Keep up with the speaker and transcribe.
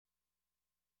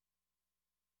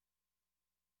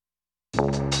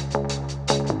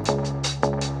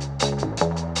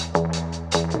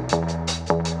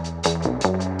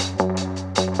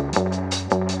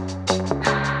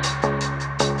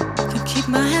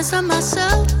honest on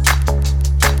myself.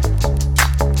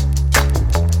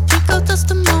 Pick out, dust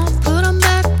them off, put them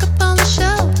back up on the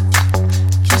shelf.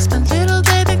 Kiss my little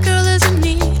baby girl is in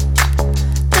need.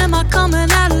 Am I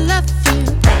coming out of left field?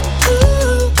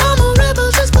 Ooh, I'm a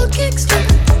rebel just for kicks now.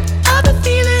 I've been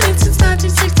feeling it since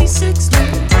 1966 now.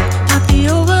 Might be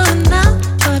over now,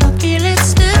 but I feel it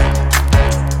still.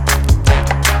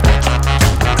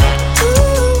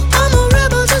 Ooh, I'm a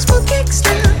rebel just for kicks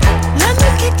now. Let me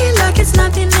kick it like it's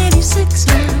 1986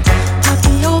 now. Might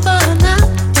be over now,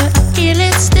 but I feel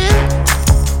it still.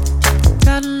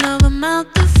 Got another mouth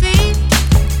to feed.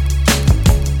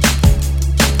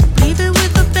 Leave it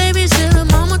with the babies till the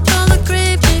mama call the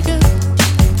grave digger.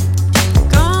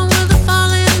 Gone with the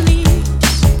falling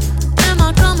leaves. Am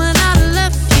I coming out of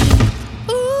left field?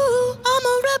 Ooh, I'm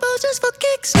a rebel just for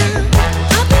kicks now.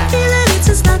 I've been feeling it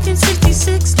since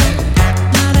 1966 now.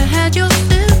 Might have had your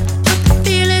fill, but I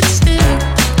feel it still.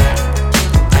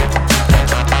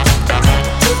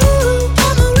 Ooh,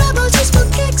 I'm a rebel just for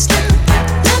kicks now.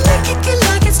 Let me kick it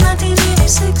like it's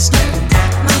 1986 now.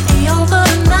 Might be over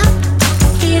now, I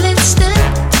feel it still.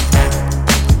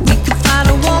 We could fight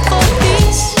a war for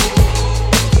peace.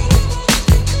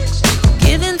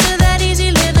 Give in to that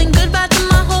easy living, goodbye to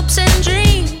my hopes and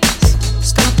dreams.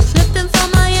 Stop flipping for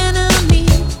my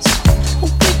enemies.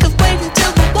 We could wait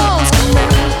until the walls come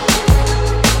down.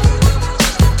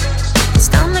 It's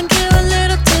time to give a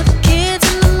little to the kids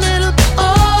in the middle.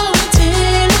 Oh,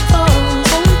 until it falls,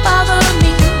 won't bother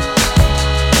me.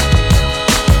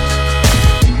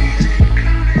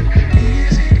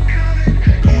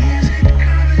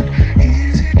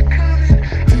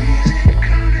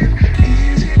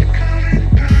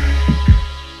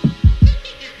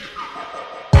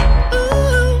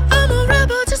 Ooh, I'm a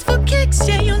rebel just for kicks.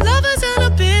 Yeah, your lovers and a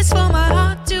bitch for my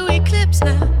heart to eclipse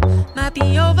now. Might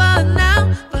be over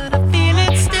now, but I feel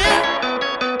it still.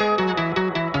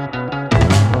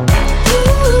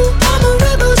 Ooh, I'm a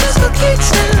rebel just for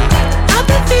kicks now. I've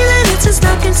been feeling it since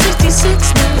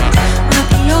 1966 now. Might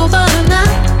be over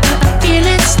now, but I feel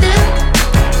it still.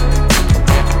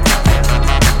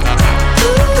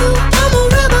 Ooh, I'm a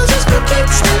rebel just for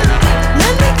kicks now.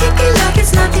 Let me kick it like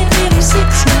it's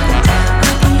 1986 now.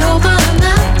 Might be over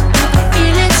now, but I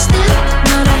feel it still.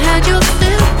 Might have had your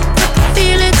fill, but I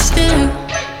feel it still.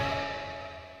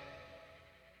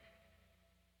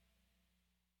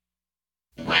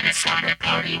 When it's time to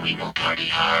party, we will party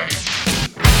hard.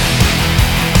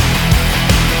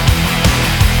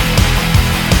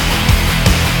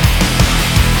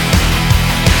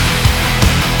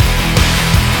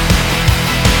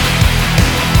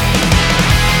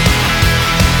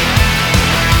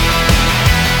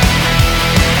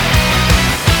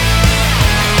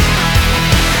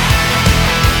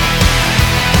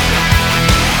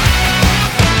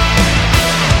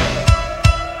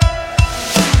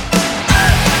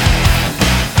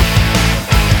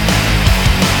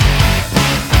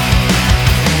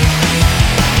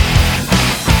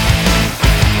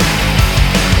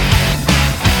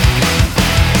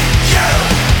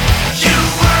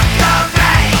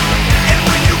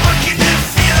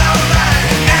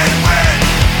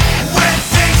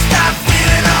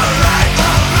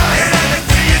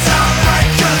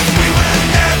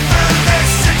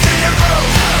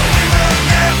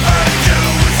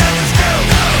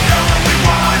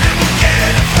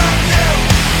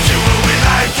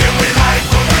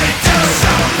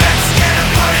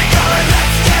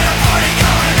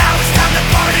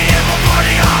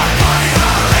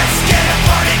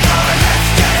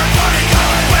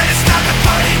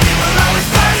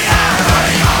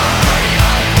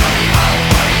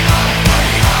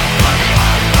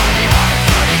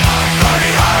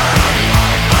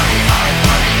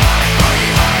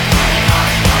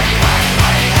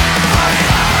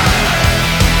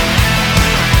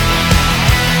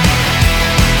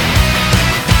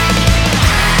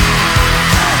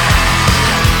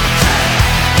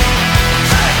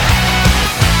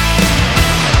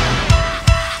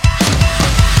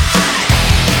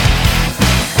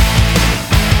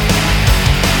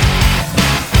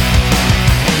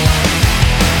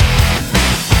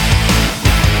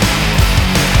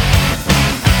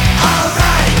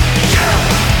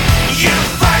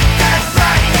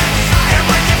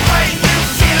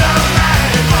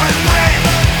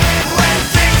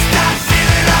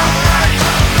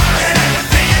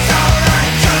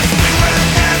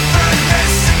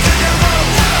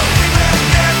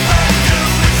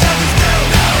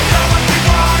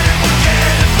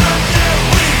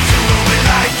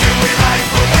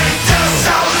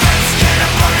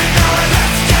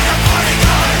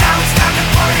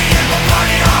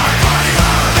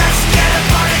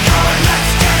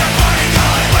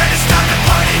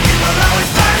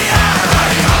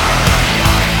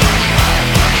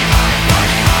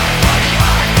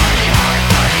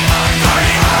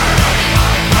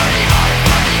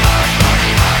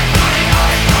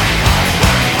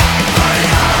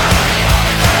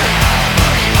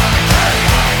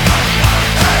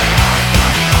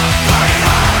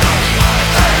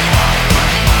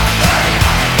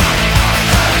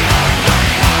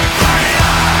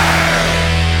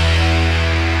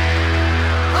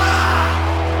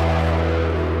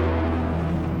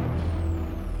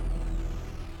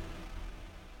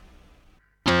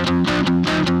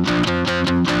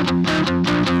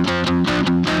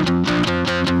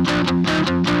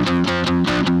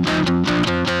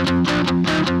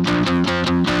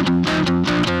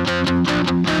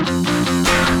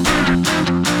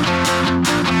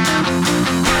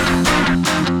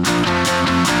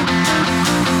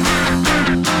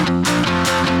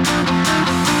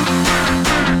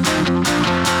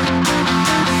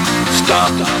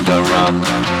 Stop the rock.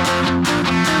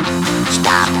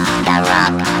 Stop the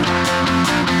rock.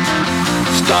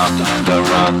 Stop the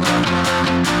rock.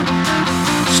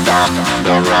 Stop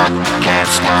the rock.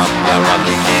 Can't stop the rock.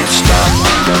 You can't stop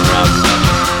the rock.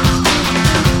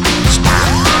 Stop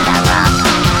the rock.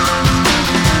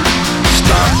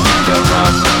 Stop the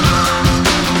rock.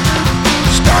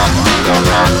 Stop the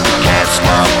rock. Can't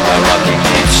stop the rock. You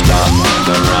can't stop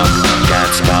the rock.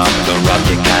 Can't stop the rock.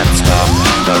 You can't stop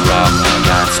the rock.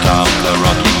 Can't stop the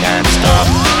rock. You can't stop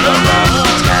the rock.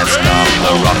 Can't stop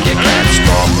the rock. You can't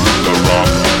stop the rock.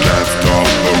 Can't stop the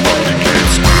rock. You can't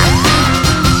stop.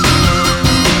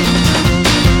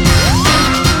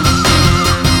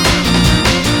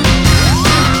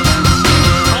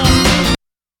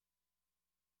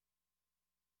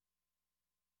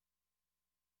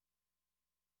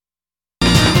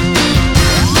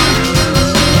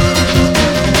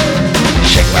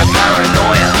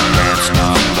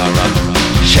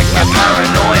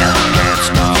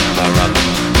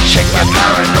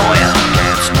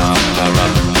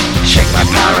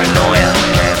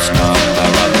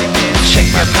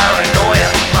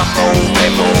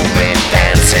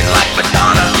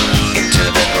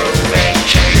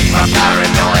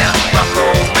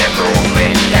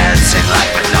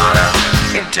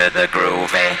 The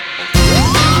groovy.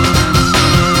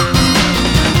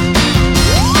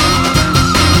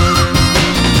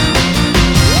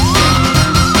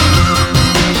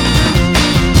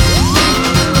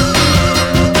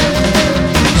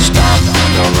 Stop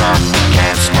the rock,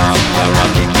 can't stop the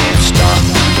rock, you can't stop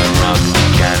the rock,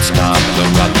 can't stop the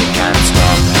rock, you can't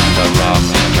stop the rock,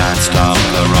 can't stop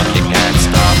the rock, you can't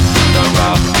stop the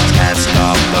rock, can't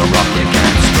stop the rock, you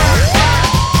can't stop.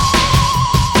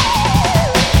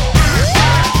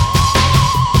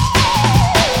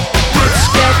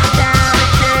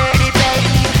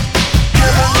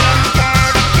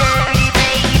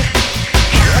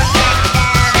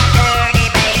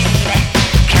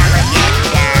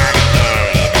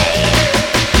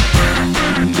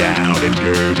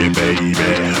 Dirty baby,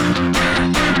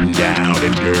 down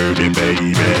and dirty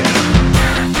baby,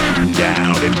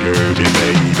 down and dirty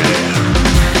baby,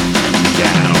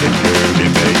 down and dirty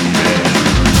baby.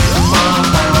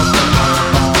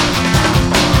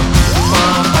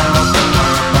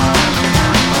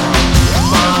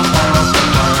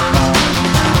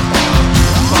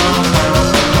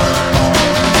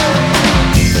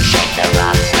 Shake the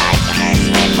rock like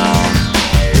Henry Moore.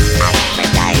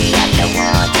 Aphrodite at the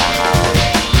waterhole.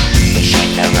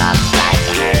 Shake the rock like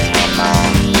Henry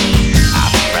Moore.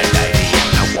 Aphrodite at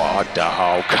the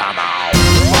waterhole. Come on.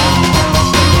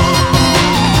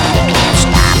 You can't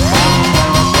stop.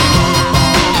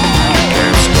 You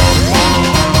can't stop.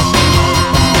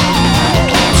 You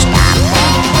can't stop.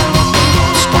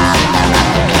 Stop the rock.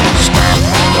 You can't stop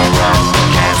the rock.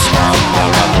 Can't stop the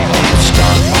rock. You can't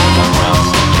stop the rock.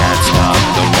 Can't stop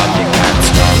the rock. You can't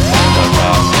stop the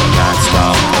rock. Can't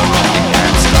stop the rock. You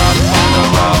can't stop the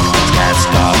rock. Can't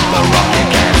stop the rock. You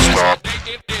can't stop.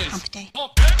 Hump day.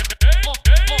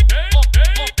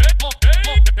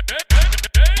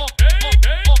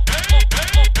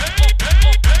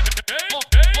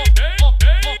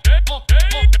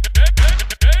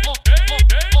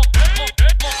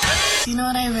 You know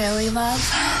what I really love?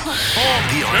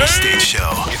 The Arnie State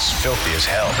Show. It's filthy as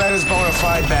hell. That is bona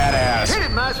fide badass. Hit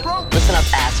it, maestro. Listen up,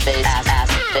 ass face, ass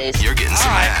face. You're getting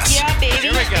some ass. Yeah, baby.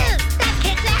 Here we go.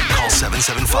 Call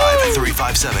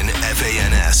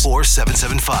 775-357-FANS or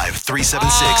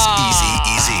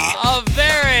 775-376-EASY-EASY. A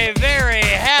very, very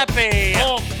happy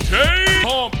Hump day,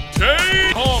 hump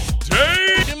day, hump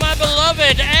day. to my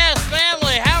beloved ass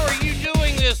family. How are you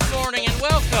doing this morning? And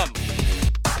welcome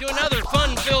to another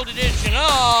fun-filled edition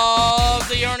of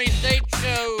the Arnie State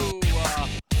Show.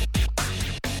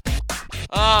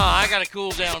 I gotta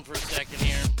cool down for a second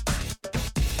here.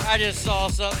 I just saw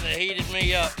something that heated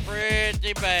me up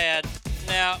pretty bad.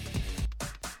 Now,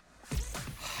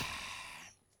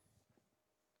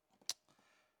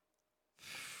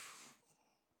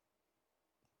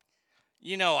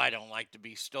 you know I don't like to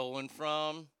be stolen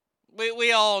from.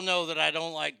 We all know that I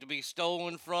don't like to be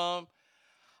stolen from.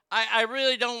 I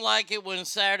really don't like it when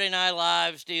Saturday Night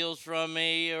Live steals from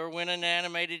me or when an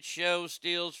animated show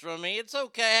steals from me. It's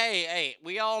okay. Hey,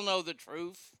 we all know the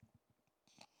truth.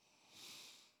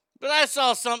 But I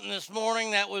saw something this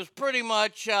morning that was pretty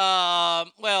much, there's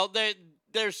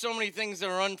so many things that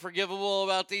are unforgivable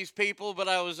about these people, but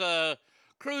I was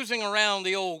cruising around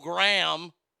the old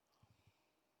gram,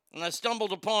 and I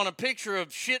stumbled upon a picture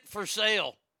of shit for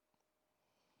sale.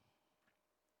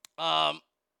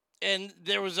 And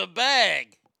there was a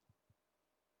bag.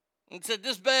 It said,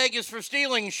 this bag is for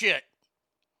stealing shit.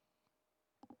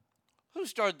 Who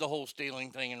started the whole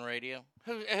stealing thing in radio?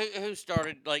 Who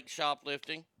started like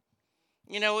shoplifting?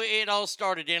 You know, it all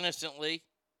started innocently.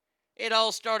 It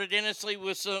all started innocently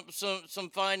with some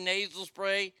fine nasal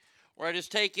spray, where I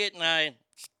just take it and I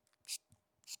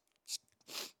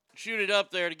shoot it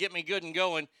up there to get me good and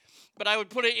going. But I would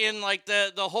put it in like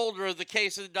the holder of the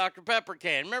case of the Dr. Pepper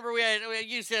can. Remember we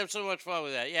used to have so much fun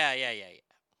with that. Yeah.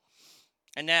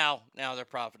 And now they're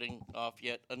profiting off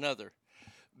yet another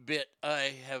bit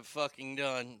I have fucking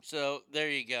done. So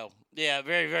there you go. Yeah,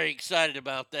 very, very excited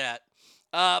about that.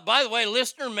 By the way,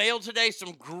 listener mail today,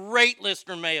 some great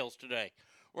listener mails today.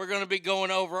 We're going to be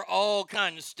going over all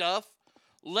kinds of stuff.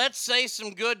 Let's say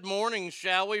some good mornings,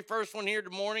 shall we? First one here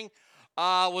this morning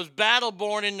was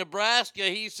Battleborn in Nebraska.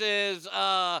 He says,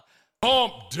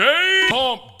 Hump day,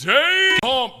 hump day,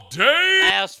 hump day.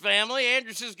 ass family.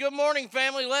 Andrew says, good morning,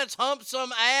 family. Let's hump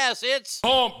some ass. It's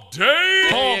Hump day,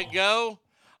 there hump, you go.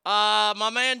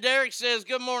 My man Derek says,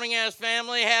 good morning, ass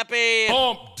family. Happy.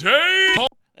 hump day, hump.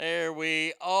 There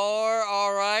we are.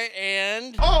 All right.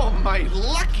 And Oh, my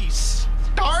lucky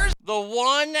stars. the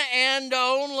one and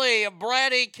only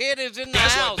Bratty Kid is in the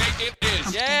house. It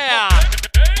is. Yeah.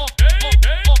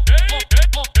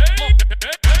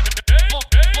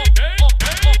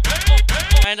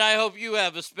 And I hope you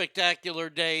have a spectacular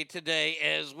day today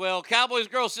as well. Cowboys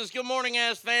Girl says, good morning,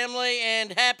 ass family,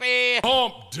 and happy.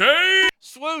 Hump day,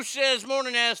 Swoosh says,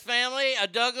 morning, ass family.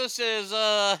 Douglas says,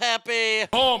 happy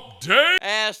hump day.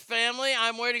 ass family.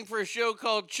 I'm waiting for a show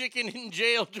called Chicken in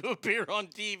Jail to appear on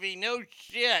TV. No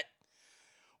shit.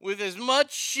 With as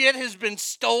much shit has been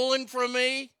stolen from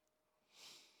me.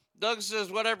 Doug says,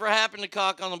 whatever happened to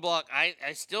Cock on the Block? I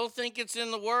still think it's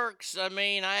in the works. I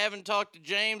mean, I haven't talked to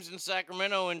James in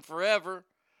Sacramento in forever.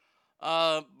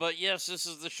 But yes, this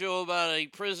is the show about a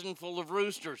prison full of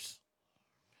roosters.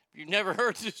 If you've never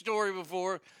heard this story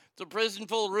before, it's a prison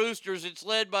full of roosters. It's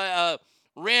led by,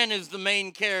 Ren is the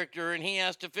main character, and he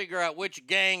has to figure out which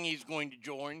gang he's going to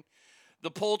join. The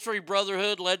Poultry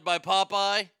Brotherhood, led by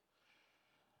Popeye.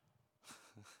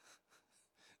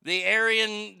 The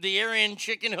Aryan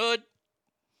Chicken Hood,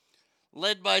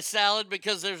 led by Salad,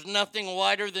 because there's nothing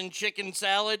whiter than chicken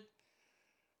salad.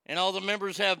 And all the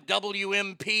members have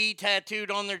WMP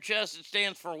tattooed on their chest. It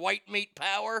stands for White Meat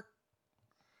Power.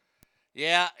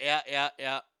 Yeah.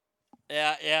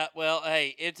 Well,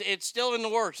 hey, it's still in the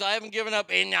works. I haven't given up,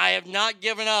 and I have not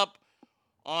given up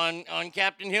on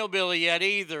Captain Hillbilly yet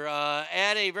either.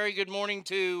 Add a very good morning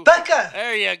to Becca.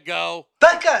 There you go.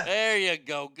 Becca. There you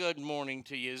go. Good morning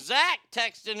to you. Zach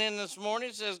texting in this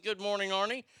morning says, good morning,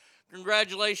 Arnie.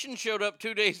 Congratulations. Showed up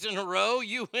 2 days in a row.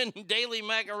 You and Daily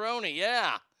Macaroni.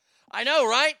 Yeah. I know,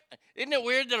 right? Isn't it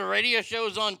weird that a radio show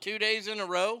is on 2 days in a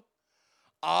row?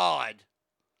 Odd.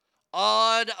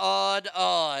 All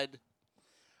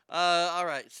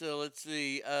right, so let's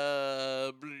see.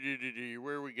 Where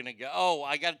are we going to go? Oh,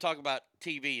 I got to talk about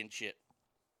TV and shit.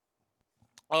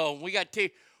 Oh,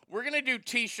 we're going to do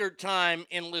T-shirt time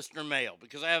in listener mail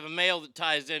because I have a mail that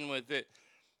ties in with it.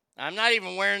 I'm not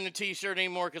even wearing the T-shirt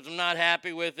anymore because I'm not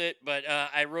happy with it, but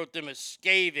I wrote them a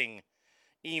scathing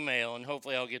email, and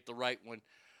hopefully I'll get the right one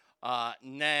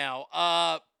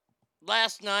now.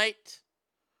 Last night,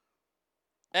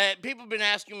 people have been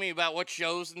asking me about what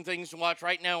shows and things to watch.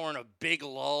 Right now, we're in a big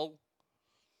lull.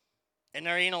 And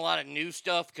there ain't a lot of new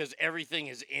stuff because everything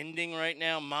is ending right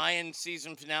now. Mayans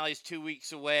season finale is 2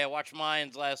 weeks away. I watched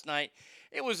Mayans last night.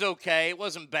 It was okay. It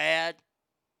wasn't bad.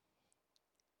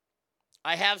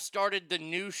 I have started the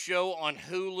new show on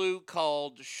Hulu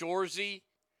called Shoresy.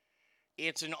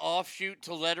 It's an offshoot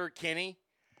to Letterkenny.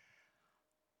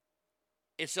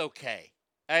 It's okay.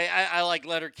 I like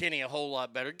Letterkenny a whole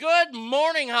lot better. Good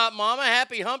morning, Hot Mama.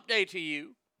 Happy hump day to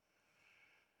you.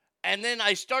 And then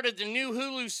I started the new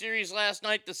Hulu series last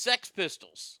night, The Sex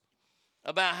Pistols,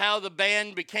 about how the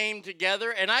band became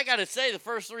together. And I got to say, the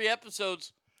first 3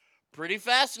 episodes, pretty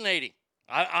fascinating.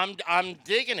 I'm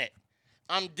digging it.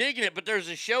 I'm digging it. But there's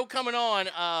a show coming on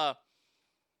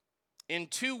in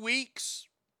 2 weeks.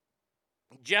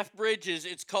 Jeff Bridges,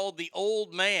 it's called The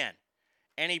Old Man.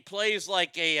 And he plays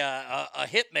like a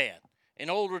hitman, an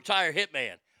old retired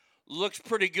hitman. Looks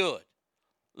pretty good.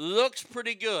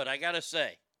 I got to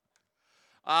say.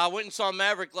 I went and saw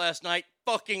Maverick last night.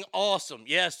 Fucking awesome.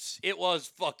 Yes, it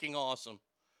was fucking awesome.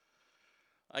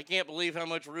 I can't believe how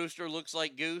much Rooster looks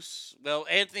like Goose. Well,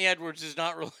 Anthony Edwards is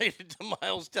not related to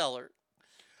Miles Teller.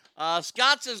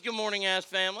 Scott says, good morning, Ass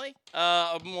Family.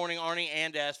 Good morning, Arnie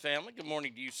and Ass Family. Good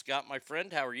morning to you, Scott, my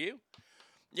friend. How are you?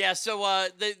 Yeah, so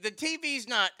the TV's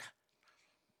not...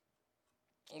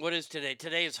 What is today?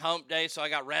 Today is hump day, so I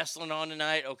got wrestling on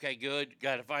tonight. Okay, good.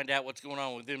 Got to find out what's going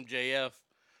on with MJF.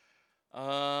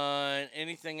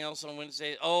 Anything else on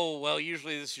Wednesday? Oh, well,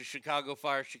 usually this is Chicago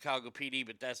Fire, Chicago PD,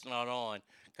 but that's not on.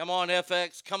 Come on,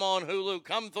 FX. Come on, Hulu.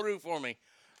 Come through for me.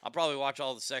 I'll probably watch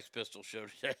all the Sex Pistols show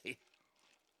today.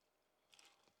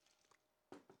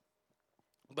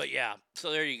 But yeah,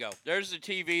 so there you go. There's the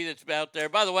TV that's out there.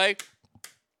 By the way,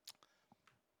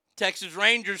 Texas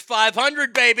Rangers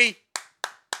 500, baby.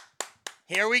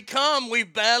 Here we come.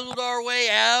 We've battled our way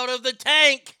out of the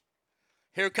tank.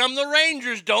 Here come the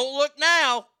Rangers. Don't look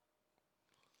now.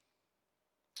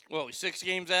 What, we 6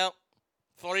 games out?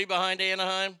 3 behind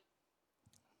Anaheim?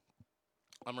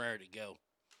 I'm ready to go.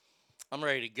 I'm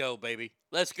ready to go, baby.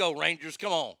 Let's go, Rangers.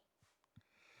 Come on.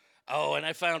 Oh, and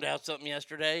I found out something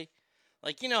yesterday.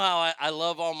 Like, you know how I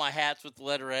love all my hats with the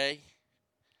letter A?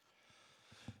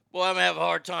 Well, I'm going to have a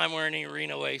hard time wearing any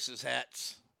Reno Aces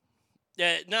hats.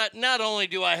 Not only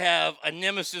do I have a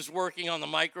nemesis working on the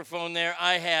microphone there,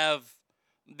 I have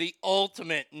the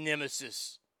ultimate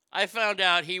nemesis. I found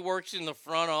out he works in the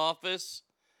front office.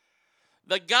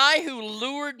 The guy who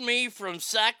lured me from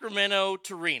Sacramento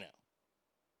to Reno.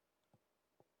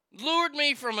 Lured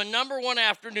me from a #1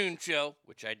 afternoon show,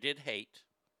 which I did hate,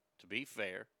 to be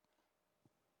fair.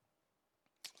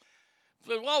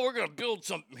 Said, well, we're going to build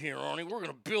something here, Arnie. We're going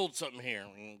to build something here.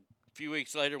 And a few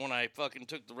weeks later, when I fucking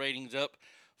took the ratings up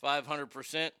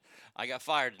 500%, I got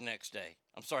fired the next day.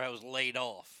 I'm sorry, I was laid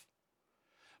off.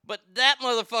 But that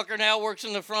motherfucker now works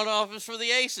in the front office for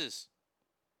the Aces.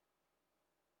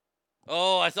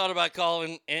 Oh, I thought about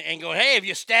calling and going, hey, have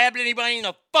you stabbed anybody in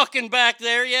the fucking back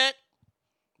there yet?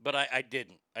 But I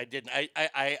didn't.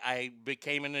 I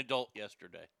became an adult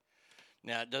yesterday.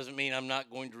 Now, it doesn't mean I'm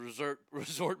not going to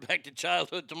resort back to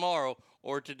childhood tomorrow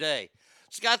or today.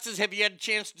 Scott says, have you had a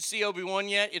chance to see Obi-Wan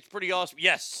yet? It's pretty awesome.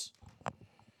 Yes.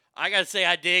 I got to say,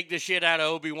 I dig the shit out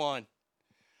of Obi-Wan.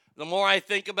 The more I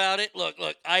think about it, look,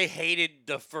 I hated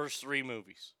the first 3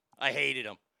 movies. I hated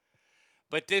them.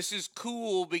 But this is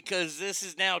cool because this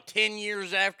is now 10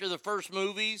 years after the first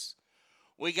movies.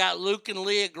 We got Luke and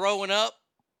Leia growing up.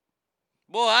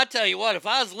 Boy, I tell you what, if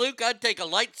I was Luke, I'd take a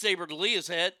lightsaber to Leia's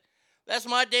head. That's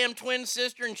my damn twin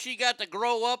sister, and she got to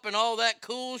grow up and all that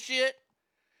cool shit.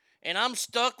 And I'm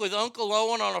stuck with Uncle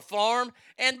Owen on a farm.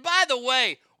 And by the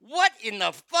way, what in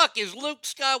the fuck is Luke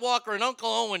Skywalker and Uncle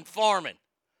Owen farming?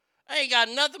 I ain't got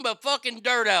nothing but fucking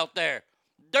dirt out there.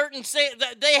 Dirt and sand.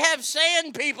 They have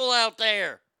sand people out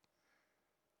there.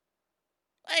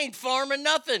 I ain't farming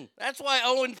nothing. That's why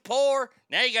Owen's poor.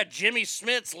 Now you got Jimmy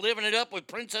Smits living it up with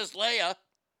Princess Leia.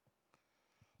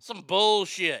 Some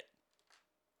bullshit.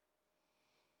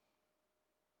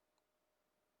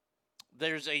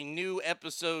 There's a new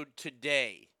episode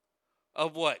today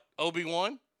of what?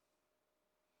 Obi-Wan?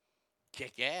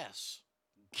 Kick ass.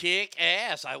 Kick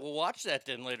ass. I will watch that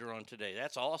then later on today.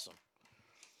 That's awesome.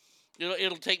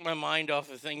 It'll take my mind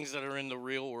off of things that are in the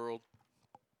real world.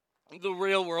 The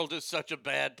real world is such a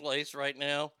bad place right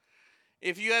now.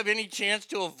 If you have any chance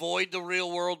to avoid the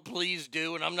real world, please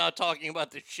do. And I'm not talking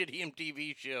about the shitty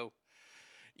MTV show.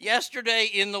 Yesterday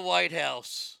in the White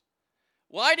House.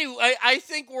 Why do I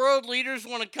think world leaders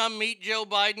want to come meet Joe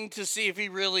Biden to see if he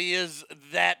really is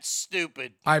that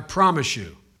stupid? I promise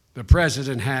you, the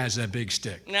president has a big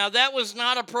stick. Now, that was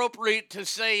not appropriate to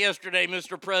say yesterday,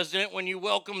 Mr. President, when you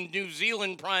welcomed New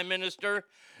Zealand Prime Minister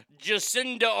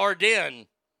Jacinda Ardern.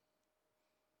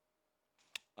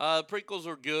 Prequels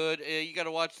are good. You got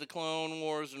to watch the Clone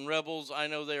Wars and Rebels. I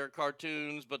know they are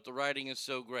cartoons, but the writing is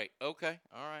so great. Okay,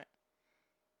 all right.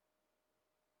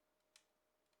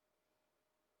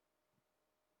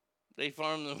 They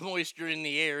farm the moisture in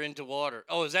the air into water.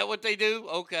 Oh, is that what they do?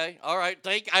 Okay. All right.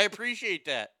 I appreciate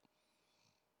that.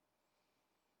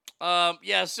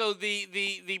 Yeah, so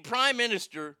the Prime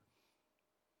Minister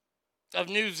of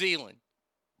New Zealand.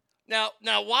 Now,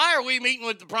 why are we meeting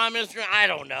with the Prime Minister? I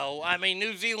don't know. I mean,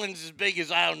 New Zealand's as big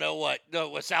as, I don't know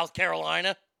what South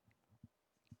Carolina.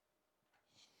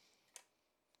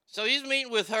 So he's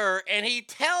meeting with her, and he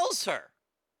tells her,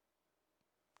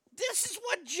 this is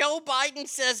what Joe Biden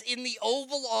says in the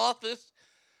Oval Office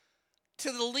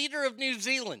to the leader of New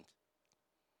Zealand.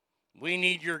 We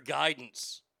need your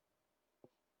guidance.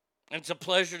 It's a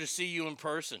pleasure to see you in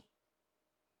person.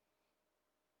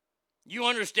 You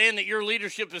understand that your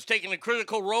leadership is taking a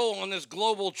critical role in this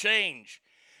global change.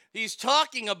 He's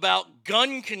talking about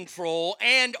gun control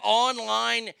and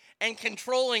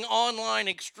controlling online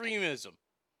extremism.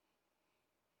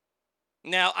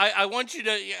 Now, I want you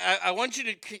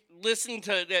to listen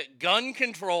to that: gun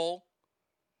control,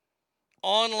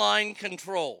 online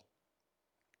control,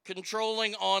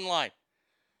 controlling online.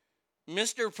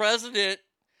 Mr. President,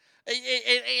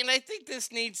 and I think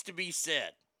this needs to be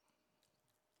said.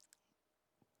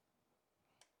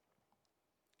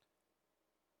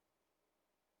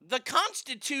 the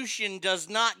Constitution does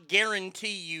not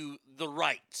guarantee you the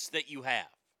rights that you have.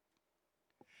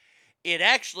 It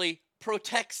actually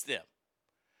protects them.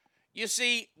 You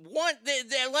see, let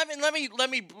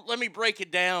me break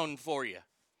it down for you.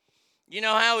 You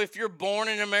know how if you're born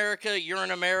in America, you're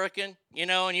an American, you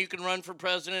know, and you can run for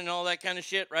president and all that kind of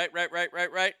shit, right?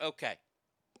 Okay.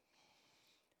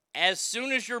 As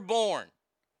soon as you're born,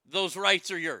 those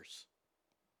rights are yours.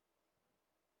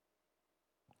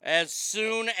 As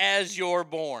soon as you're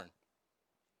born.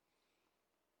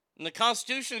 And the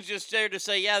Constitution is just there to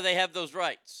say, yeah, they have those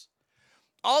rights.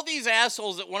 All these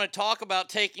assholes that want to talk about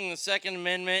taking the Second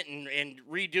Amendment and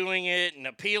redoing it and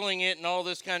appealing it and all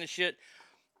this kind of shit,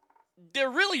 they're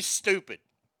really stupid.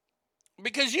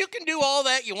 Because you can do all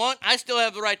that you want. I still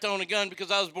have the right to own a gun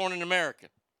because I was born in America.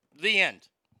 The end.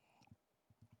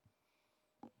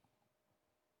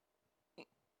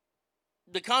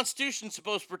 The Constitution's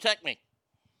supposed to protect me.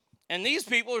 And these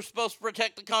people are supposed to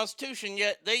protect the Constitution,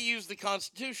 yet they use the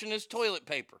Constitution as toilet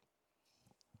paper.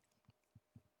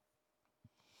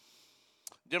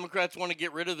 Democrats want to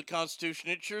get rid of the Constitution.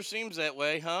 It sure seems that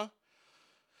way, huh?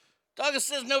 Douglas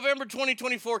says November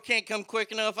 2024 can't come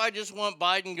quick enough. I just want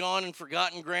Biden gone and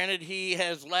forgotten. Granted, he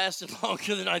has lasted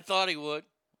longer than I thought he would.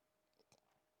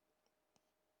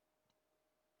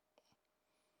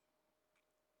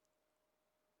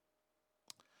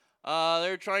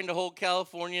 They're trying to hold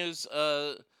California's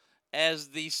as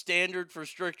the standard for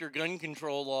stricter gun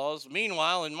control laws.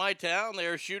 Meanwhile, in my town, they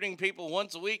are shooting people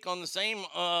once a week on the same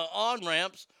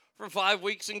on-ramps for 5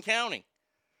 weeks and counting.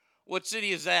 What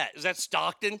city is that? Is that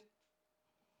Stockton?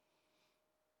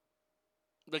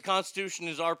 The Constitution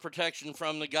is our protection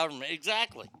from the government.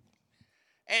 Exactly.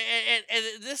 And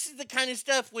this is the kind of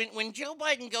stuff when Joe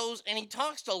Biden goes and he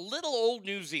talks to little old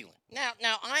New Zealand.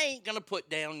 Now I ain't going to put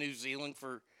down New Zealand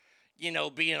for, you know,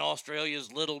 being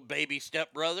Australia's little baby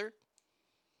stepbrother.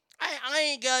 I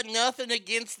ain't got nothing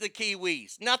against the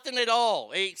Kiwis. Nothing at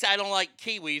all. I don't like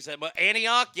Kiwis. But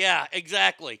Antioch? Yeah,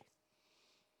 exactly.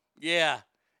 Yeah.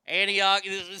 Antioch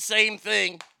is the same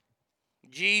thing.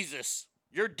 Jesus.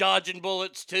 You're dodging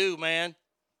bullets too, man.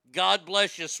 God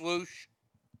bless you, swoosh.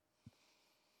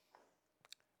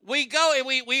 We go and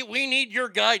we need your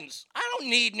guidance. I don't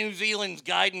need New Zealand's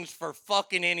guidance for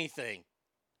fucking anything.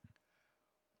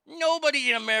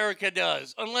 Nobody in America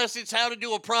does, unless it's how to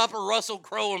do a proper Russell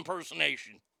Crowe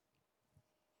impersonation.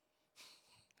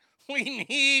 We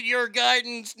need your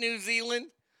guidance, New Zealand.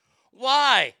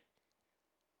 Why?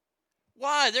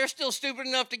 Why? They're still stupid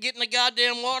enough to get in the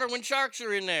goddamn water when sharks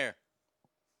are in there.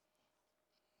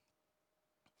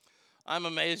 I'm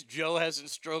amazed Joe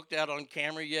hasn't stroked out on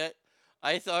camera yet.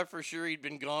 I thought for sure he'd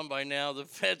been gone by now. The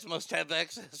feds must have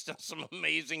access to some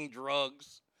amazing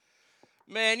drugs.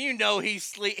 Man, you know he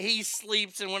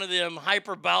sleeps in one of them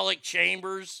hyperbolic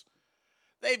chambers.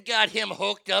 They've got him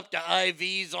hooked up to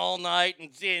IVs all night,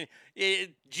 and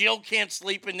Jill can't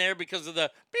sleep in there because of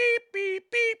the beep,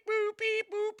 beep, beep, boop, beep,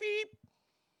 boop, beep.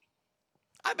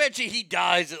 I bet you he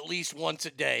dies at least once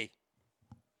a day.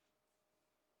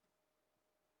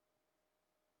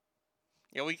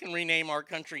 Yeah, we can rename our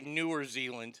country Newer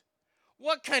Zealand.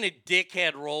 What kind of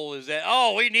dickhead role is that?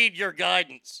 Oh, we need your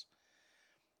guidance.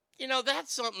 You know,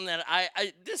 that's something that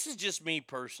this is just me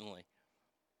personally.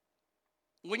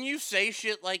 When you say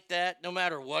shit like that, no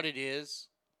matter what it is,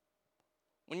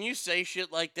 when you say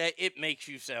shit like that, it makes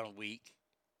you sound weak.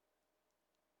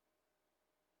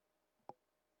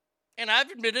 And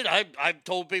I've admitted, I've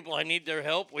told people I need their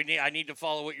help. I need to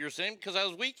follow what you're saying because I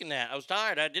was weak in that. I was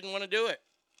tired. I didn't want to do it.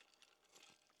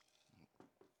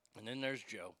 And then there's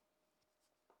Joe.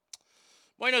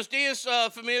 Buenos dias,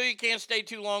 familia. Can't stay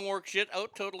too long, work shit. Oh,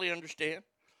 totally understand.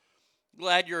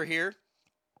 Glad you're here.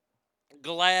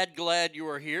 Glad you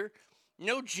are here.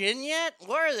 No Jen yet?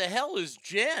 Where the hell is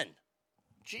Jen?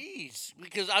 Jeez.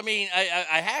 Because, I mean,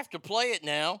 I have to play it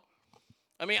now.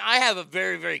 I mean, I have a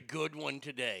very, very good one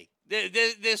today.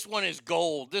 This one is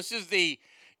gold. This is the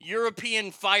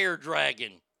European Fire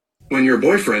Dragon. When your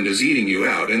boyfriend is eating you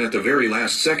out and at the very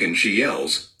last second she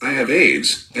yells, "I have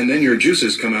AIDS," and then your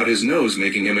juices come out his nose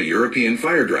making him a European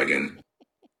fire dragon.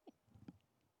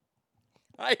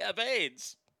 I have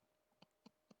AIDS.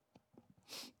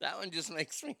 That one just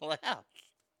makes me laugh.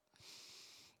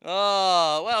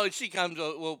 Oh, well, if she comes,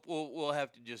 we'll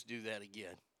have to just do that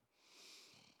again.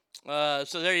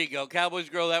 So there you go. Cowboys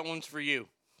Girl, that one's for you.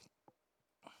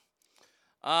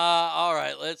 All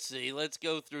right, let's see. Let's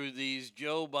go through these.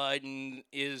 Joe Biden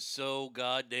is so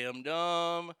goddamn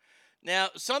dumb. Now,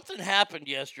 something happened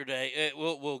yesterday.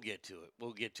 We'll get to it.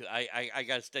 We'll get to it. I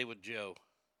got to stay with Joe.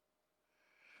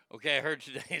 Okay, I heard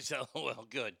today's LOL.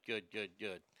 Good.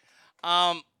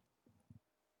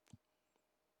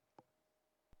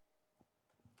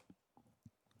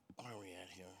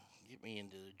 get me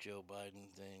into the Joe Biden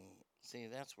thing. See,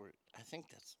 that's where I think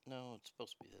that's no, it's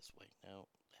supposed to be this way. No,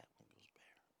 that one goes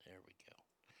there. There we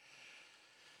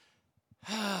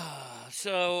go.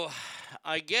 So,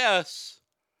 I guess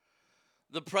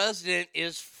the president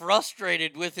is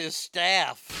frustrated with his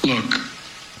staff. Look,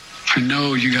 I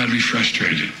know you got to be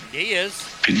frustrated. He is.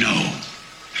 I know.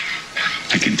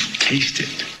 I can taste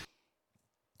it.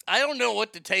 I don't know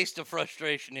what the taste of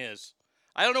frustration is.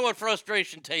 I don't know what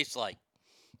frustration tastes like.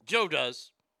 Joe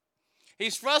does.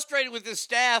 He's frustrated with his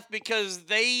staff because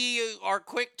they are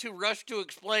quick to rush to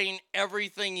explain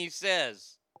everything he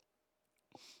says.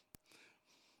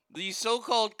 The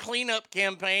so-called cleanup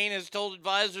campaign, has told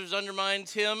advisors,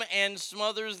 undermines him and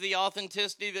smothers the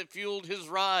authenticity that fueled his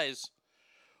rise.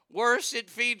 Worse, it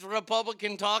feeds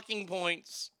Republican talking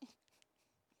points.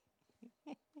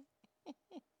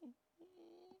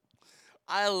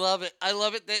 I love it. I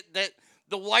love it that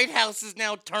the White House is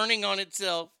now turning on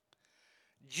itself.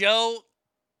 Joe's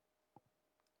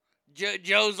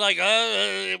like,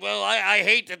 well, I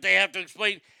hate that they have to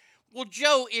explain. Well,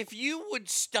 Joe, if you would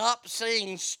stop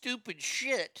saying stupid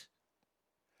shit,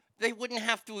 they wouldn't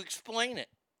have to explain it.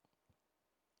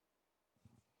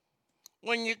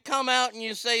 When you come out and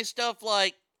you say stuff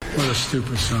like, What a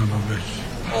stupid son of a bitch.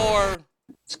 or,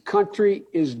 This country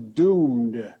is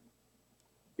doomed.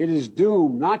 It is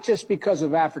doomed, not just because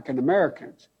of African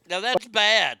Americans. now that's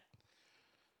bad.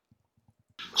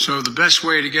 So the best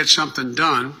way to get something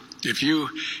done, if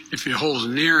it holds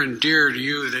near and dear to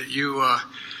you that you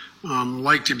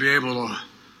like to be able to,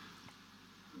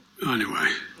 anyway.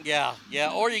 Yeah,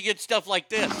 or you get stuff like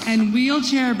this. And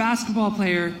wheelchair basketball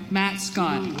player Matt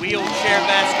Scott. Wheelchair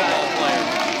basketball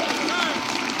player.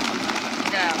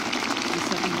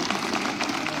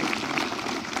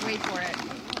 Wait for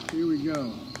it. Here we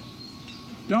go.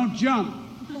 Don't jump.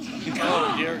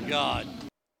 Oh, dear God.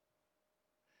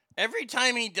 Every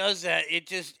time he does that, it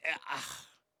just...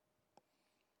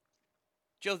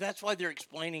 Joe, that's why they're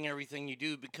explaining everything you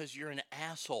do, because you're an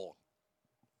asshole.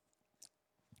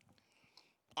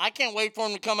 I can't wait for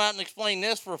him to come out and explain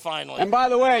this for finally. And by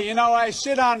the way, you know, I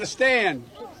sit on the stand,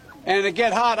 and it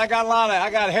get hot. I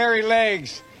got hairy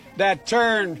legs that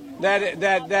turn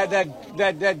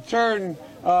turn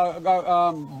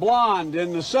blonde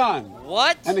in the sun.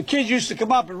 What? And the kids used to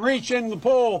come up and reach in the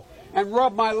pool and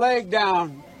rub my leg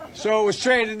down so it was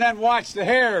straight, and then watch the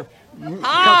hair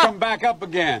come back up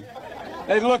again.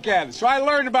 They'd look at it. So I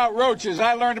learned about roaches.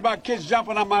 I learned about kids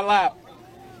jumping on my lap.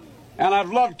 And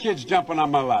I've loved kids jumping on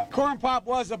my lap. Corn Pop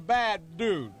was a bad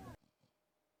dude.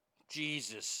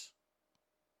 Jesus.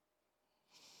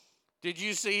 Did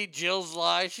you see Jill's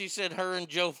lie? She said her and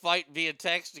Joe fight via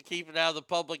text to keep it out of the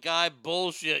public eye.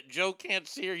 Bullshit. Joe can't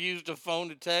see her use the phone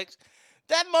to text.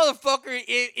 That motherfucker,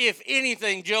 if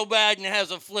anything, Joe Biden has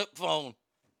a flip phone.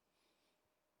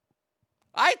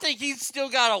 I think he's still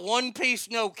got a one-piece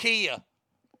Nokia.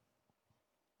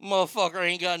 Motherfucker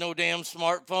ain't got no damn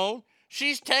smartphone.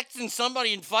 She's texting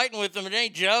somebody and fighting with them. It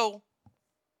ain't Joe.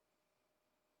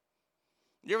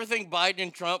 You ever think Biden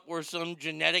and Trump were some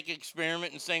genetic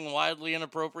experiment and saying wildly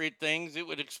inappropriate things? It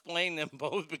would explain them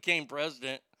both became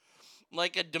president.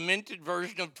 Like a demented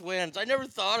version of twins. I never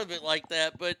thought of it like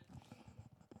that, but...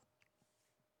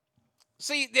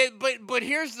 See, but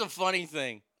here's the funny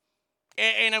thing.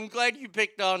 And I'm glad you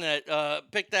picked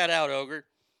that out, Ogre.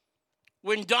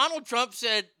 When Donald Trump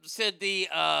said the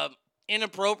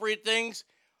inappropriate things,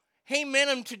 he meant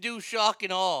them to do shock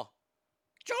and awe.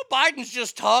 Joe Biden's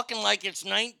just talking like it's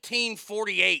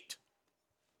 1948.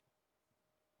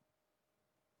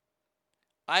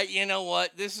 You know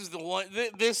what? This is the one.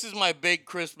 This is my big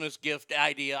Christmas gift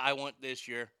idea I want this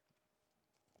year.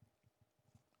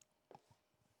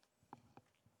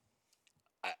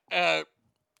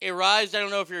 Arise, I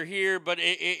don't know if you're here, but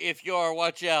if you are,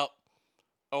 watch out.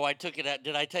 Oh, I took it out.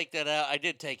 Did I take that out? I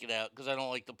did take it out because I don't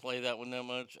like to play that one that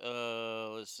much.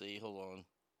 Let's see. Hold on.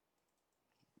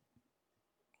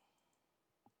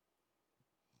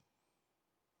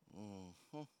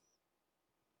 Mm-hmm.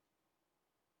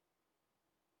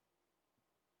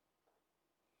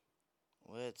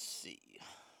 Let's see.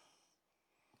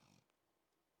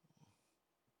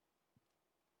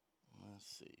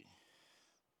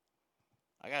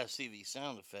 I gotta see these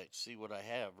sound effects, see what I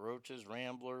have. Roaches,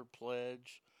 Rambler,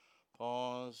 Pledge,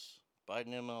 Pause,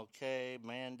 Biden MLK,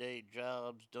 Mandate,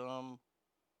 Jobs, Dumb.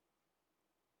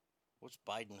 What's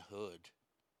Biden Hood?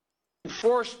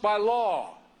 Enforced by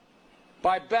law,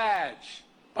 by badge,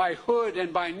 by hood,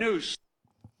 and by noose.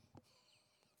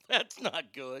 That's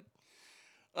not good.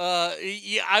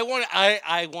 Yeah,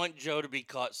 I want Joe to be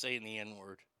caught saying the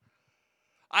N-word.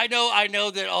 I know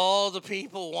that all the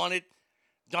people wanted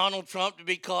Donald Trump to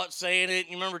be caught saying it.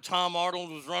 You remember Tom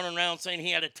Arnold was running around saying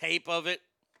he had a tape of it?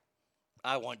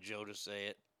 I want Joe to say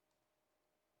it.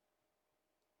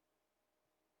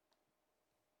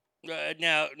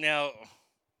 Now,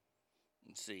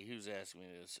 let's see, who's asking me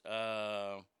this?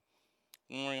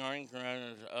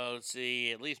 Let's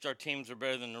see, at least our teams are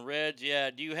better than the Reds.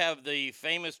 Yeah, do you have the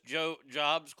famous Joe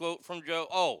Jobs quote from Joe?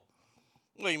 Oh,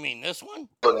 what do you mean, this one?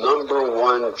 The number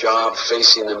one job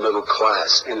facing the middle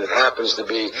class, and it happens to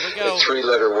be a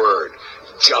three-letter word,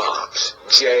 jobs.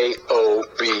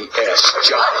 J-O-B-S,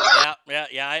 jobs.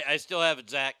 Yeah, I still have it,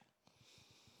 Zach.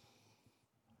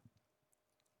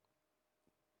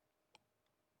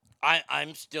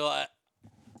 I'm still,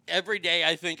 every day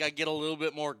I think I get a little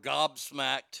bit more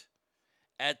gobsmacked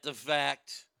at the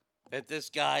fact that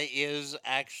this guy is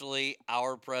actually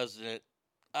our president.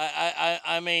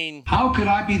 I mean... How could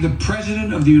I be the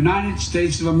president of the United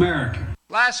States of America?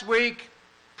 Last week,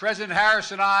 President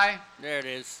Harris and I... There it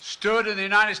is. ...stood in the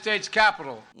United States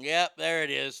Capitol. Yep, there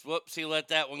it is. Whoops, he let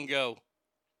that one go.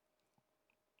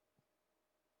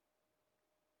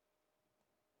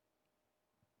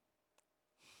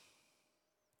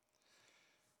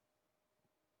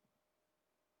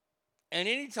 And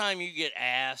anytime you get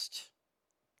asked,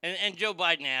 and Joe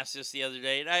Biden asked this the other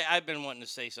day, and I've been wanting to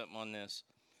say something on this.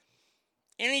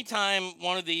 Anytime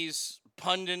one of these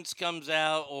pundits comes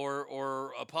out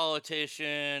or a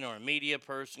politician or a media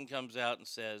person comes out and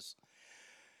says,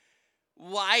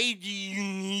 why do you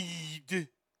need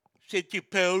such a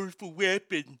powerful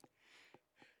weapon?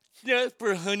 It's not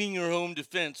for hunting or home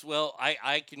defense. Well,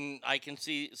 I can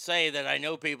say that I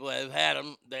know people that have had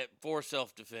them that for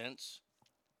self-defense.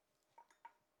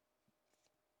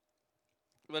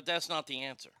 But that's not the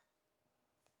answer.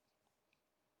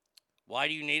 Why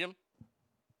do you need them?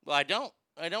 Well, I don't.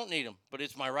 I don't need them, but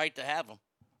it's my right to have them.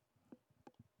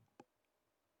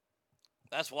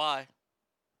 That's why.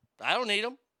 I don't need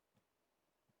them.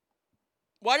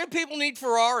 Why do people need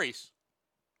Ferraris?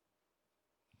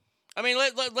 I mean,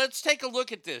 let's take a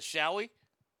look at this, shall we?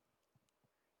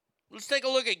 Let's take a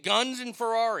look at guns and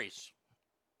Ferraris.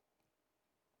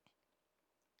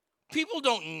 People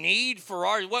don't need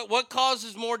Ferraris. What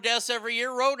causes more deaths every year?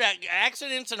 Road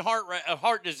accidents and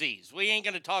heart disease. We ain't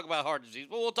going to talk about heart disease,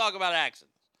 but we'll talk about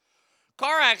accidents.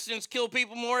 Car accidents kill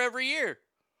people more every year.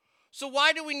 So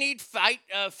why do we need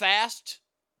fast,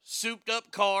 souped-up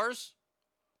cars?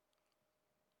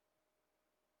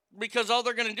 Because all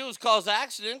they're going to do is cause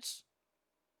accidents.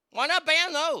 Why not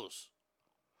ban those?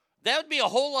 That would be a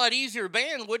whole lot easier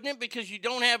ban, wouldn't it? Because you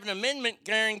don't have an amendment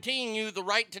guaranteeing you the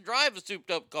right to drive a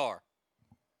souped-up car.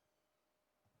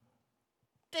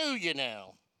 Do you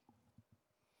now?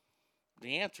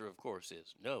 The answer, of course,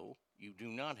 is no, you do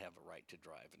not have a right to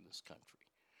drive in this country.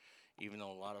 Even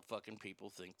though a lot of fucking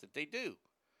people think that they do.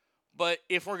 But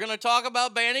if we're going to talk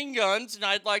about banning guns, and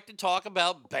I'd like to talk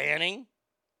about banning...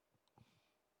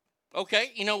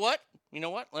 Okay, you know what?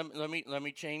 Let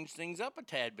me change things up a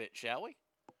tad bit, shall we?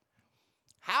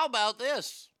 How about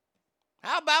this?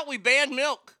 How about we ban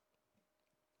milk?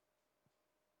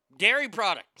 Dairy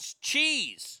products,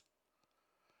 cheese.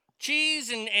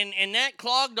 Cheese and that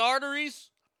clogged arteries,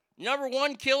 number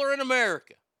one killer in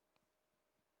America.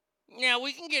 Now,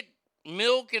 we can get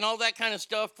milk and all that kind of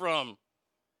stuff from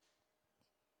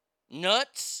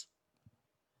nuts.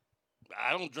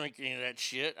 I don't drink any of that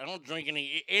shit. I don't drink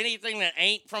anything that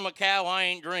ain't from a cow, I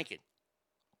ain't drinking.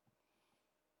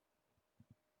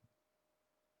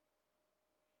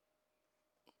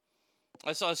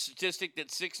 I saw a statistic that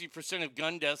 60% of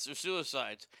gun deaths are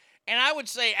suicides. And I would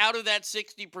say out of that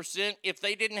 60%, if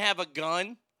they didn't have a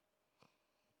gun,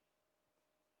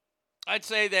 I'd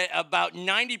say that about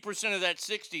 90% of that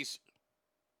 60s.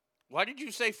 Why did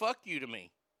you say fuck you to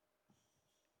me?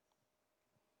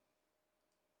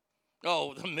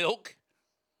 Oh, the milk?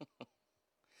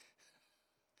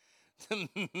 The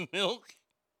milk?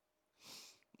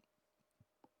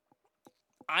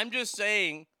 I'm just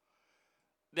saying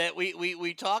that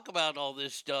we talk about all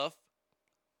this stuff.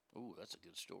 Ooh, that's a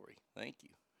good story. Thank you.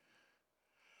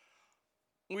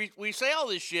 We say all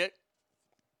this shit.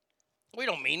 We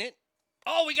don't mean it.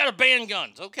 Oh, we got to ban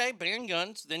guns. Okay, ban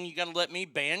guns. Then you got to let me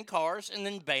ban cars and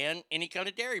then ban any kind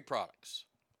of dairy products.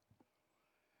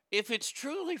 If it's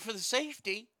truly for the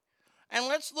safety, and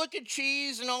let's look at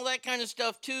cheese and all that kind of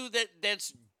stuff too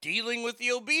that's dealing with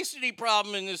the obesity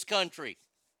problem in this country.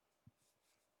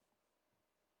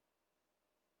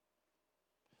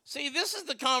 See, this is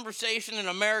the conversation that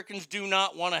Americans do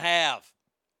not want to have.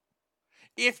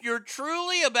 If you're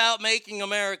truly about making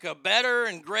America better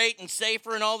and great and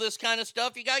safer and all this kind of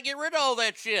stuff, you got to get rid of all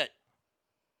that shit.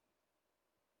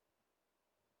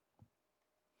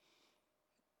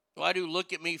 Why do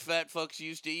look at me fat fucks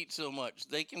used to eat so much?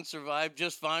 They can survive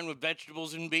just fine with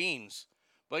vegetables and beans.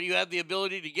 But you have the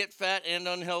ability to get fat and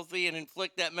unhealthy and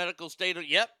inflict that medical state of,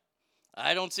 yep.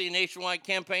 I don't see a nationwide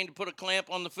campaign to put a clamp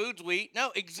on the foods we eat.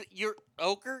 No, you're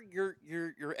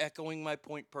echoing my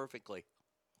point perfectly.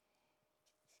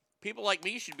 People like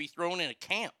me should be thrown in a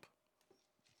camp.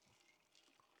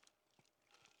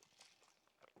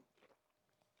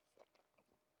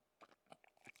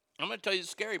 I'm going to tell you the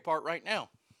scary part right now.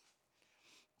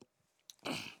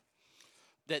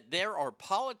 That there are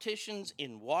politicians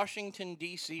in Washington,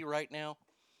 D.C. right now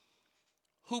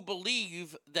who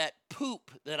believe that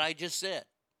poop that I just said.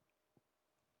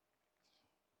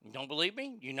 You don't believe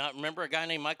me? You not remember a guy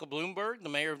named Michael Bloomberg, the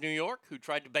mayor of New York, who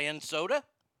tried to ban soda?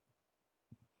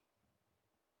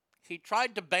 He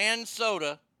tried to ban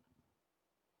soda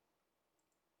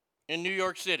in New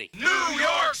York City. New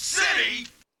York City?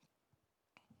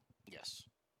 Yes.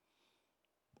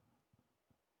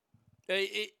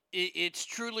 It's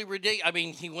truly ridiculous. I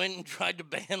mean, he went and tried to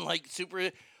ban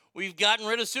we've gotten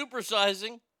rid of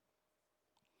supersizing.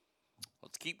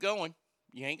 Let's keep going.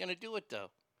 You ain't going to do it, though.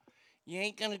 You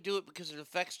ain't going to do it because it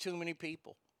affects too many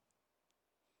people.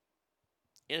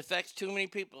 It affects too many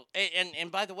people.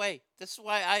 And by the way, this is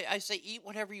why I say eat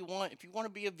whatever you want. If you want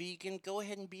to be a vegan, go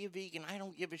ahead and be a vegan. I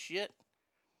don't give a shit.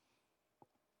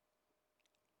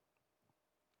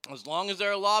 As long as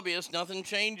they're a lobbyist, nothing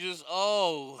changes.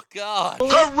 Oh, God.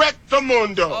 Correct the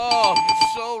mundo. Oh, you're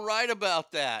so right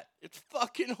about that. It's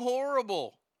fucking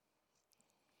horrible.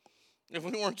 If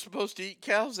we weren't supposed to eat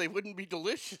cows, they wouldn't be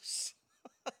delicious.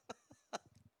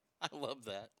 I love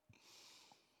that.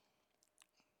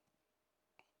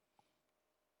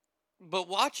 But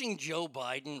watching Joe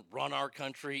Biden run our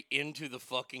country into the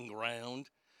fucking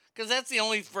ground, because that's the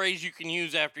only phrase you can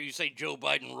use after you say Joe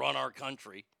Biden run our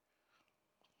country.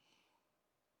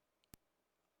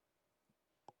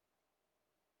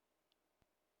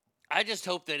 I just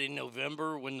hope that in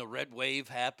November, when the red wave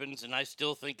happens, and I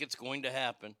still think it's going to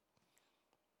happen,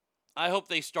 I hope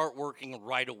they start working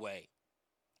right away.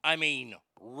 I mean,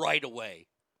 right away.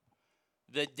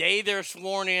 The day they're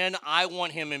sworn in, I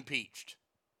want him impeached.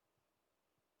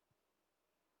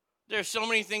 There's so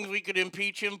many things we could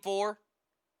impeach him for.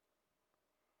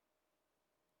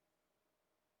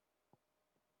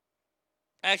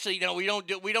 Actually, no, we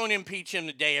don't impeach him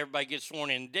the day everybody gets sworn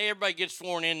in. The day everybody gets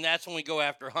sworn in, that's when we go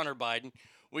after Hunter Biden.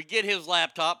 We get his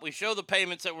laptop, we show the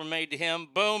payments that were made to him,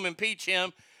 boom, impeach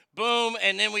him, boom,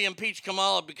 and then we impeach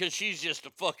Kamala because she's just a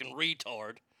fucking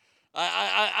retard.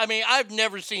 I mean, I've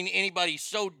never seen anybody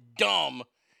so dumb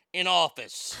in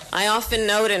office. I often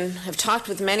note and have talked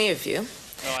with many of you.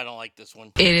 No, I don't like this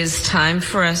one. It is time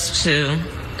for us to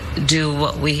do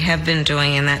what we have been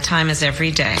doing, and that time is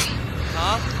every day.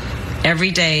 Huh?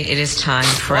 Every day it is time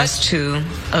for us to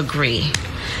agree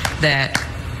that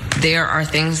there are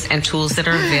things and tools that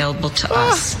are available to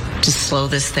us to slow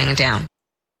this thing down.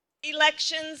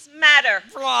 Elections matter.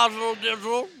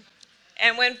 Frazzle-dizzle.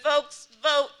 And when folks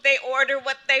vote, they order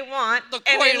what they want. The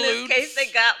and in Quaaludes. this case,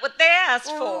 they got what they asked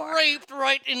for. Raped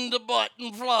right in the butt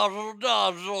and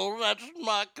frazzle-dazzle. That's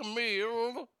my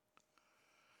Camille.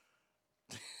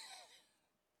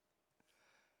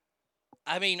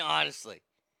 I mean, honestly.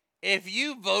 If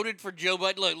you voted for Joe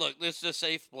Biden, look, this is a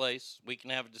safe place. We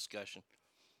can have a discussion.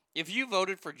 If you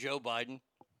voted for Joe Biden,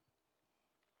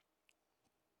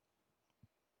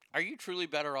 are you truly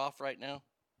better off right now?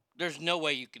 There's no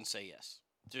way you can say yes.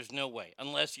 There's no way,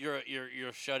 unless you're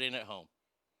shut in at home.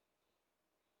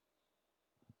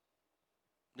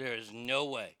 There is no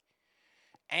way.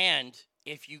 And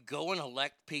if you go and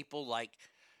elect people like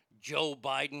Joe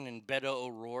Biden and Beto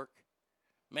O'Rourke,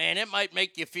 man, it might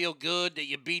make you feel good that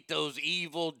you beat those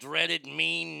evil, dreaded,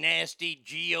 mean, nasty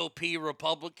GOP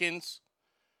Republicans.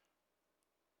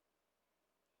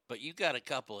 But you got a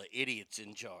couple of idiots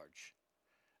in charge.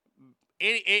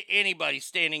 Anybody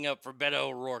standing up for Beto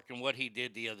O'Rourke and what he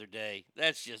did the other day,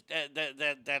 that's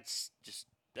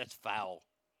foul.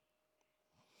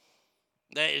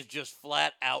 That is just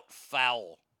flat out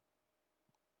foul.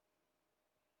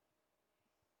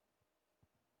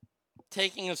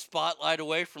 Taking a spotlight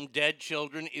away from dead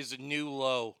children is a new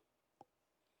low.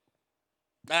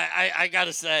 I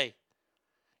gotta say.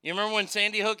 You remember when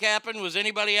Sandy Hook happened? Was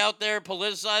anybody out there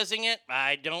politicizing it?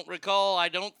 I don't recall. I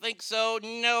don't think so.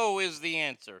 No is the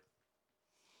answer.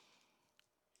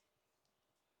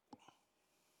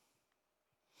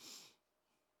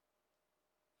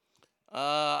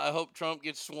 I hope Trump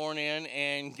gets sworn in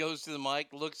and goes to the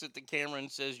mic, looks at the camera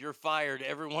and says, "You're fired.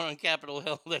 Everyone on Capitol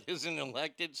Hill that isn't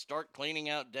elected, start cleaning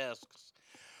out desks."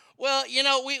 Well, you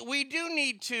know, we do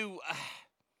need to...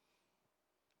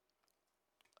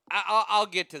 I'll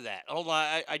get to that. Hold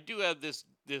on. I do have this.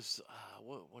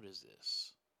 What is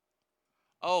this?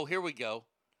 Oh, here we go.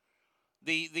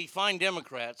 The fine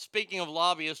Democrats. Speaking of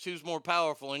lobbyists, who's more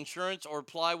powerful, insurance or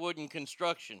plywood and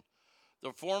construction?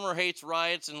 The former hates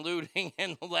riots and looting,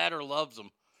 and the latter loves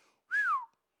them.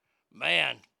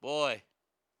 Man, boy.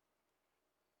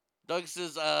 Doug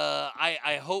says,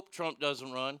 I hope Trump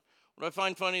doesn't run. What I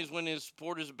find funny is when his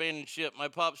supporters abandon ship. My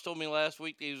pops told me last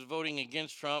week that he was voting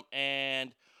against Trump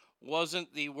and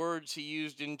wasn't the words he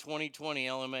used in 2020,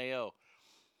 LMAO.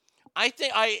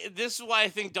 This is why I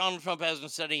think Donald Trump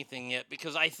hasn't said anything yet,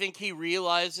 because I think he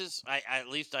realizes, at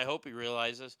least I hope he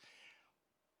realizes,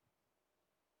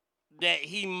 that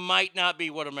he might not be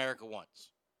what America wants.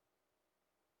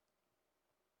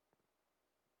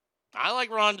 I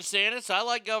like Ron DeSantis. I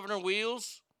like Governor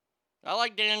Wheels. I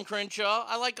like Dan Crenshaw.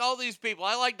 I like all these people.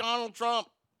 I like Donald Trump.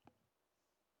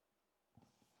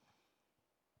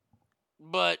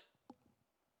 But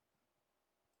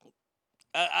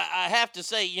I have to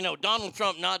say, Donald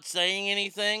Trump not saying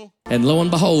anything. And lo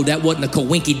and behold, that wasn't a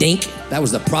coinky dink. That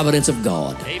was the providence of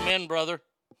God. Amen, brother.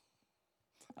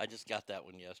 I just got that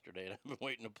one yesterday, and I've been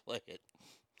waiting to play it.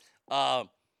 Yeah,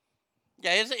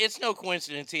 it's no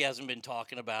coincidence he hasn't been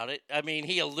talking about it. I mean,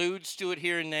 he alludes to it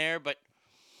here and there, but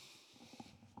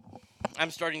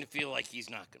I'm starting to feel like he's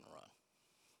not going to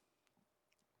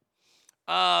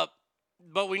run.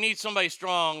 But we need somebody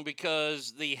strong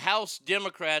because the House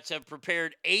Democrats have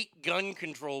prepared 8 gun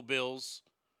control bills.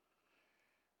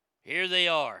 Here they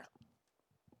are.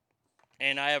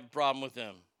 And I have a problem with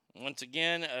them. Once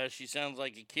again, she sounds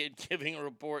like a kid giving a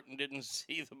report and didn't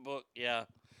see the book. Yeah.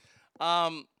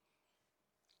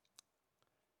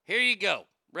 Here you go.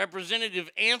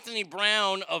 Representative Anthony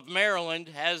Brown of Maryland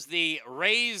has the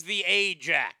Raise the Age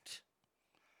Act,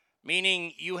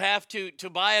 meaning you have to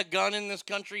buy a gun in this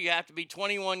country, you have to be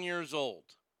 21 years old.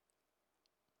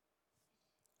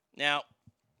 Now,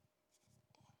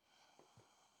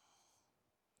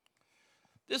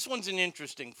 this one's an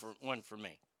interesting one for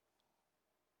me.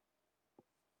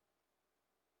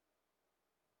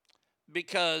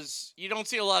 Because you don't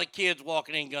see a lot of kids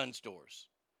walking in gun stores.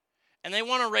 And they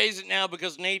want to raise it now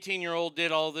because an 18-year-old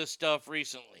did all this stuff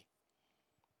recently.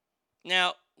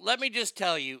 Now, let me just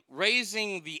tell you,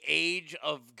 raising the age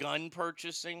of gun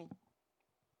purchasing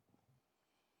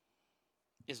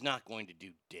is not going to do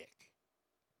dick.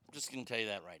 I'm just going to tell you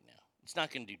that right now. It's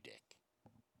not going to do dick.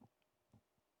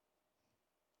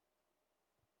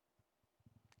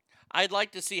 I'd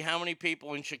like to see how many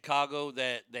people in Chicago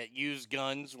that use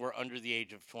guns were under the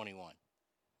age of 21. I'm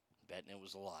betting it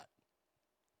was a lot.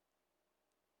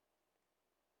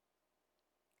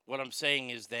 What I'm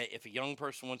saying is that if a young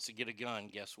person wants to get a gun,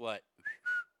 guess what?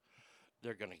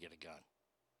 They're going to get a gun.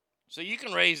 So you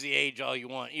can raise the age all you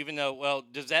want, even though, well,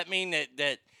 does that mean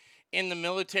that in the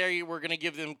military we're going to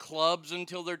give them clubs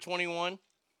until they're 21?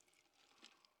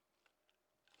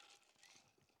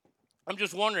 I'm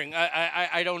just wondering.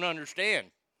 I don't understand.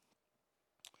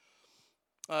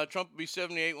 Trump will be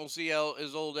 78. We'll see how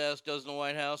his old ass does in the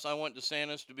White House. I want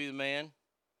DeSantis to be the man.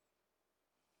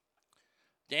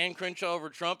 Dan Crenshaw over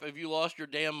Trump. Have you lost your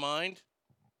damn mind?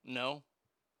 No.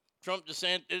 Trump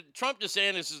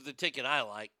DeSantis is the ticket I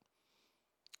like.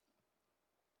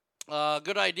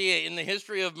 Good idea. In the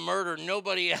history of murder,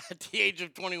 nobody at the age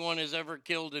of 21 has ever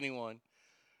killed anyone.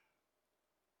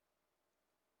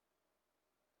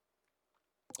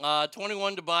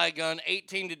 21 to buy a gun,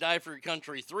 18 to die for your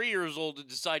country, 3 years old to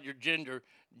decide your gender.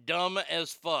 Dumb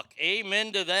as fuck.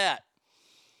 Amen to that.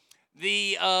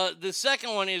 The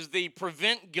second one is the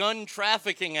Prevent Gun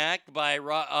Trafficking Act by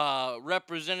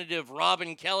Representative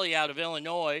Robin Kelly out of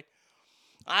Illinois.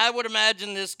 I would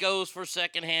imagine this goes for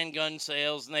secondhand gun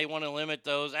sales, and they want to limit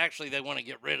those. Actually, they want to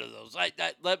get rid of those.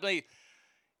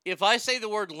 If I say the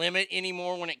word limit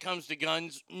anymore when it comes to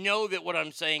guns, know that what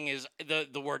I'm saying is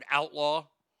the word outlaw.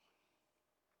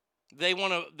 They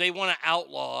want to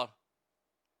outlaw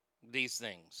these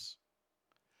things.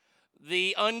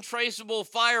 The Untraceable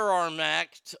Firearm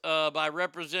Act by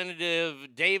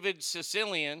Representative David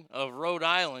Sicilian of Rhode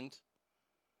Island.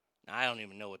 I don't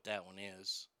even know what that one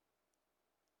is.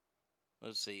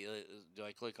 Let's see. Do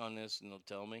I click on this and it'll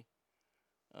tell me?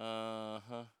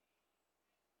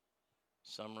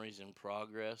 Summaries in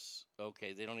progress.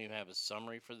 Okay, they don't even have a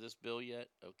summary for this bill yet.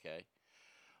 Okay.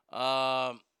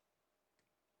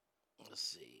 Let's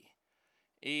see.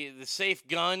 The Safe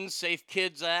Guns, Safe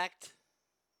Kids Act.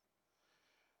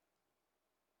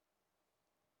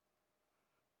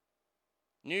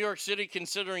 New York City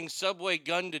considering subway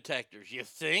gun detectors. You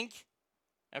think?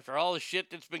 After all the shit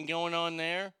that's been going on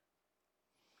there?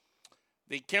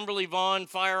 The Kimberly Vaughn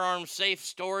Firearms Safe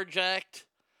Storage Act.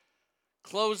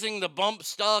 closing the Bump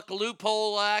Stock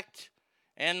Loophole Act,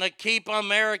 and the Keep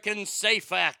Americans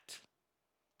Safe Act.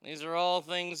 These are all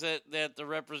things that the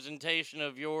representation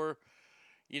of your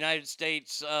United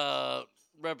States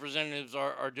representatives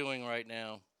are doing right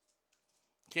now.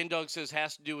 Ken Dog says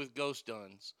has to do with ghost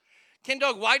guns. Ken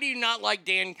Dog, why do you not like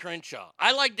Dan Crenshaw?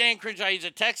 I like Dan Crenshaw. He's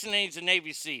a Texan and he's a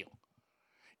Navy SEAL.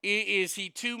 Is he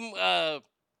too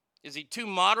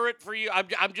moderate for you?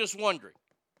 I'm just wondering.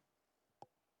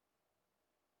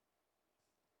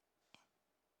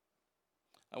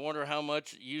 I wonder how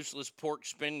much useless pork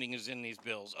spending is in these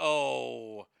bills.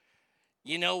 Oh,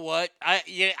 you know what?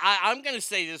 I'm going to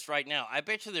say this right now. I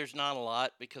bet you there's not a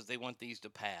lot because they want these to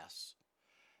pass.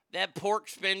 That pork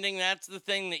spending, that's the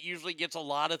thing that usually gets a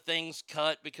lot of things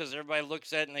cut because everybody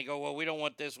looks at it and they go, well, we don't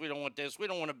want this, we don't want this. We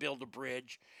don't want to build a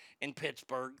bridge in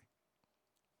Pittsburgh.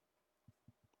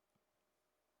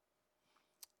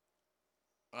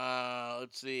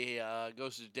 Let's see.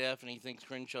 Ghost is deaf and he thinks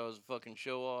Crenshaw is a fucking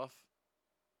show-off.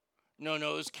 No, it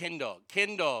was Ken Dog.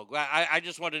 Ken Dog. I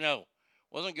just want to know.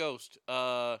 Wasn't Ghost.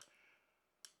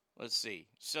 Let's see.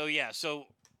 So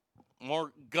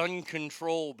more gun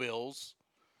control bills.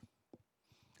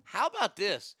 How about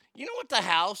this? You know what the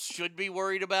House should be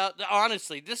worried about?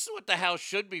 Honestly, this is what the House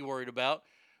should be worried about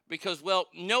because, well,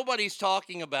 nobody's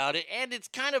talking about it, and it's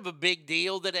kind of a big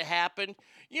deal that it happened.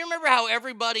 You remember how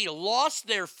everybody lost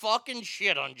their fucking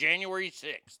shit on January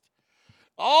 6th?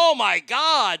 Oh, my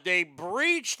God, they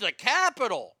breached the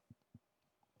Capitol.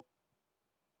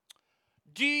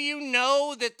 Do you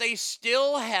know that they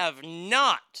still have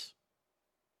not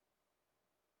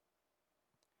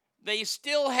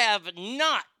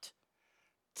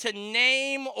to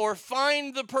name or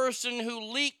find the person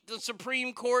who leaked the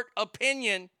Supreme Court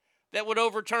opinion that would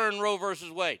overturn Roe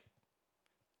versus Wade?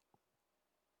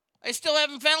 I still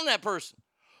haven't found that person.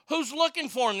 Who's looking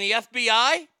for him? The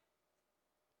FBI?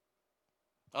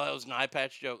 Oh, that was an eye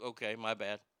patch joke? Okay, my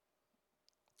bad.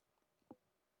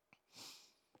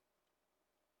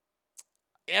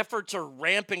 Efforts are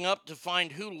ramping up to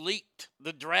find who leaked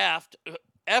the draft.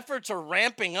 Efforts are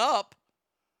ramping up.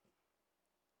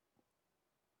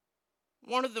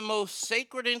 One of the most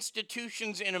sacred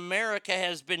institutions in America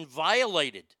has been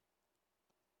violated.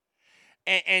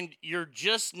 And you're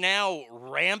just now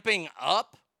ramping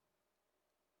up?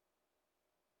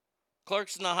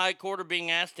 Clerks in the High Court are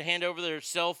being asked to hand over their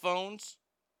cell phones,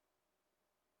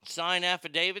 sign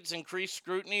affidavits. Increased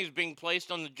scrutiny is being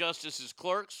placed on the justices'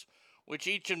 clerks, which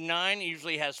each of 9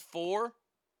 usually has 4.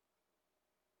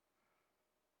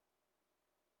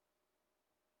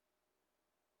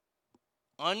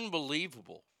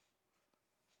 Unbelievable.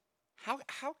 How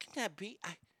can that be?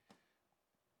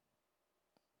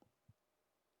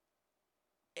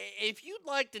 If you'd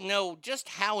like to know just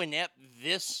how inept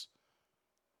this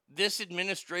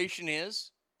administration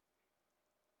is,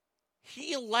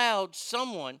 he allowed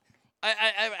someone,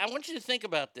 I want you to think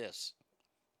about this.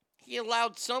 He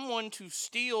allowed someone to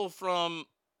steal from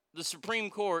the Supreme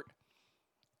Court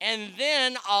and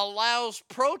then allows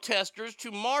protesters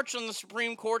to march on the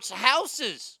Supreme Court's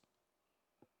houses,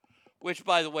 which,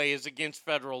 by the way, is against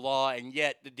federal law, and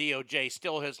yet the DOJ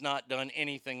still has not done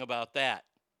anything about that.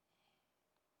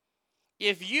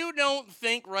 If you don't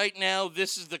think right now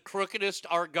this is the crookedest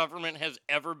our government has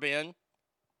ever been,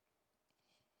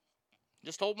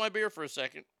 just hold my beer for a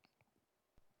second.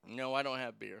 No, I don't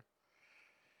have beer.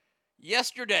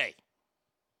 Yesterday,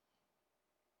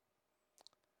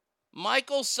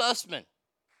 Michael Sussman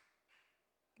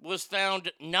was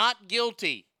found not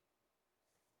guilty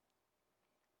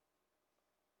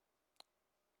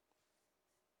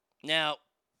now.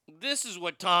 This is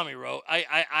what Tommy wrote.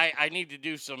 I need to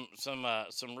do some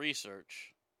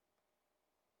research.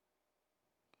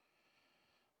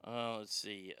 Let's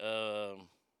see. Okay,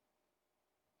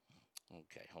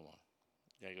 hold on.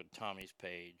 Gotta go to Tommy's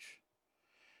page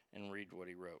and read what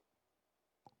he wrote.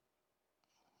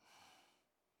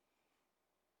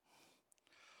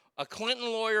 A Clinton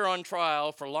lawyer on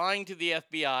trial for lying to the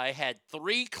FBI had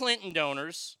 3 Clinton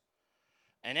donors,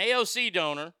 an AOC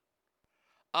donor,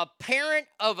 a parent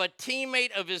of a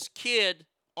teammate of his kid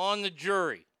on the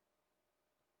jury.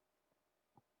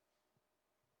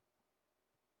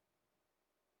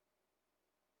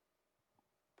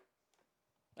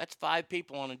 That's 5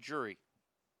 people on a jury.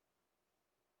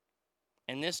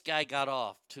 And this guy got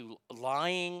off to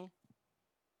lying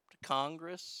to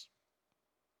Congress.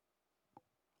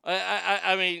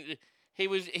 I mean, he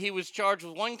was charged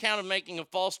with 1 count of making a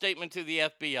false statement to the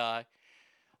FBI.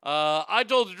 I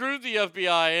told the truth to the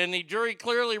FBI, and the jury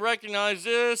clearly recognized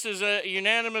this as a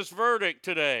unanimous verdict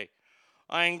today.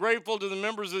 I am grateful to the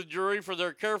members of the jury for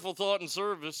their careful thought and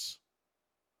service.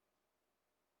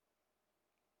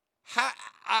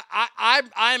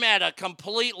 I'm at a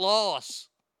complete loss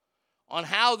on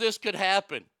how this could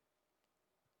happen.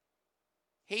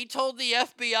 He told the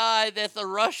FBI that the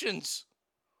Russians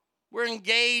were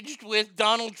engaged with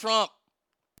Donald Trump.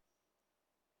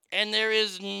 And there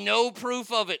is no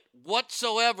proof of it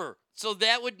whatsoever. So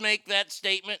that would make that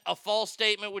statement a false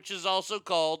statement, which is also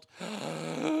called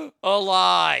a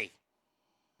lie.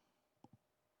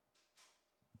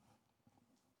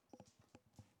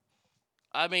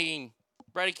 I mean,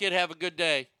 Brady Kid, have a good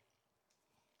day.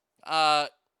 I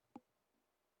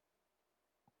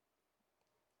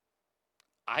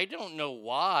don't know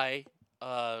why.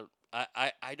 I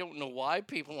don't know why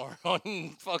people are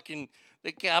on fucking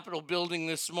the Capitol building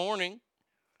this morning.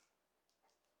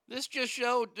 This just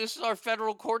showed this is our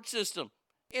federal court system.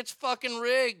 It's fucking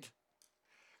rigged.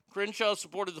 Crenshaw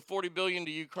supported the $40 billion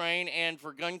to Ukraine and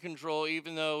for gun control,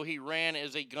 even though he ran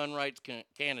as a gun rights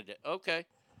candidate. Okay.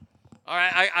 All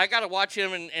right, I got to watch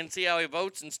him and see how he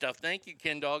votes and stuff. Thank you,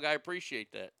 Ken Dog. I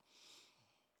appreciate that.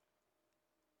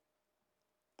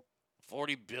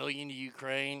 $40 billion to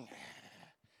Ukraine.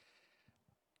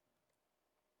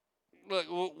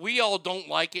 Look, we all don't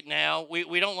like it now.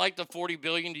 We don't like the $40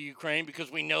 billion to Ukraine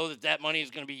because we know that money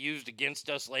is going to be used against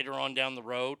us later on down the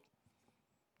road.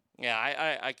 Yeah,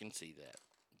 I can see that.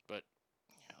 But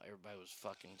you know, everybody was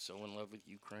fucking so in love with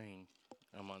Ukraine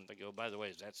a month ago. By the way,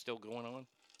 is that still going on?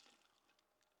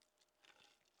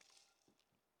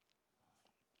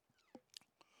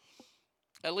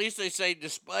 At least they say,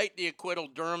 despite the acquittal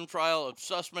Durham trial of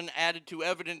Sussman added to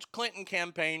evidence, Clinton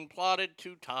campaign plotted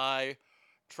to tie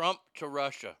Trump to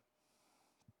Russia.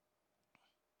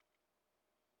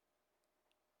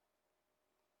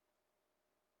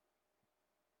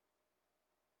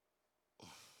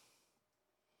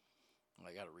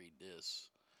 I got to read this.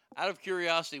 Out of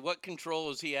curiosity, what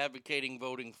control is he advocating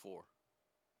voting for?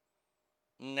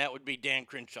 And that would be Dan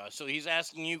Crenshaw. So he's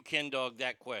asking you, Ken Dog,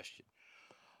 that question.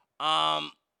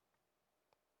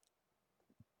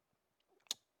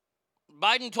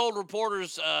 Biden told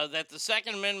reporters that the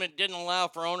Second Amendment didn't allow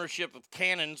for ownership of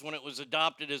cannons when it was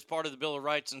adopted as part of the Bill of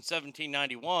Rights in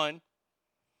 1791.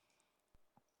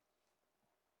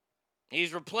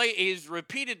 He's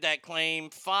repeated that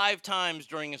claim 5 times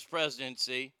during his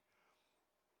presidency,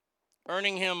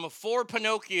 earning him 4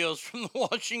 Pinocchios from the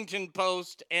Washington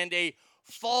Post and a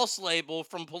false label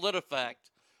from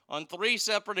PolitiFact on 3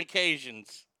 separate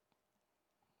occasions.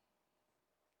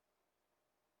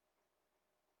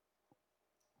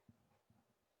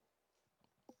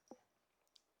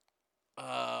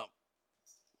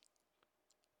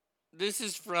 This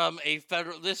is from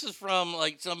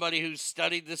like somebody who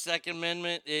studied the Second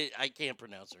Amendment. I can't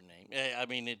pronounce her name. I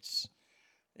mean, it's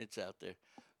out there.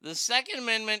 The Second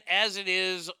Amendment, as it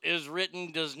is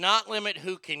written, does not limit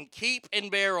who can keep and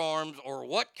bear arms or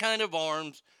what kind of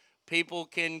arms people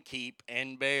can keep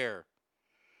and bear.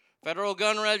 Federal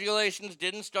gun regulations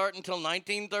didn't start until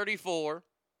 1934.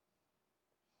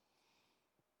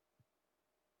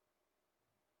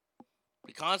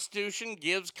 The Constitution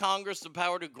gives Congress the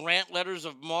power to grant letters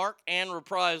of marque and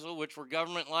reprisal, which were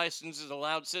government licenses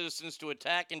allowed citizens to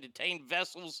attack and detain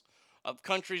vessels of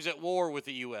countries at war with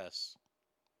the U.S.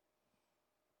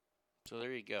 So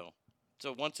there you go.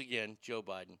 So once again, Joe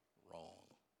Biden, wrong.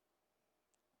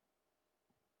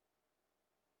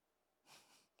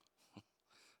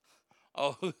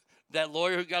 Oh, that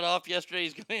lawyer who got off yesterday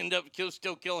is going to end up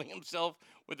still killing himself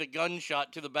with a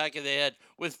gunshot to the back of the head.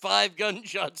 With 5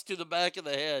 gunshots to the back of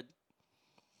the head.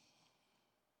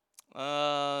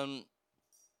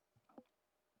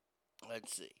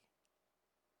 Let's see.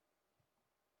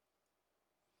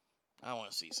 I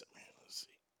want to see something. Let's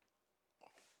see. Oh,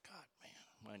 God, man.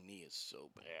 My knee is so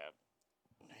bad.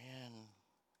 Man.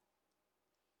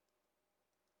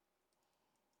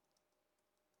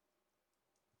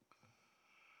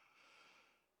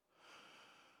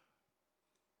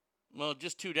 Well,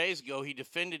 just 2 days ago, he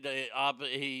defends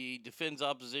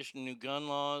opposition to new gun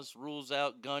laws, rules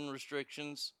out gun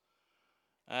restrictions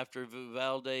after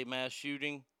Uvalde mass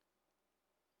shooting.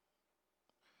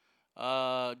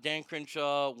 Dan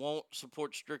Crenshaw won't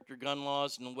support stricter gun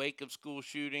laws in the wake of school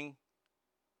shooting.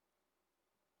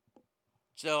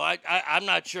 So I'm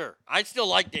not sure. I still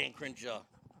like Dan Crenshaw.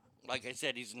 Like I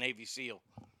said, he's a Navy SEAL.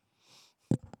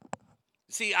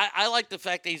 See, I like the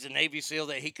fact that he's a Navy SEAL,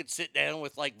 that he could sit down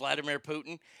with, like, Vladimir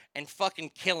Putin and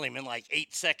fucking kill him in, like,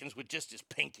 8 seconds with just his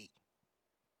pinky.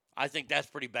 I think that's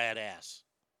pretty badass.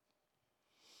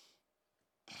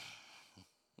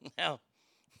 Now,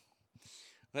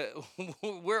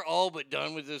 we're all but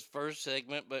done with this first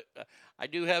segment, but I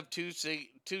do have two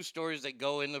stories that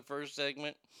go in the first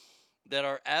segment that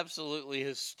are absolutely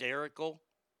hysterical.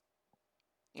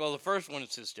 Well, the first one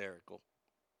is hysterical.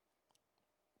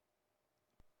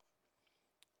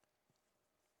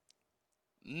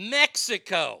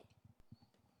 Mexico.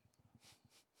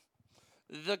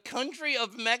 The country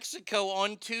of Mexico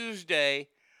on Tuesday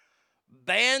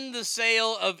banned the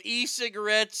sale of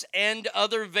e-cigarettes and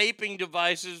other vaping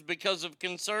devices because of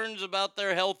concerns about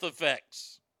their health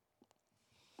effects.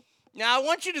 Now, I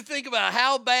want you to think about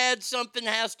how bad something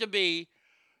has to be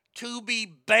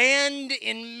banned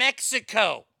in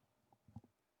Mexico.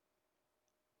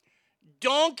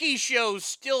 Donkey shows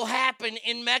still happen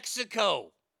in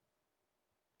Mexico.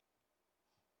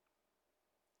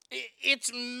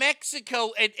 It's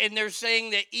Mexico, and they're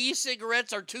saying that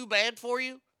e-cigarettes are too bad for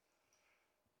you?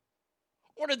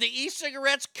 What are the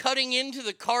e-cigarettes cutting into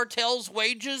the cartel's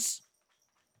wages?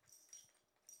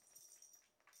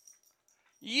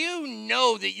 You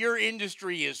know that your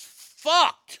industry is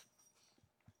fucked.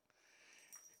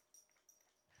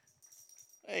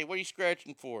 Hey, what are you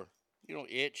scratching for? You don't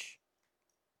itch.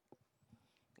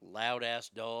 Loud ass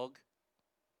dog.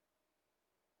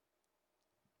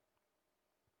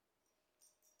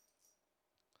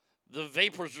 The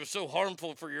vapors are so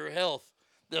harmful for your health.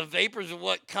 The vapors of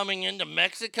what, coming into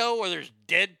Mexico where there's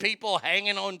dead people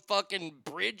hanging on fucking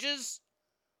bridges?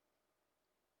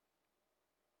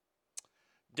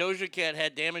 Doja Cat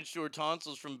had damage to her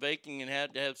tonsils from baking and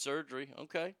had to have surgery.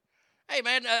 Okay. Hey,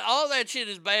 man, all that shit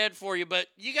is bad for you, but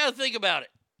you got to think about it.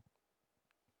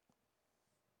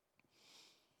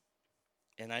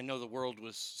 And I know the world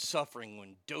was suffering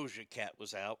when Doja Cat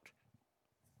was out.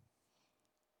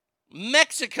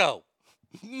 Mexico.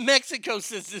 Mexico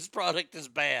says this product is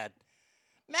bad.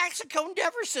 Mexico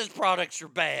never says products are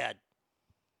bad.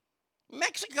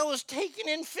 Mexico is taking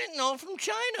in fentanyl from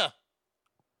China.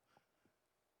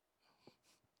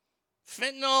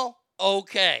 Fentanyl,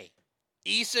 okay.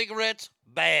 E-cigarettes,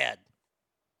 bad.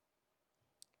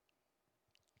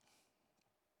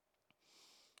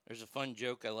 There's a fun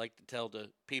joke I like to tell to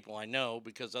people I know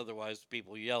because otherwise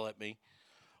people yell at me.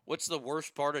 What's the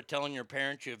worst part of telling your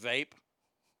parents you vape?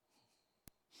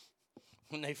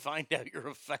 When they find out you're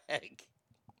a fag.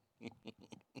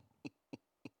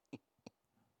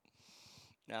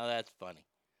 Now that's funny.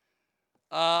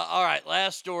 All right,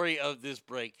 last story of this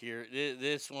break here.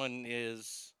 This one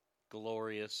is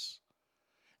glorious.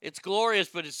 It's glorious,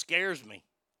 but it scares me.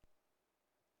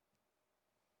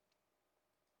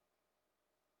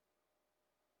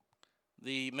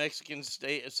 The Mexican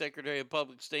State Secretary of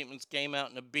Public Statements came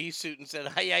out in a bee suit and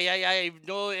said, ay,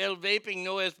 no, el vaping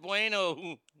no es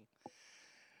bueno.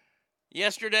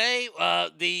 Yesterday,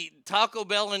 the Taco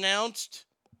Bell announced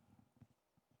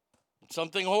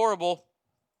something horrible.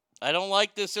 I don't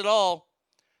like this at all.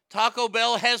 Taco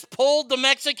Bell has pulled the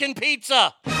Mexican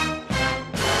pizza.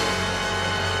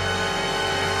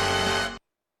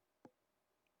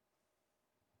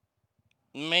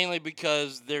 Mainly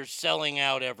because they're selling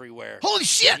out everywhere. Holy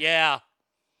shit! Yeah,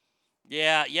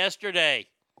 yesterday.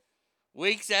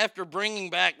 Weeks after bringing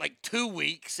back, like 2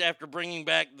 weeks after bringing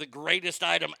back the greatest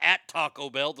item at Taco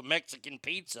Bell, the Mexican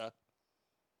pizza,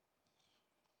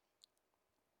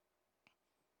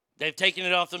 they've taken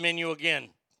it off the menu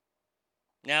again.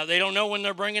 Now, they don't know when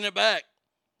they're bringing it back.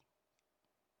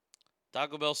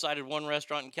 Taco Bell cited one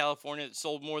restaurant in California that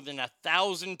sold more than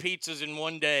 1,000 pizzas in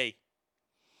one day.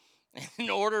 An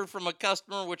order from a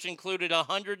customer which included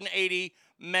 180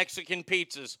 Mexican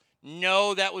pizzas.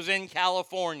 No, that was in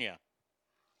California.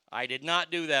 I did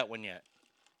not do that one yet.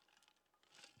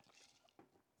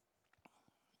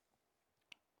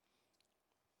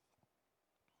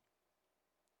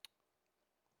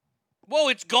 Whoa,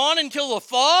 it's gone until the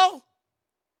fall?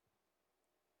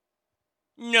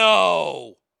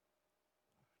 No.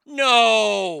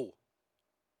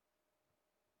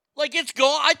 Like, it's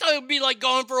gone. I thought it would be, like,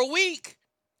 gone for a week.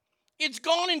 It's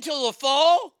gone until the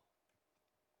fall?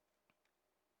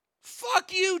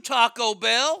 Fuck you, Taco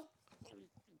Bell.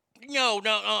 No.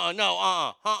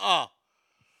 I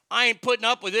ain't putting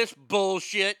up with this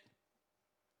bullshit.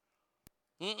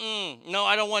 No,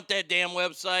 I don't want that damn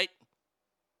website.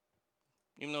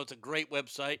 Even though it's a great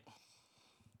website.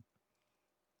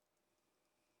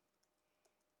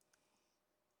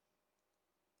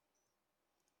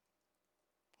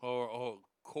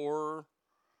 Corporate.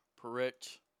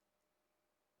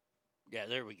 Yeah,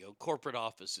 there we go. Corporate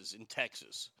offices in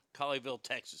Texas. Colleyville,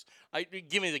 Texas.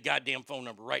 Give me the goddamn phone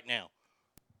number right now.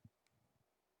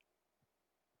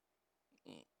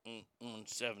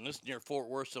 17. This is near Fort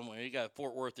Worth somewhere. You got a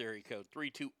Fort Worth area code.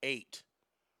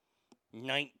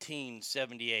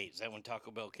 328-1978. Is that when Taco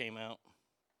Bell came out?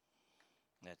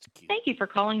 That's cute. Thank you for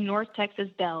calling North Texas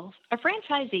Bells, a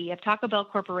franchisee of Taco Bell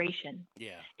Corporation.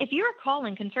 Yeah. If you are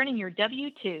calling concerning your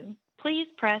W-2, please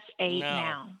press 8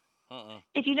 now.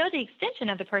 If you know the extension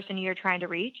of the person you are trying to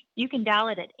reach, you can dial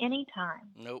it at any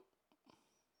time. Nope.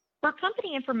 For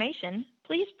company information,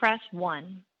 please press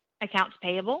 1. Accounts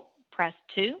payable, press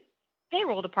 2.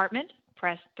 Payroll department,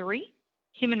 press 3.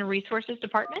 Human Resources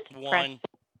Department, press 1.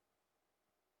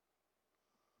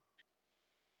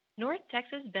 North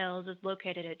Texas Bells is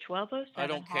located at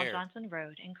 1207 Hall care. Johnson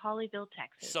Road in Colleyville,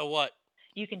 Texas. So what?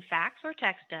 You can fax or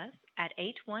text us at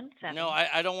 817. No,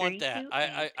 I don't want that.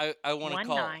 I want to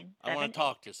call. I want to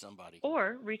talk to somebody.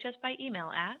 Or reach us by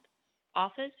email at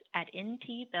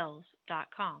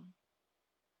office@ntbells.com.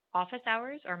 Office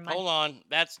hours are Monday. Hold on.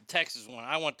 That's the Texas one.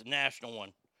 I want the national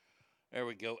one. There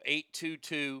we go.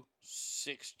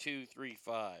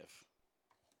 822-6235.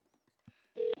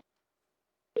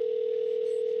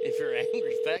 If you're an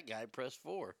angry fat guy, press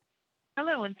 4.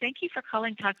 Hello, and thank you for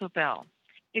calling Taco Bell.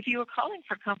 If you are calling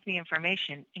for company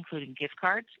information, including gift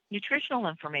cards, nutritional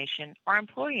information, or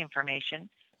employee information,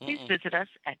 please visit us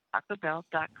at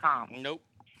tacobell.com. Nope.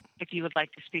 If you would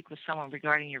like to speak with someone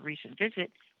regarding your recent visit,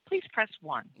 please press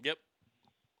 1. Yep.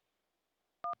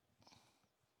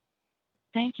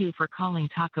 Thank you for calling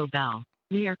Taco Bell.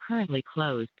 We are currently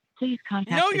closed. Please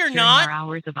contact No, us you're during not. our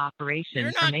hours of operation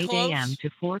You're from not 8 close. a.m. to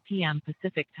 4 p.m.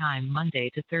 Pacific Time, Monday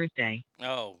to Thursday.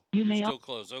 Oh, You you're may still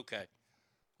closed. Okay.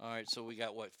 All right, so we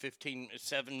got,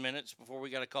 7 minutes before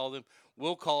we got to call them?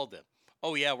 We'll call them.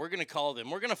 Oh, yeah, we're going to call them.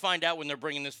 We're going to find out when they're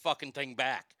bringing this fucking thing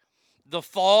back. The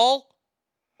fall?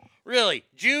 Really?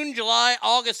 June, July,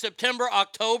 August, September,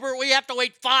 October? We have to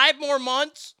wait 5 more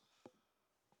months?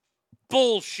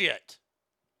 Bullshit.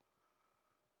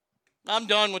 I'm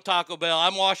done with Taco Bell.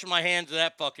 I'm washing my hands of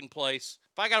that fucking place.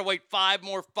 If I got to wait 5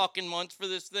 more fucking months for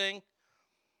this thing?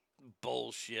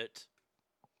 Bullshit.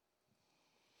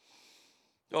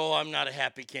 Oh, I'm not a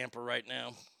happy camper right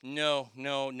now. No,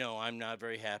 I'm not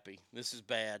very happy. This is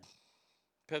bad.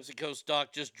 PepsiCo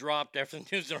stock just dropped after the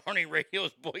news that Arnie Radio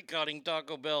is boycotting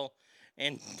Taco Bell.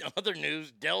 And other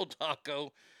news, Del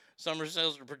Taco summer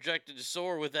sales are projected to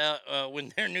soar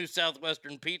when their new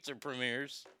Southwestern pizza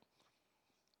premieres.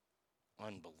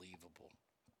 Unbelievable.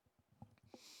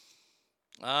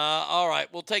 All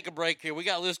right, we'll take a break here. We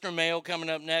got listener mail coming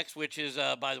up next, which is,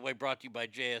 by the way, brought to you by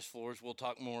JS Floors. We'll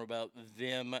talk more about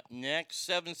them next.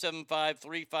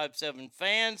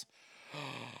 775-357-FANS.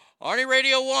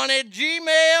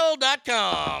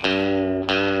 ArnieRadio1@gmail.com.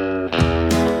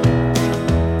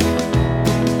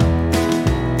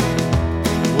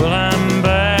 Well, I'm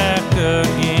back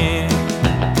again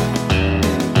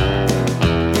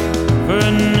for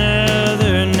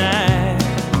another night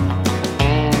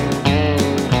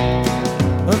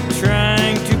of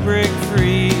trying to break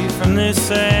free from this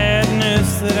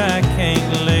sadness that I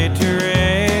can't lay to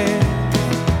rest.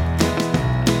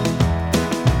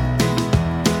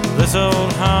 This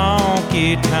old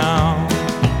honky tonk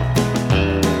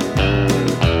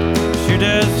sure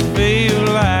does feel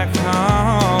like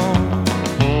home,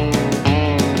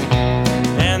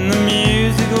 and the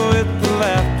music with the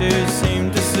laughter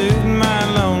seemed to soothe my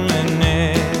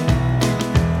loneliness.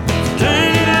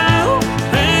 Turn it up,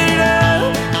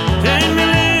 turn me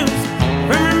loose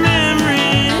from your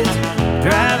memories,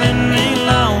 driving me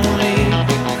lonely,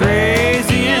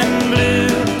 crazy and blue.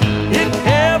 It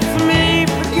helps me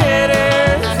forget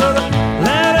her, so the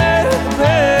louder the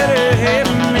better. Hey,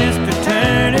 mister,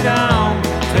 turn it on,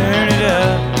 turn it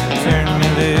up, turn me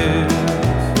loose.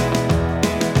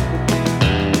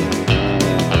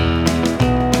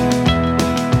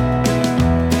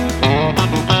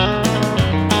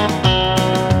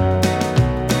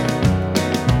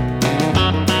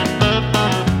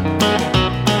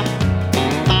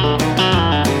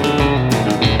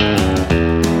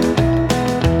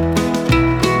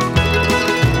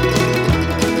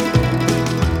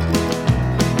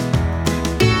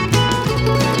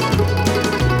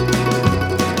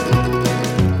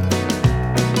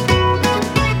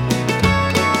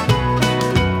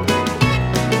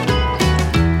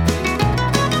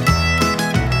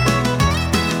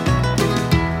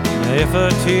 If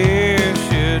a tear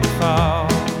should fall,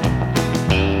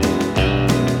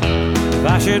 if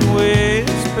I should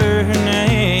whisper her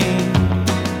name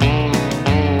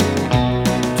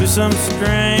to some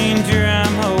stranger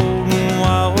I'm holding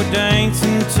while we're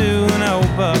dancing to an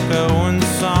old Buck Owens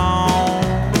song,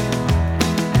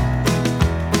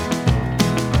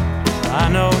 I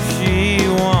know she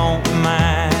won't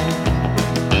mind.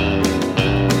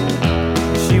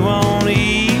 She won't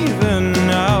even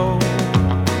know.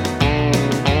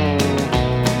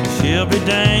 She'll be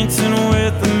dancing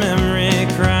with the memory,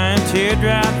 crying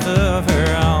teardrops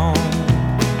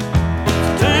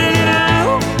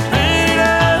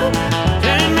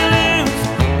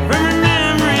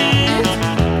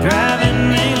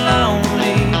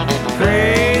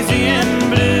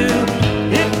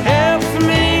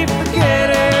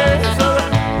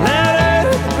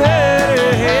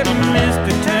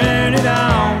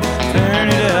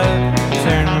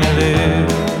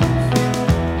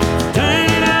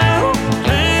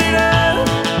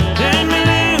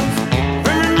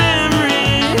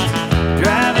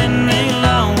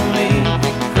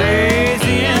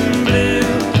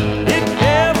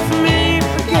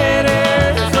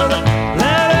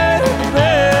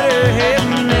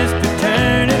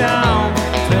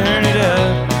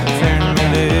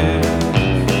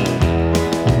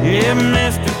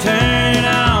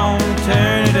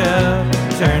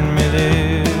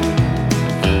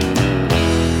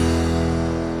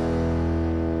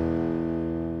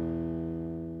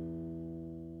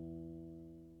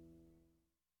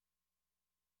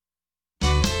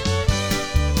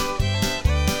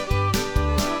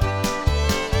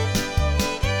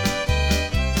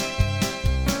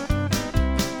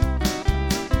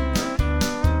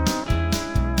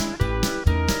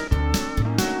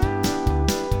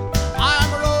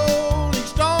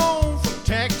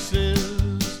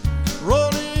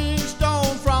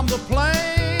the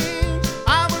plains.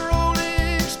 I'm a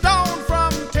rolling stone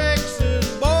from Texas,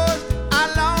 boys.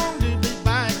 I long to be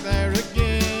back there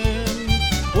again.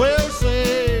 Well,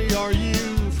 say, are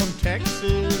you from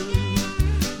Texas?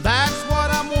 That's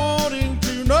what I'm wanting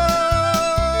to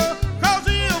know. 'Cause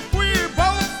if we're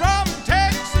both from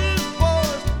Texas,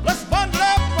 boys, let's bundle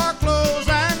up our clothes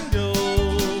and go.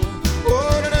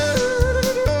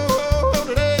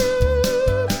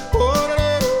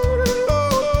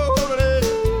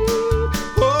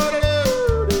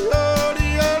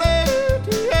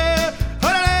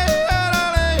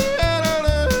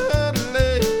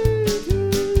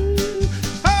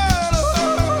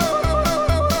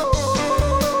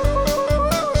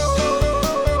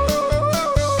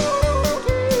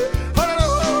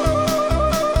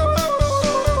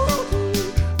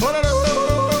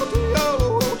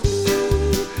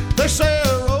 They say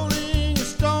a rolling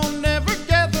stone never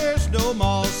gathers no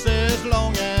moss as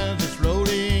long as it's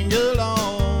rolling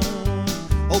along.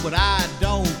 Oh, but I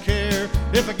don't care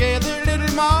if I gather little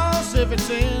moss if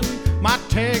it's in my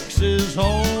Texas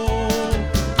home.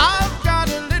 I've got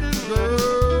a little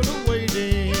girl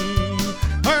awaiting.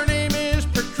 Her name is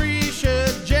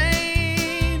Patricia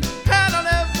Jane, and I'll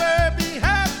never be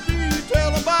happy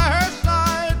till I'm by her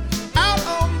side out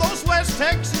on those West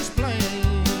Texas plains.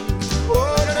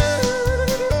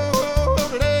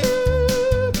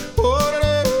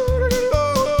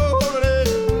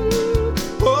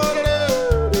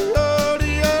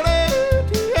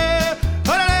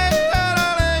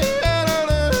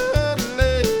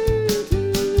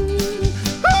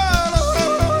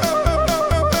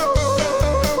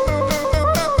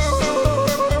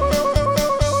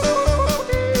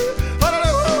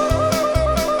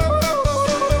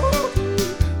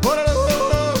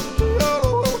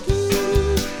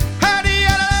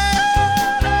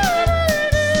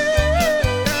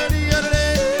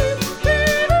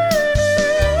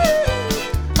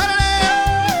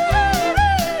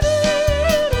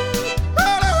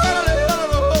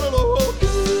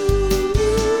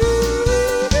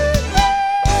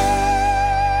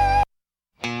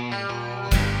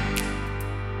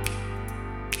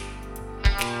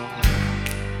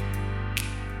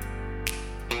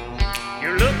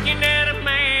 You're looking at a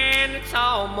man that's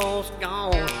almost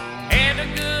gone. Had a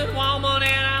good woman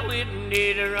and I went and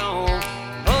did her wrong.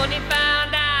 Honey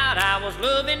found out I was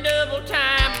loving double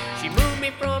time. She moved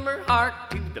me from her heart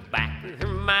to the back of her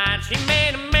mind. She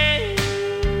made a man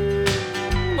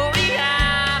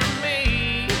out of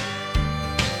me.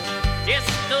 Just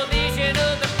a vision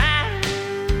of the past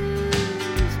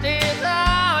is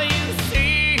all you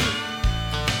see.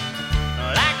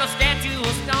 Like a statue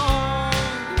of stone,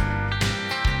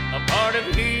 a part of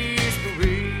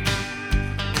history.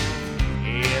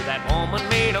 Yeah, that woman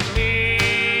made a memory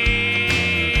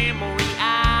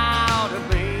out of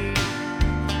me.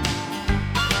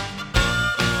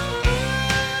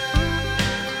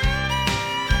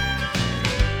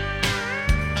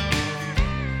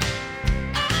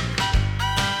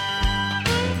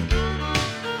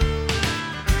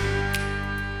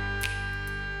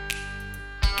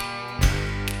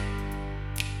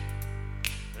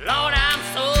 Lord, I'm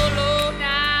so low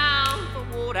down for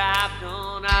what I've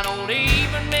done. I don't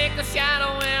even make a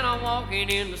shadow when I'm walking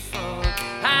in the sun.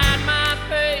 Hide my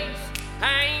face,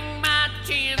 hang my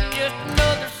chin. Just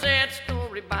another sad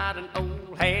story about an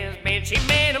old has-been. She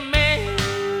made a memory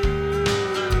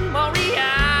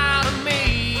out of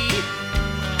me.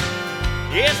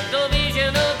 Just a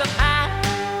vision of the past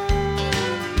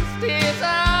is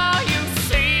all you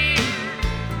see.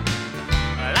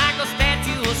 Like a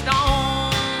statue of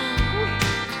stone,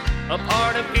 a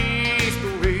part of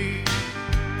history.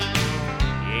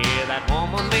 Yeah, that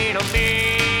woman made a memory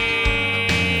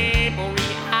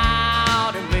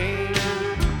out of me.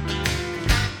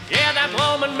 Yeah, that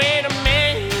woman made a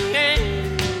memory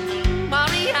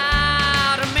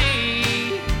out of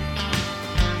me.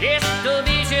 Just a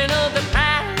vision of the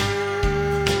past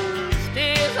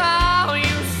is all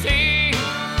you see.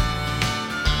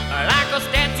 Like a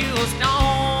statue of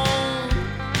stone,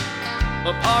 a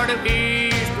part of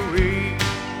history.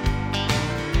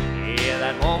 Yeah,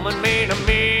 that woman made a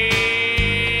memory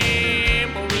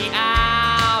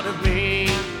out of me.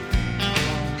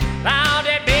 Now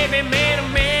that baby made a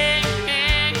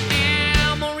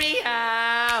memory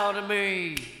out of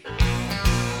me.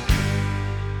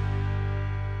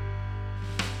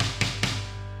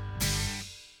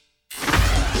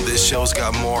 This show's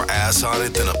got more ass on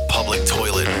it than a public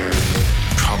toilet.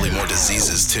 Probably more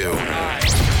diseases, too.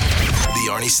 The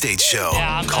Arnie State Show.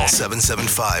 Yeah, Call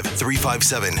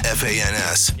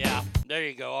 775-357-FANS. Yeah, there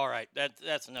you go. All right,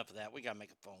 that's enough of that. We gotta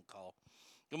make a phone call.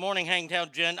 Good morning,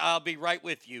 Hangtown Jen. I'll be right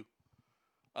with you.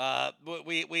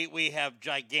 We have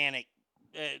gigantic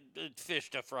fish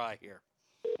to fry here.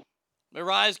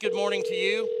 Miraz, good morning to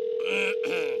you.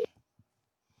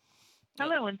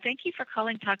 Hello, and thank you for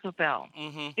calling Taco Bell.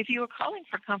 Mm-hmm. If you are calling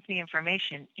for company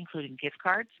information, including gift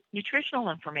cards, nutritional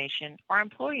information, or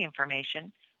employee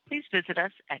information, please visit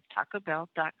us at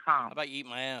tacobell.com. How about you eat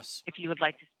my ass? If you would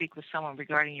like to speak with someone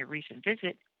regarding your recent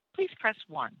visit, please press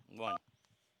 1. 1.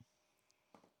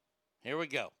 Here we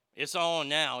go. It's on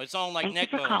now. It's on like Thank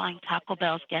neck you for bone. calling Taco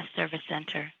Bell's Guest Service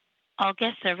Center. All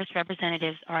guest service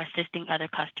representatives are assisting other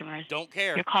customers. Don't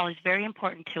care. Your call is very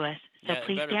important to us, so Yeah, it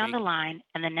please better stay on be. the line,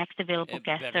 and the next available It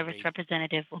guest better service be.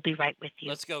 representative will be right with you.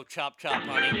 Let's go. Chop, chop,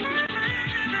 honey. What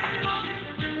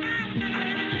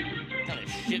kind of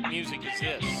shit music is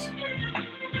this?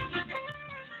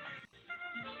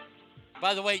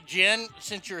 By the way, Jen,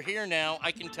 since you're here now,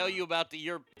 I can tell you about the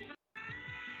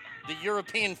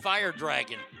European fire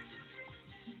dragon.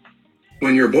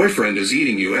 When your boyfriend is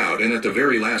eating you out and at the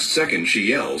very last second she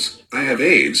yells, I have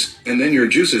AIDS, and then your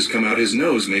juices come out his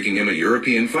nose making him a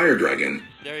European fire dragon.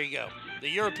 There you go.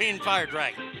 The European fire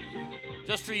dragon.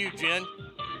 Just for you, Jen.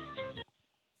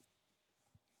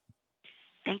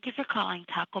 Thank you for calling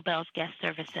Taco Bell's Guest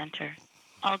Service Center.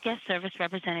 All guest service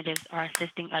representatives are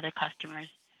assisting other customers.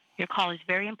 Your call is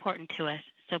very important to us,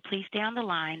 so please stay on the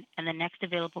line, and the next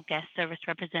available guest service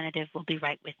representative will be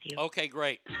right with you. Okay,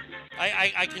 great.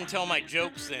 I can tell my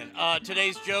jokes then.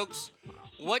 Today's jokes.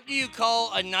 What do you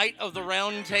call a knight of the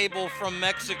round table from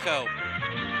Mexico?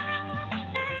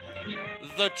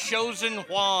 The Chosen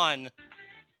Juan.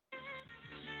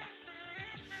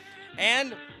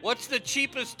 And what's the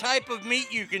cheapest type of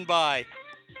meat you can buy?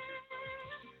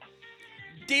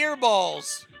 Deer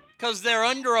balls, because they're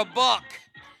under $1.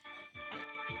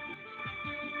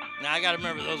 Now, I got to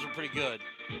remember, those are pretty good.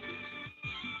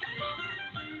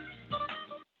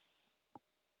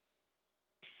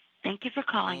 Thank you for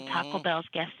calling Taco Bell's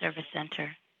Guest Service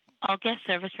Center. All guest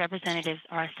service representatives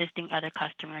are assisting other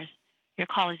customers. Your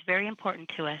call is very important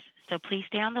to us, so please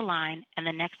stay on the line, and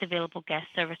the next available guest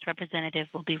service representative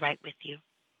will be right with you.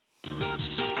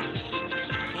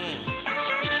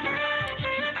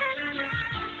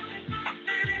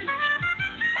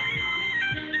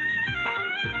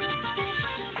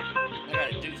 I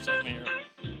gotta do something here.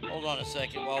 Hold on a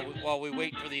second while we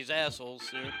wait for these assholes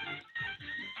here.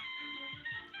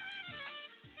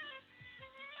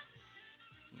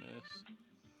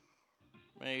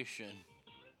 Information.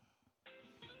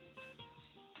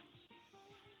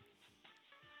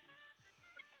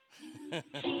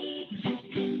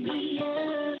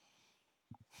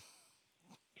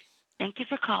 Thank you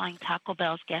for calling Taco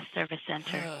Bell's Guest Service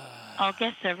Center. All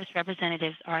guest service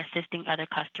representatives are assisting other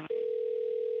customers.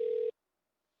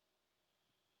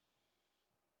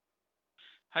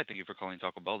 Hi, thank you for calling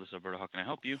Taco Bell. This is Alberto. How can I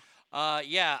help you?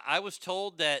 Yeah, I was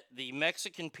told that the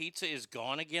Mexican pizza is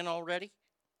gone again already.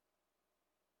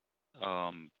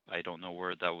 I don't know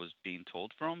where that was being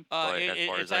told from, but as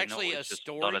far it's as I know, actually it's a just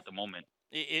story. not at the moment.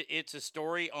 It's a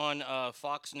story on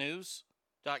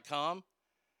FoxNews.com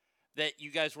that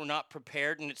you guys were not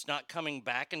prepared and it's not coming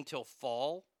back until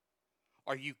fall.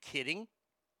 Are you kidding?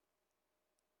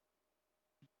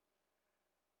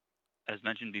 As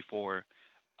mentioned before,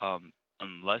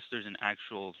 unless there's an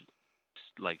actual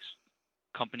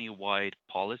company-wide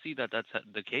policy that's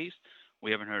the case,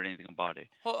 we haven't heard anything about it.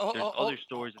 There's other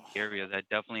stores in the area that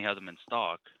definitely have them in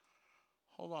stock.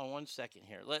 Hold on one second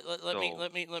here. Let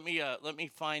me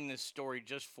find this story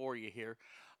just for you here.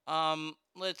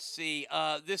 Let's see.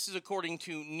 This is according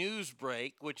to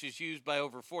Newsbreak, which is used by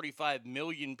over 45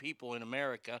 million people in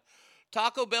America.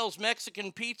 Taco Bell's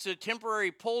Mexican pizza temporarily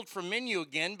pulled from menu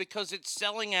again because it's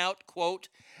selling out, quote,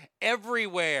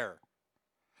 everywhere.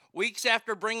 Weeks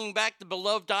after bringing back the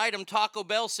beloved item, Taco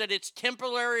Bell said it's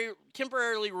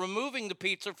temporarily removing the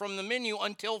pizza from the menu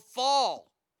until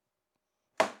fall.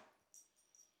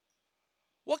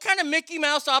 What kind of Mickey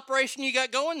Mouse operation you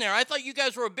got going there? I thought you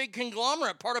guys were a big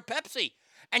conglomerate, part of Pepsi.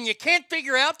 And you can't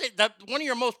figure out that one of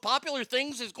your most popular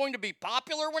things is going to be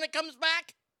popular when it comes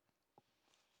back?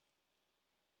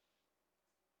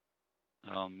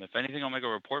 If anything, I'll make a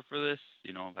report for this.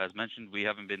 As mentioned, we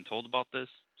haven't been told about this,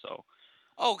 so...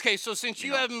 Okay, so since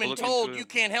you haven't been told, you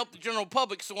can't help the general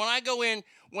public. So when I go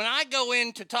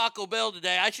into Taco Bell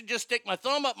today, I should just stick my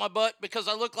thumb up my butt because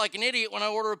I look like an idiot when I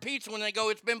order a pizza when they go,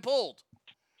 it's been pulled.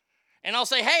 And I'll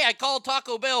say, hey, I called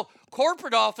Taco Bell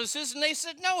corporate offices, and they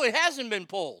said, no, it hasn't been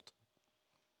pulled.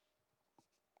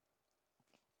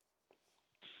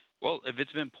 Well, if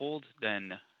it's been pulled,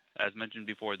 then, as mentioned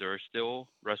before, there are still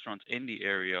restaurants in the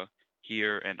area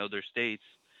here and other states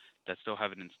that still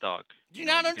have it in stock. Do you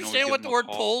not understand what the word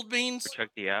pulled means? Check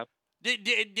the app.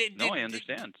 No, I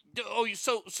understand.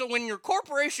 So when your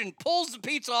corporation pulls the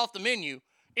pizza off the menu,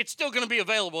 it's still going to be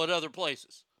available at other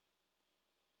places.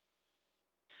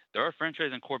 There are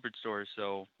franchise and corporate stores,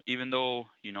 so even though,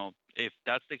 if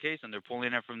that's the case and they're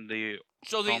pulling it from the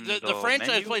the franchise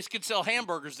menu, place could sell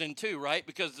hamburgers then too, right?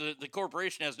 Because the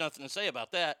corporation has nothing to say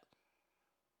about that.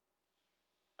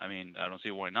 I mean, I don't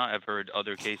see why not. I've heard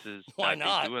other cases Why that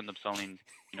not? they do end up selling,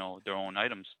 their own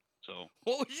items. So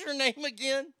What was your name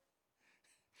again?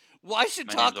 Why should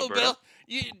My name's Taco Alberto. Bell?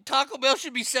 Taco Bell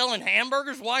should be selling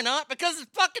hamburgers. Why not? Because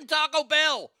it's fucking Taco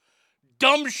Bell.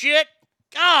 Dumb shit.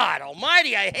 God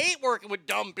almighty, I hate working with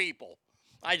dumb people.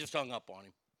 I just hung up on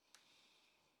him.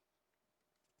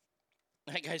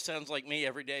 That guy sounds like me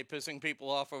every day, pissing people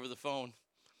off over the phone.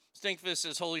 Stinkfist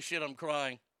says, holy shit, I'm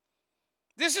crying.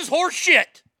 This is horse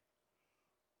shit.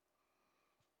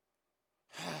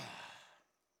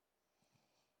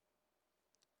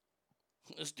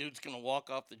 This dude's going to walk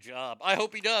off the job. I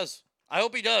hope he does.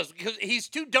 Because he's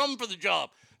too dumb for the job.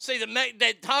 Say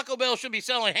that Taco Bell should be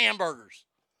selling hamburgers.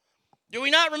 Do we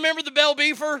not remember the Bell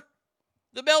Beefer?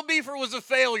 The Bell Beefer was a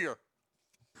failure.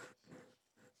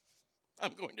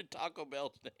 I'm going to Taco Bell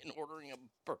today and ordering a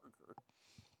burger.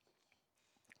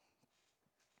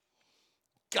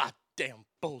 Goddamn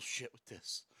bullshit with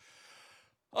this.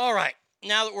 All right,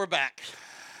 now that we're back.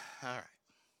 All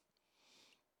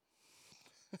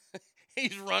right.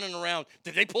 He's running around.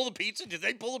 Did they pull the pizza?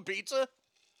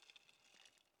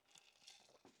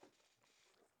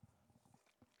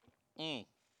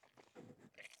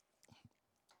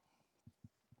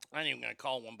 I ain't even going to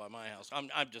call one by my house.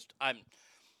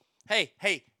 Hey,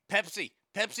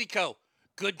 PepsiCo,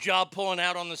 good job pulling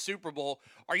out on the Super Bowl.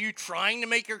 Are you trying to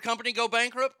make your company go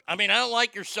bankrupt? I mean, I don't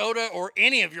like your soda or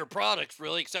any of your products,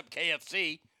 really, except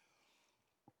KFC.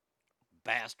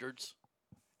 Bastards.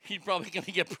 He's probably going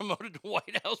to get promoted to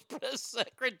White House press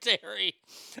secretary.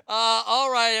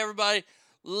 All right, everybody.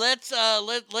 Let's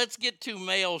get to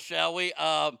mail, shall we?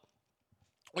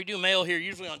 We do mail here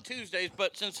usually on Tuesdays,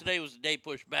 but since today was the day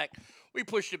pushed back, we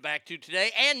pushed it back to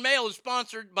today. And mail is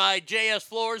sponsored by JS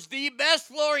Floors, the best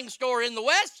flooring store in the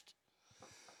West.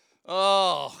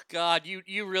 Oh, God,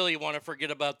 you really want to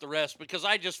forget about the rest because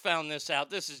I just found this out.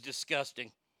 This is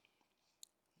disgusting.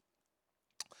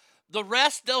 The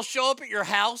rest, they'll show up at your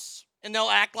house and they'll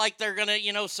act like they're going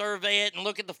to, survey it and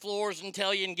look at the floors and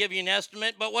tell you and give you an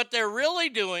estimate. But what they're really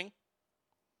doing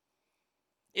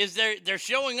is they're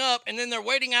showing up and then they're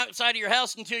waiting outside of your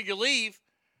house until you leave.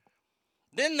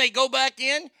 Then they go back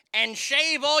in and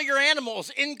shave all your animals,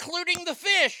 including the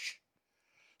fish,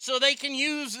 so they can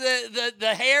use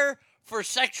the hair for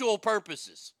sexual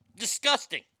purposes.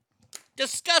 Disgusting.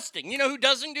 Disgusting. You know who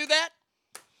doesn't do that?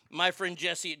 My friend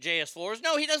Jesse at JS Floors.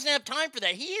 No, he doesn't have time for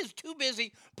that. He is too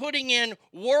busy putting in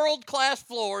world-class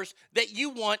floors that you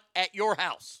want at your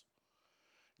house.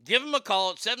 Give him a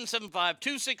call at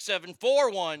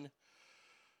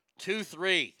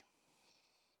 775-267-4123.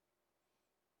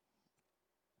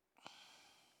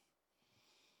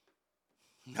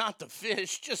 Not the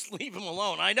fish. Just leave him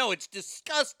alone. I know, it's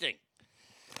disgusting.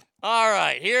 All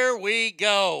right, here we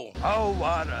go. Oh,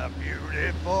 what a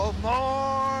beautiful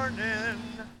morning.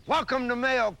 Welcome to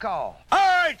Mail Call. All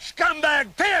right,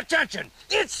 scumbag, pay attention.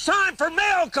 It's time for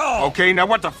Mail Call. Okay, now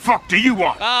what the fuck do you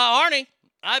want? Arnie,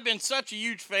 I've been such a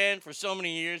huge fan for so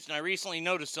many years, and I recently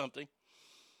noticed something.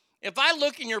 If I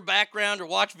look in your background or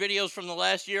watch videos from the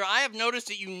last year, I have noticed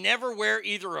that you never wear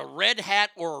either a red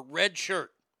hat or a red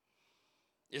shirt.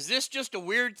 Is this just a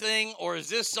weird thing, or is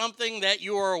this something that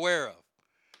you are aware of?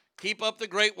 Keep up the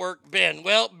great work, Ben.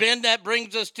 Well, Ben, that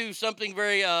brings us to something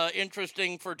very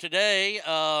interesting for today.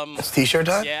 It's T-shirt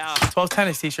time? Yeah. 12:10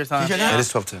 is T-shirt time. Yeah. It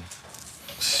is 12:10.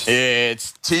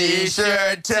 It's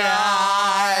T-shirt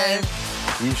time.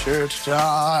 T-shirt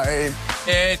time.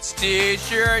 It's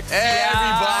T-shirt time.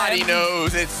 Everybody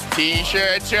knows it's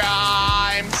T-shirt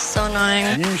time. So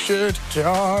annoying. T-shirt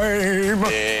time.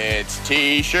 It's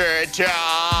T-shirt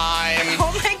time.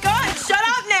 Oh my God, shut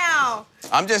up now.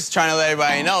 I'm just trying to let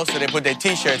everybody know so they put their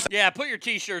T-shirts on. Yeah, put your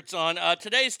T-shirts on.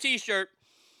 Today's T-shirt,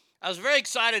 I was very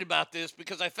excited about this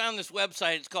because I found this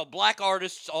website. It's called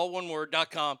blackartists, all one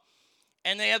word.com.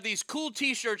 And they have these cool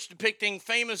T-shirts depicting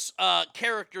famous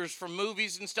characters from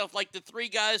movies and stuff, like the three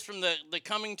guys from the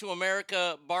Coming to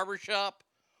America barbershop.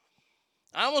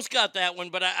 I almost got that one,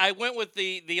 but I went with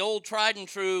the old tried and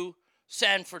true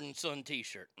Sanford and Son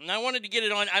T-shirt. And I wanted to get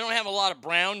it on. I don't have a lot of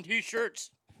brown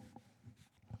T-shirts,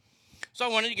 so I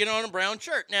wanted to get on a brown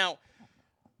shirt. Now,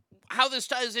 how this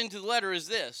ties into the letter is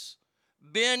this.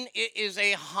 Ben, it is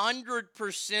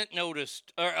 100%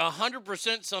 noticed, or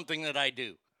 100% something that I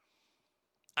do.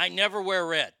 I never wear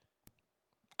red.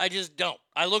 I just don't.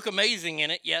 I look amazing in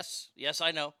it. Yes,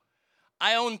 I know.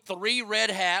 I own 3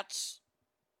 red hats.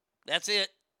 That's it.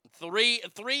 Three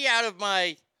out of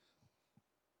my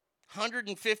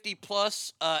 150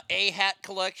 plus A hat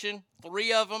collection,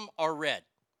 3 of them are red.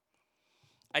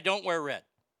 I don't wear red.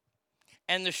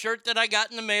 And the shirt that I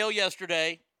got in the mail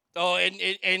yesterday,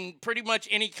 and pretty much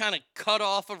any kind of cut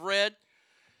off of red.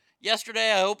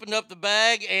 Yesterday I opened up the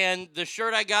bag and the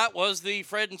shirt I got was the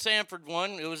Fred and Sanford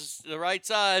one. It was the right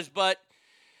size, but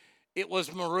it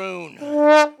was maroon.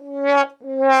 I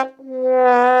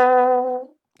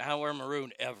don't wear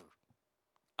maroon ever.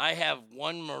 I have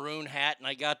one maroon hat, and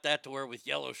I got that to wear with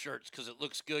yellow shirts because it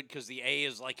looks good because the A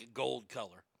is like a gold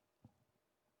color.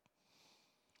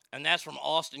 And that's from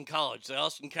Austin College, the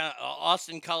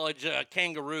Austin College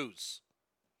Kangaroos.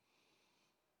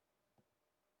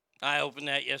 I opened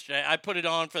that yesterday. I put it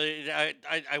on for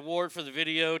I wore it for the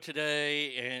video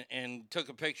today and took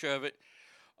a picture of it.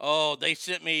 Oh, they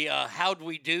sent me a how'd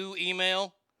we do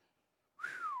email.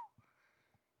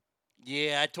 Whew.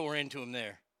 Yeah, I tore into them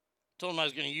there. Told them I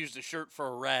was going to use the shirt for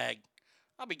a rag.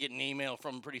 I'll be getting an email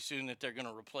from them pretty soon that they're going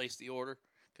to replace the order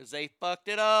because they fucked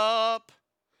it up.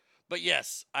 But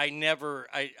yes, I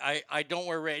don't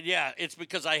wear red. Yeah, it's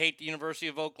because I hate the University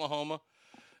of Oklahoma,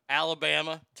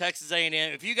 Alabama, Texas A&M.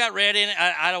 If you got red in it,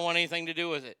 I don't want anything to do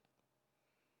with it.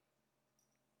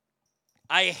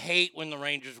 I hate when the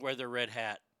Rangers wear their red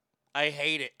hat. I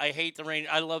hate it. I hate the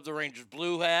Rangers. I love the Rangers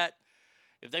blue hat.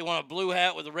 If they want a blue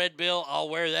hat with a red bill, I'll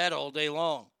wear that all day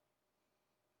long.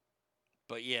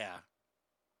 But yeah.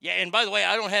 Yeah, and by the way,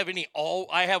 I don't have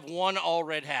I have one all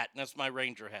red hat, and that's my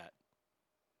Ranger hat.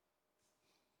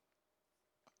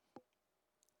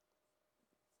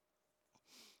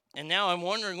 And now I'm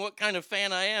wondering what kind of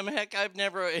fan I am. Heck, I've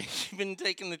never even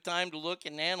taken the time to look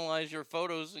and analyze your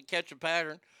photos and catch a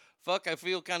pattern. Fuck, I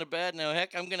feel kind of bad now.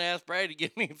 Heck, I'm going to ask Brad to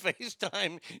give me a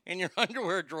FaceTime in your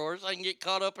underwear drawers. I can get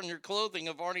caught up in your clothing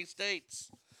of Arnie States.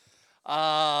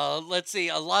 Let's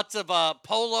see. Lots of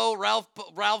Polo,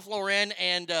 Ralph Lauren,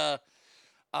 and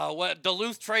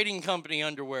Duluth Trading Company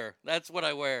underwear. That's what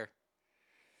I wear.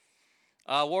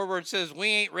 Warward says, we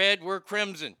ain't red, we're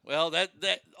crimson. Well, that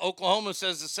Oklahoma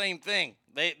says the same thing.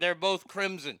 They're both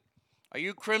crimson. Are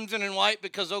you crimson and white?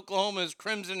 Because Oklahoma is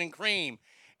crimson and cream.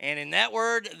 And in that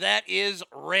word, that is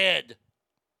red.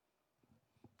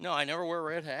 No, I never wear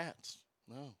red hats.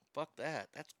 No, fuck that.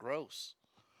 That's gross.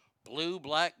 Blue,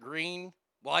 black, green,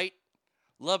 white.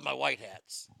 Love my white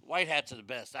hats. White hats are the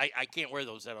best. I can't wear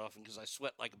those that often because I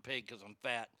sweat like a pig because I'm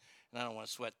fat. And I don't want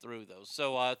to sweat through those.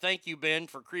 So thank you, Ben,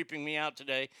 for creeping me out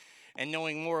today and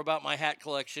knowing more about my hat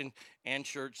collection and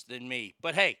shirts than me.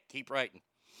 But hey, keep writing.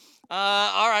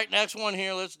 All right, next one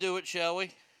here. Let's do it, shall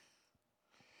we?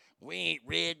 We ain't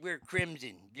red, we're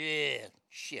crimson. Yeah,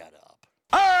 shut up.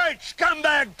 All right,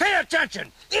 scumbag, pay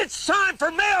attention. It's time for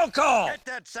mail call. Get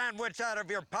that sandwich out of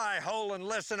your pie hole and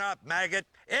listen up, maggot.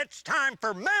 It's time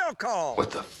for mail call.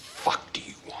 What the fuck do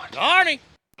you want? Arnie!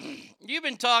 You've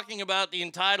been talking about the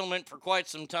entitlement for quite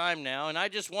some time now, and I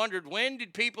just wondered, when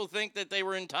did people think that they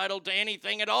were entitled to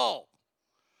anything at all?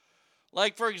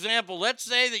 Like, for example, let's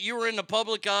say that you were in the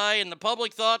public eye and the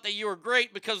public thought that you were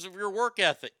great because of your work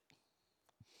ethic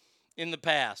in the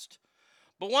past.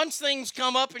 But once things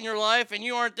come up in your life and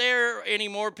you aren't there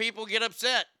anymore, people get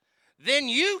upset. Then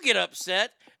you get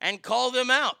upset and call them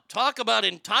out. Talk about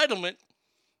entitlement.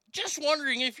 Just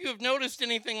wondering if you have noticed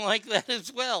anything like that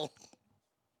as well.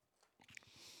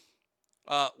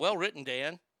 Well written,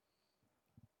 Dan.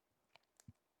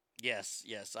 Yes.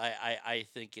 I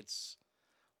think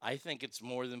it's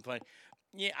more than funny.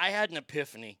 Yeah, I had an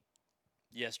epiphany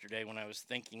yesterday when I was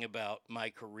thinking about my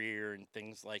career and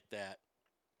things like that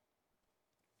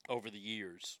over the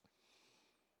years.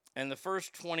 And the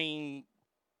first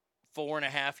 24 and a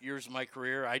half years of my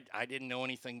career, I didn't know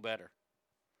anything better.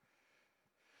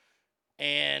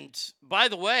 And by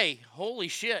the way, holy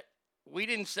shit, we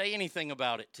didn't say anything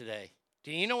about it today.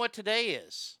 Do you know what today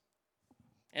is?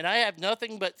 And I have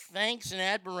nothing but thanks and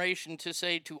admiration to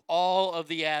say to all of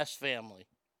the Ass family.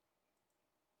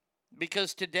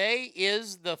 Because today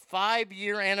is the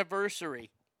 5-year anniversary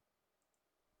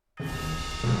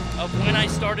of when I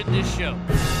started this show.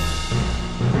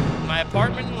 My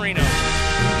apartment in Reno.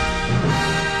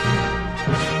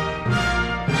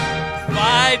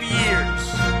 5 years.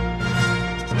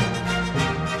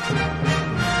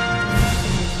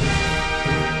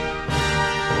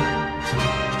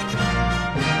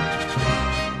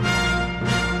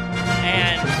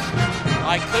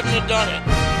 I couldn't have done it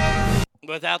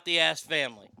without the Ass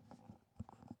family.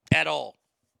 at all.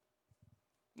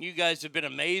 You guys have been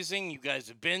amazing. You guys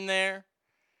have been there.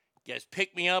 You guys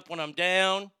pick me up when I'm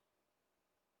down.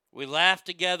 We laugh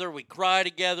together. We cry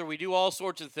together. We do all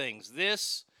sorts of things.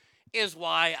 This is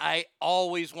why I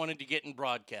always wanted to get in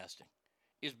broadcasting,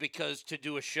 is because to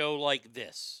do a show like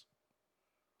this.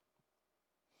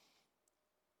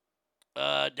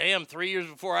 3 years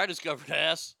before I discovered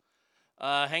ass.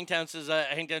 Hangtown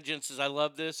Jen says, I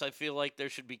love this. I feel like there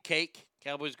should be cake.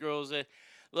 Cowboys, girls.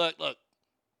 Look.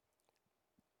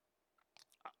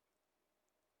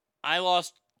 I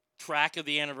lost track of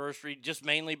the anniversary just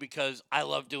mainly because I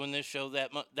love doing this show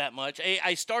that much.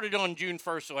 I started on June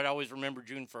 1st, so I'd always remember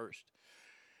June 1st.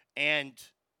 And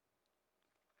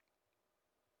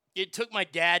it took my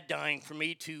dad dying for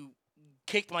me to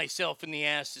kick myself in the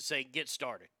ass to say, get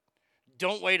started.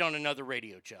 Don't wait on another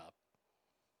radio job.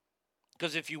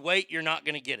 Because if you wait, you're not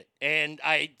going to get it. And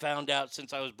I found out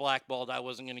since I was blackballed, I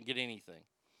wasn't going to get anything.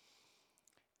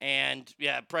 And,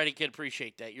 yeah, Pretty Kid,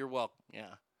 appreciate that. You're welcome.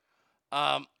 Yeah.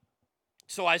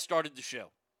 So I started the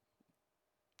show.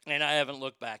 And I haven't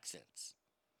looked back since.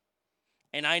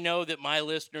 And I know that my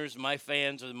listeners, my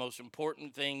fans are the most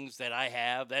important things that I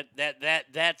have.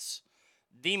 That's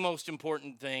the most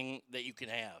important thing that you can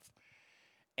have.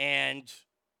 And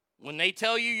when they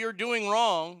tell you you're doing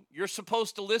wrong, you're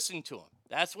supposed to listen to them.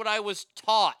 That's what I was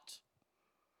taught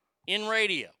in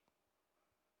radio.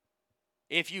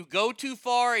 If you go too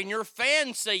far and your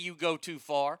fans say you go too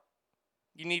far,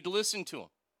 you need to listen to them.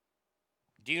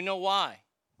 Do you know why?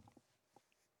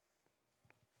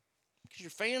 Because your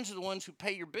fans are the ones who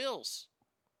pay your bills.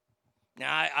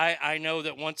 Now, I know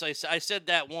that once I said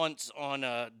that once on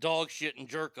a Dog Shit and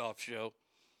Jerk Off show,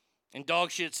 and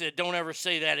Dog Shit said, don't ever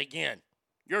say that again.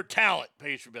 Your talent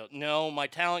pays your bill. No, my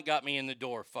talent got me in the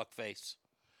door, fuckface.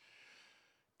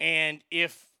 And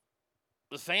if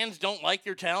the fans don't like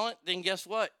your talent, then guess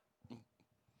what?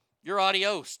 You're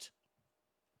adios.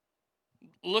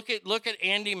 Look at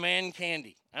Andy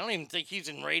Mancandy. I don't even think he's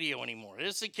in radio anymore.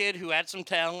 This is a kid who had some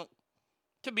talent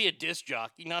to be a disc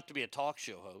jockey, not to be a talk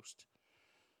show host.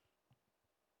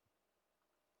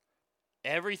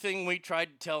 Everything we tried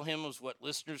to tell him was what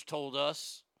listeners told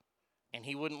us, and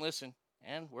he wouldn't listen.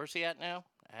 And where's he at now?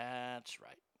 That's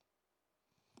right.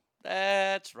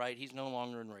 That's right. He's no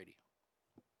longer in radio.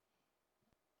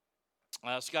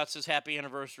 Scott says, happy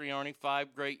anniversary, Arnie.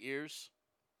 5 great years.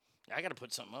 I got to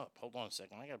put something up. Hold on a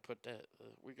second. I got to put that.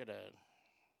 We got to.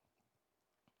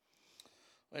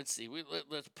 Let's see.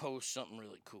 Let's post something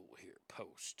really cool here.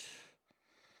 Post.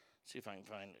 See if I can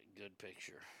find a good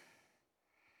picture.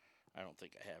 I don't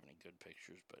think I have any good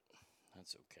pictures, but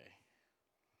that's okay.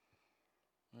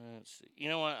 Let's see. You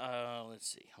know what? Let's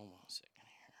see. Hold on a second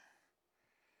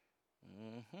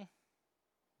here.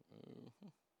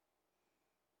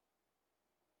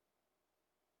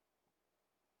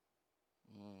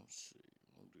 Let's see.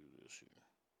 We'll do this here.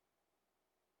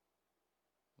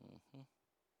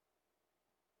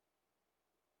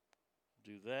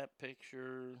 Do that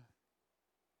picture.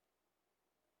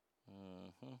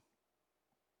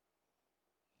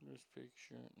 This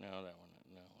picture. No, that one.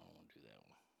 No, I don't want to do that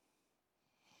one.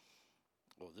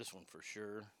 Oh, this one for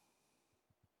sure.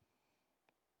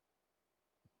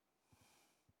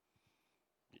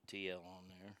 Get TL on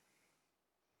there.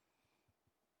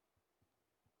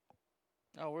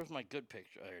 Oh, where's my good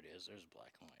picture? There it is. There's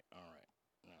black and white. All right.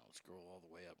 Now let's scroll all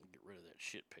the way up and get rid of that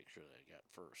shit picture that I got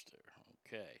first there.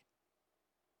 Okay.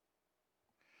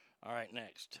 All right,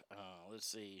 next. Let's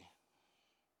see.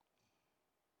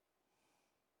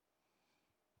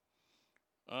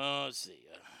 Let's see.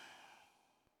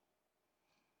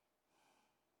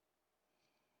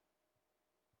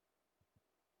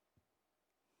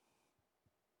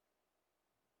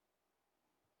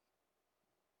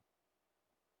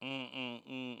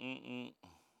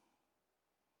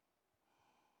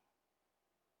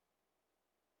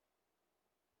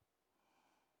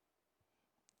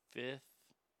 Fifth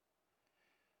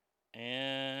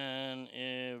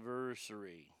anniversary.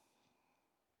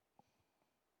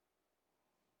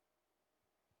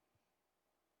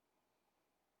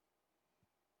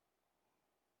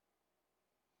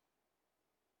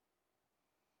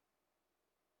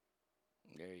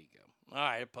 There you go. All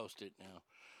right, I posted it now.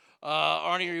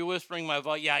 Arnie, are you whispering my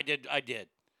voice? Yeah, I did.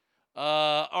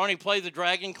 Arnie, play the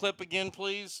dragon clip again,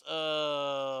 please.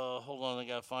 Hold on, I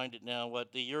gotta find it now.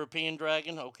 What, the European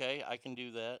dragon? Okay, I can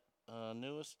do that.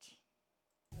 Newest.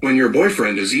 When your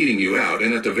boyfriend is eating you out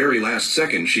and at the very last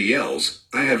second she yells,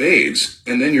 I have AIDS,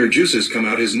 and then your juices come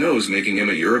out his nose making him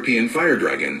a European fire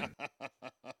dragon.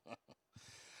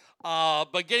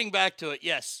 But getting back to it,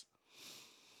 yes.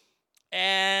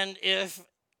 And if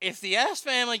if the Ass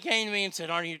family came to me and said,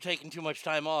 "Aren't you taking too much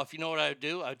time off?" You know what I would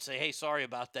do? I'd say, "Hey, sorry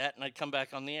about that," and I'd come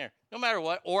back on the air, no matter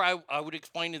what. Or I would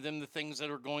explain to them the things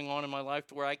that are going on in my life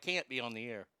to where I can't be on the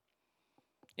air.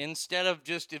 Instead of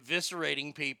just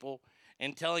eviscerating people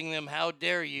and telling them, "How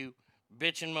dare you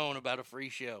bitch and moan about a free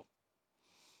show."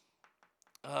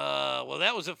 Well,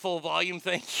 that was at full volume.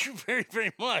 Thank you very,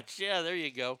 very much. Yeah, there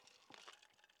you go.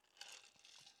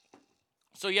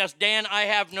 So, yes, Dan, I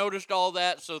have noticed all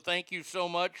that, so thank you so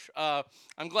much.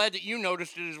 I'm glad that you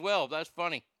noticed it as well. That's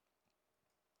funny.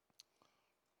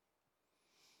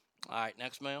 All right,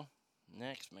 next mail.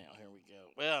 Next mail. Here we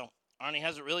go. Well, Arnie,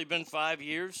 has it really been 5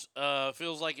 years?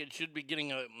 Feels like it should be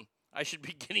getting I should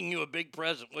be getting you a big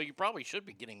present. Well, you probably should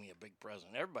be getting me a big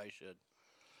present. Everybody should.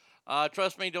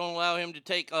 Trust me, don't allow him to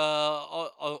take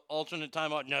alternate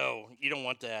time out. No, you don't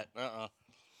want that.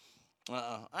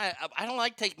 I don't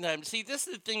like taking time. See, this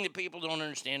is the thing that people don't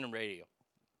understand in radio.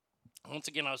 Once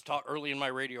again, I was taught early in my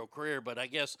radio career, but I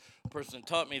guess the person that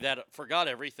taught me that forgot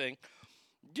everything.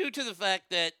 Due to the fact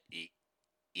that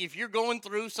if you're going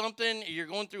through something, you're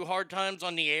going through hard times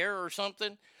on the air or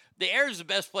something, the air is the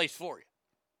best place for you.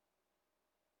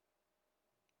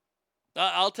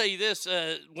 I'll tell you this,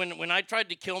 when I tried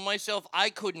to kill myself, I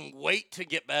couldn't wait to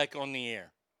get back on the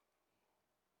air.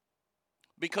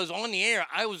 Because on the air,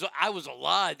 I was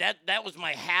alive. That was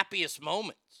my happiest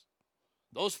moments.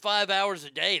 Those 5 hours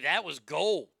a day, that was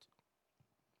gold.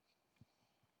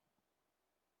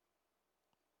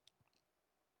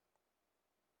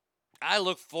 I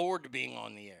look forward to being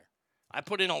on the air. I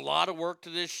put in a lot of work to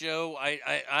this show.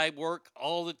 I work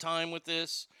all the time with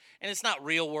this. And it's not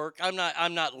real work. I'm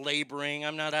not laboring.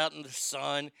 I'm not out in the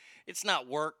sun. It's not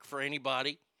work for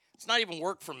anybody. It's not even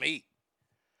work for me.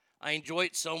 I enjoy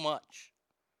it so much.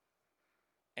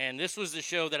 And this was the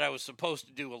show that I was supposed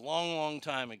to do a long, long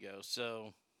time ago.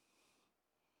 So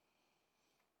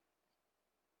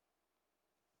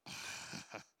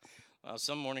well,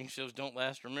 some morning shows don't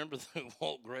last. Remember the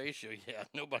Walt Gray show? Yeah,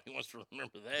 nobody wants to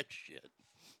remember that shit.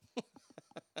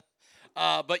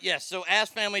 But yes, so Ass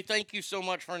Family, thank you so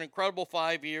much for an incredible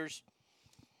 5 years.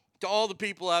 To all the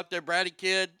people out there, Bratty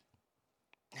Kid,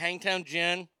 Hangtown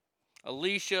Jen,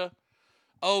 Alicia,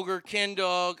 Ogre, Ken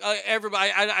Dog,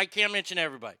 everybody. I can't mention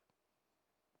everybody.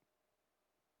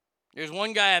 There's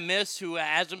one guy I miss who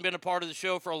hasn't been a part of the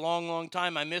show for a long, long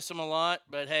time. I miss him a lot,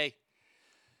 but hey,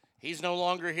 he's no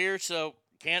longer here, so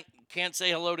can't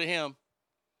say hello to him.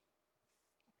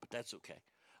 But that's okay.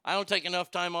 I don't take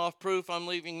enough time off. Proof I'm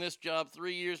leaving this job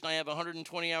 3 years, and I have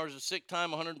 120 hours of sick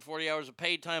time, 140 hours of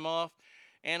paid time off,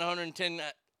 and 110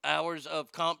 hours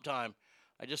of comp time.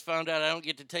 I just found out I don't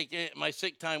get to take my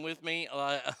sick time with me.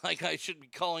 Like I should be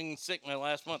calling sick my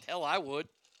last month. Hell, I would.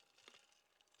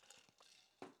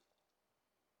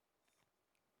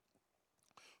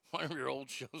 One of your old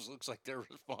shows looks like they're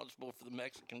responsible for the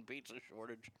Mexican pizza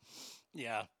shortage.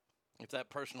 Yeah, if that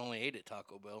person only ate at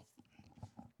Taco Bell.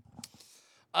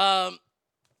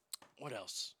 What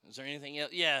else? Is there anything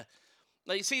else? Yeah.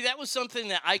 Like, see, that was something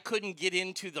that I couldn't get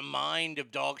into the mind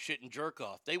of Dog Shit and Jerk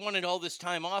Off. They wanted all this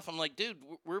time off. I'm like, dude,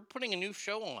 we're putting a new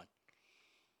show on.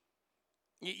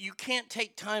 You can't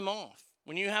take time off.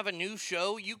 When you have a new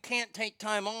show, you can't take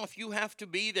time off. You have to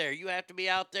be there. You have to be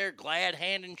out there glad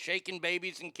handing, shaking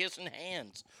babies and kissing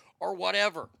hands or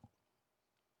whatever.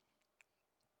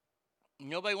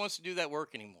 Nobody wants to do that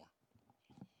work anymore.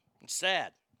 It's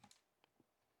sad.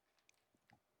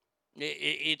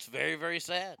 It's very, very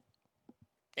sad.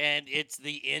 And it's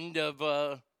the end of,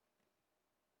 I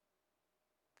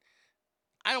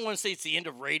don't want to say it's the end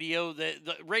of radio.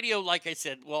 The radio, like I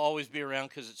said, will always be around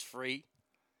because it's free.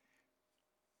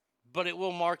 But it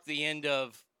will mark the end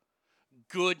of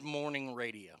good morning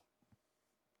radio.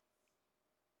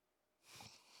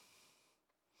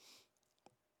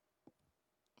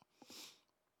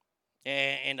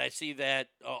 And I see that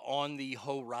on the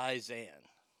horizon.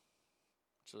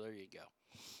 So there you go.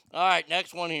 All right,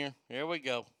 next one here. Here we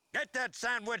go. Get that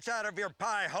sandwich out of your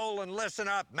pie hole and listen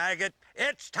up, maggot.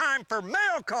 It's time for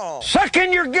mail call. Suck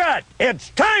in your gut.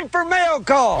 It's time for mail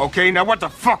call. Okay, now what the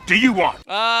fuck do you want?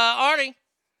 Artie,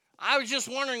 I was just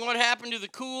wondering what happened to the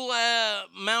cool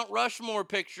Mount Rushmore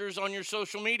pictures on your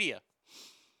social media.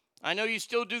 I know you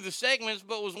still do the segments,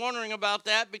 but was wondering about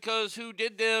that because who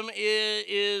did them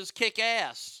is kick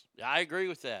ass. I agree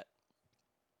with that.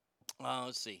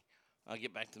 Let's see. I'll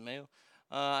get back to the mail.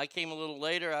 I came a little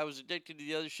later. I was addicted to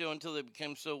the other show until they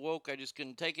became so woke I just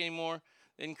couldn't take it anymore.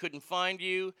 Then couldn't find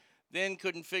you. Then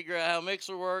couldn't figure out how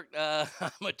Mixer worked. I'm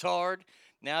a tard.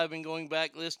 Now I've been going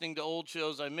back listening to old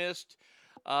shows I missed.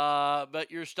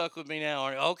 But you're stuck with me now.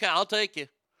 Okay, I'll take you.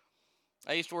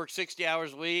 I used to work 60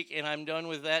 hours a week, and I'm done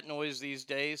with that noise these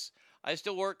days. I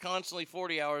still work constantly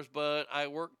 40 hours, but I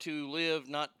work to live,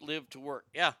 not live to work.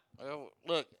 Yeah,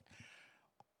 look,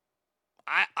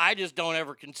 I just don't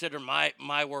ever consider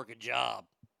my work a job,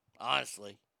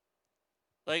 honestly.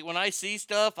 Like, when I see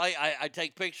stuff, I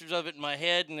take pictures of it in my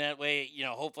head, and that way,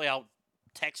 hopefully I'll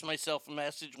text myself a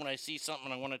message when I see something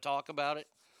and I want to talk about it.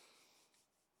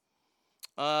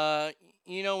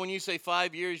 When you say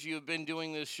 5 years you have been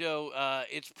doing this show,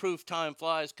 it's proof time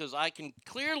flies, because I can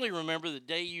clearly remember the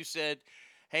day you said,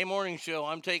 "Hey, morning show,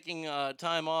 I'm taking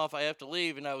time off. I have to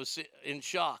leave," and I was in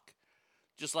shock,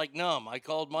 just like numb. I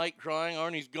called Mike crying,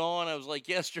 "Arnie's gone." I was like,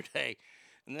 yesterday.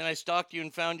 And then I stalked you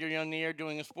and found you on the air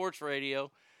doing a sports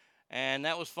radio, and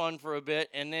that was fun for a bit.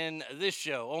 And then this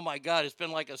show, oh my God, it's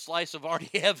been like a slice of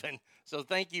Arnie heaven. So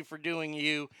thank you for doing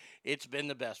you. It's been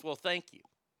the best. Well, thank you.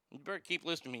 You better keep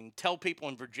listening to me and tell people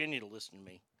in Virginia to listen to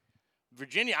me.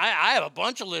 Virginia, I have a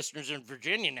bunch of listeners in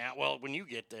Virginia now. Well, when you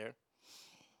get there.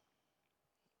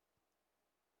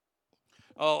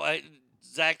 Oh,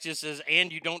 Zach just says,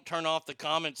 and you don't turn off the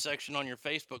comment section on your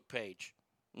Facebook page.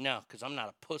 No, because I'm not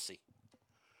a pussy.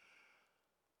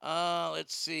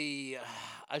 Let's see.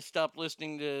 I stopped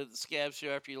listening to the Scab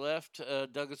Show after you left.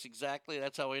 Douglas, exactly.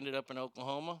 That's how I ended up in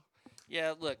Oklahoma.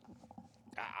 Yeah, look,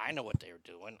 I know what they were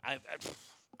doing.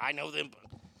 I know them.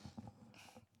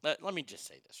 Let me just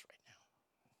say this right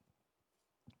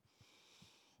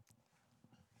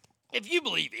now. If you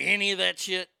believe any of that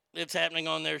shit that's happening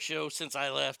on their show since I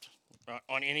left,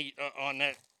 on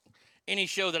any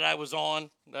show that I was on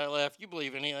that I left, you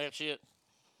believe any of that shit,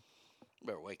 you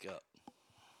better wake up.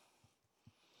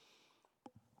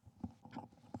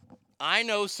 I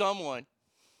know someone,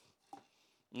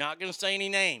 not going to say any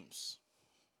names.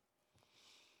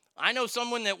 I know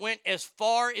someone that went as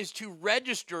far as to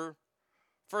register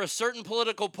for a certain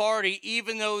political party,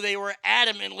 even though they were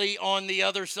adamantly on the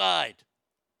other side.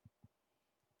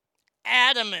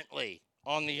 Adamantly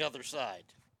on the other side.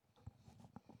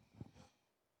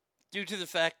 Due to the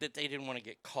fact that they didn't want to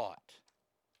get caught.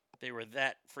 They were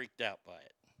that freaked out by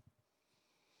it.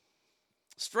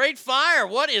 Straight Fire,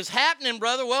 what is happening,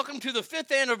 brother? Welcome to the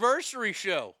 5th anniversary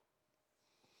show.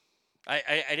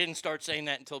 I didn't start saying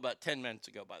that until about 10 minutes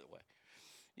ago, by the way.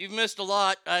 You've missed a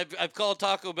lot. I've called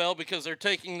Taco Bell because they're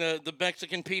taking the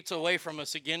Mexican pizza away from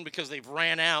us again because they've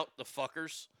ran out, the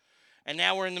fuckers. And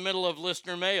now we're in the middle of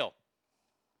listener mail.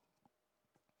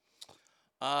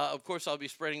 Of course, I'll be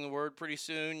spreading the word pretty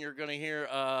soon. You're going to hear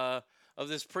of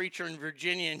this preacher in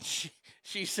Virginia, and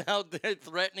she's out there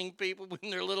threatening people with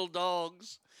their little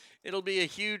dogs. It'll be a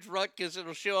huge ruckus.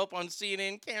 It'll show up on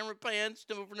CNN camera pans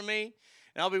over to me.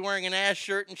 And I'll be wearing an ass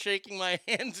shirt and shaking my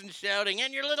hands and shouting,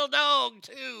 "And your little dog,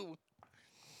 too."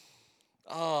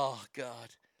 Oh,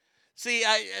 God. See,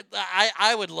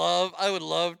 I would love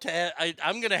to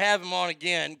I'm going to have him on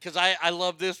again because I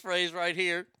love this phrase right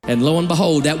here. And lo and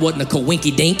behold, that wasn't a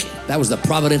coinky dink. That was the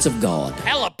providence of God.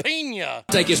 Jalapeno.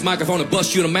 Take this microphone and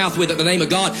bust you in the mouth with it in the name of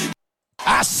God.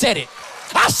 I said it.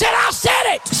 I said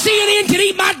it. CNN can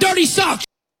eat my dirty socks.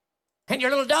 And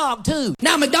your little dog, too.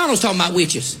 Now McDonald's talking about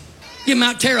witches. Give them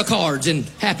out tarot cards and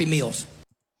Happy Meals.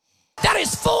 That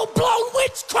is full-blown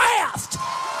witchcraft.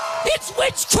 It's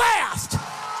witchcraft.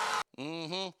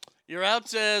 Mm-hmm. Your out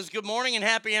says, "Good morning and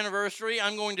happy anniversary.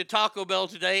 I'm going to Taco Bell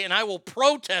today, and I will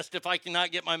protest if I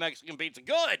cannot get my Mexican pizza."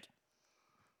 Good.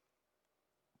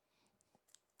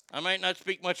 I might not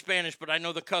speak much Spanish, but I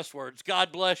know the cuss words.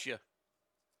 God bless you.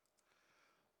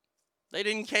 They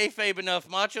didn't kayfabe enough.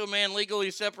 Macho Man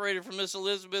legally separated from Miss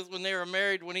Elizabeth when they were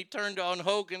married when he turned on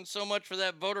Hogan. So much for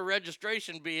that voter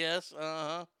registration BS.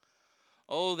 Uh-huh.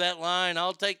 Oh, that line,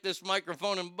 "I'll take this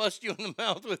microphone and bust you in the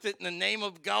mouth with it in the name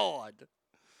of God."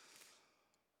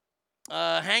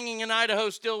 Hanging in Idaho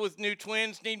still with new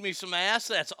twins. Need me some ass.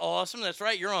 That's awesome. That's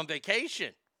right. You're on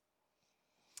vacation.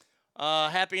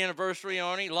 Happy anniversary,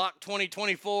 Arnie. Lock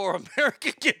 2024.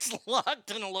 America gets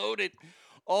locked and loaded.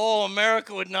 Oh,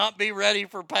 America would not be ready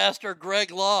for Pastor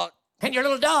Greg Locke. And your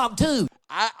little dog, too.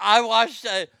 I watched...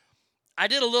 I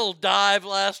did a little dive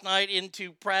last night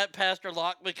into Pastor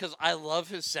Locke because I love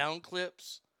his sound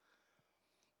clips.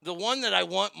 The one that I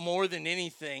want more than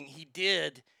anything, he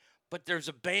did, but there's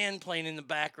a band playing in the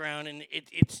background, and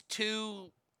it's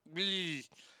too...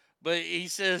 But he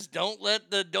says, "Don't let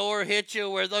the door hit you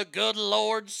where the good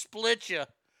Lord split you."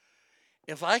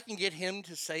 If I can get him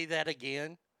to say that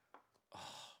again,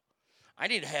 I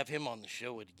need to have him on the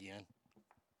show again.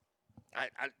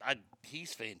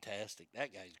 He's fantastic.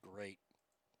 That guy's great.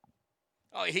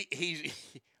 Oh, he's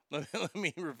let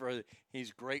me refer.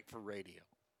 He's great for radio.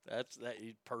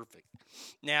 He's perfect.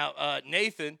 Now,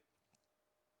 Nathan,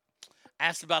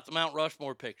 asked about the Mount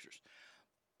Rushmore pictures.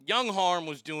 Young Harm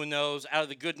was doing those out of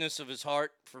the goodness of his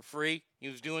heart for free. He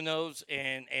was doing those,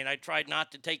 and I tried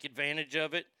not to take advantage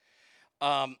of it.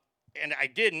 And I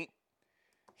didn't.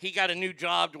 He got a new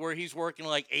job to where he's working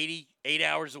like 88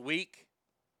 hours a week,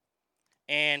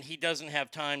 and he doesn't have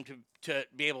time to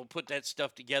be able to put that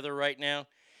stuff together right now.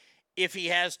 If he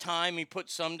has time, he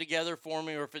puts some together for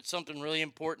me, or if it's something really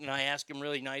important and I ask him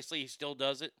really nicely, he still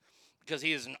does it because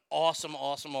he is an awesome,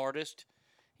 awesome artist.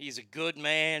 He's a good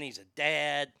man. He's a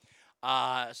dad.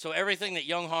 So everything that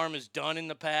Young Harm has done in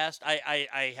the past,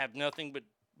 I have nothing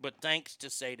but thanks to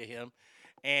say to him.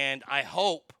 And I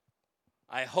hope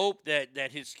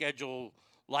that his schedule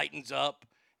lightens up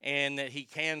and that he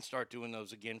can start doing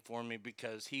those again for me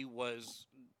because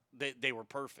they were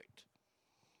perfect.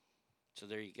 So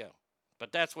there you go.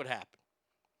 But that's what happened.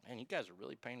 Man, you guys are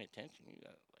really paying attention. You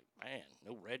got man,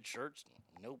 no red shirts,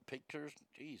 no pictures.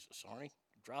 Jesus, Arnie,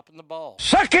 dropping the ball.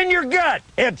 Suck in your gut.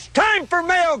 It's time for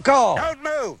mail call. Don't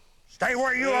move. Stay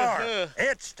where you are.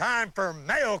 It's time for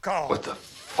mail call. What the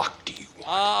fuck do you want?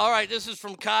 All right, this is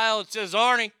from Kyle. It says,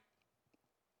 Arnie,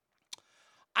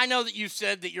 I know that you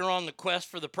said that you're on the quest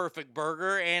for the perfect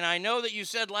burger, and I know that you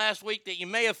said last week that you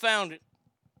may have found it.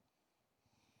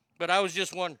 But I was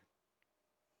just wondering,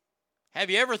 have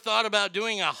you ever thought about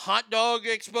doing a hot dog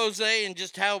expose and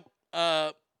just how,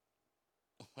 have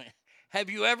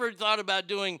you ever thought about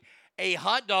doing a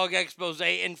hot dog expose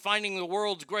and finding the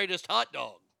world's greatest hot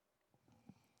dog?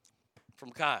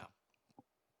 From Kyle.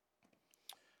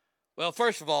 Well,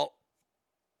 first of all,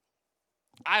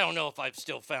 I don't know if I've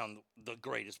still found the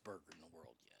greatest burger in the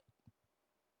world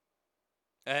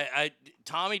yet.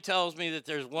 Tommy tells me that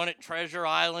there's one at Treasure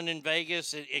Island in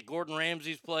Vegas at Gordon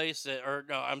Ramsay's place.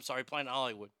 Planet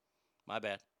Hollywood. My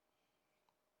bad.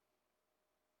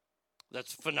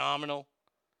 That's phenomenal.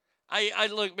 I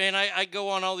look, man, I go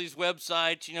on all these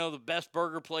websites, the best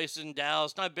burger places in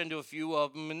Dallas, and I've been to a few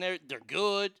of them, and they're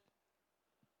good.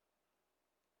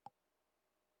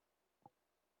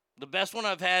 The best one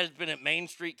I've had has been at Main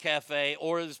Street Cafe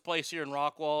or this place here in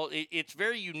Rockwall. It's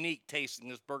very unique tasting,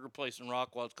 this burger place in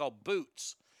Rockwall. It's called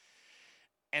Boots.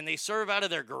 And they serve out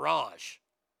of their garage.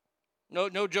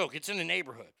 No joke. It's in the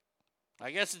neighborhood.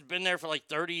 I guess it's been there for like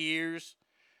 30 years.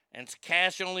 And it's a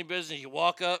cash-only business. You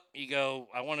walk up, you go,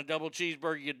 I want a double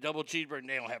cheeseburger. You get a double cheeseburger. And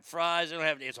they don't have fries.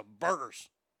 It's a burgers.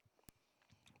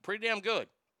 Pretty damn good.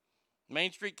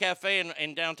 Main Street Cafe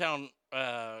in downtown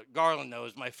Garland, though,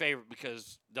 is my favorite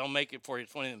because they'll make it for you.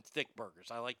 It's one of them thick burgers.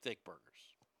 I like thick burgers.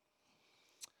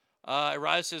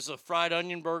 Rise says a fried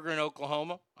onion burger in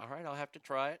Oklahoma. All right, I'll have to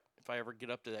try it if I ever get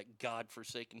up to that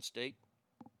godforsaken state.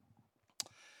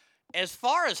 As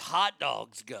far as hot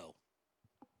dogs go,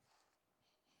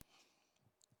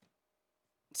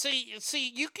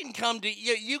 see, you can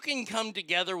come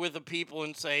together with the people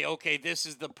and say, okay, this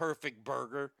is the perfect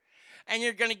burger. And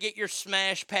you're going to get your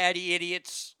smash patty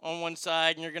idiots on one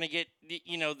side, and you're going to get,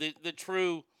 the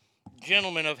true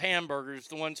gentlemen of hamburgers,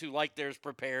 the ones who like theirs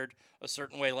prepared a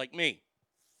certain way like me.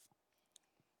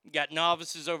 You got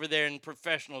novices over there and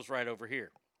professionals right over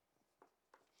here.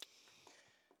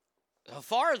 As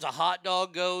far as a hot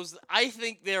dog goes, I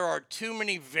think there are too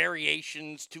many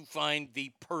variations to find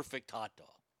the perfect hot dog.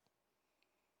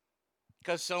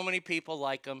 Because so many people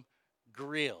like them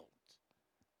grilled.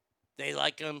 They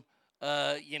like them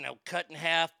cut in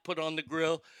half, put on the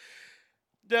grill.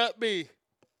 Not me.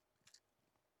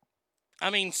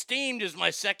 I mean, steamed is my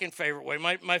second favorite way.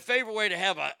 My favorite way to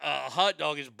have a hot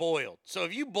dog is boiled. So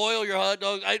if you boil your hot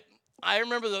dog, I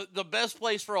remember the best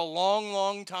place for a long,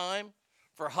 long time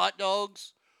for hot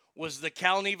dogs was the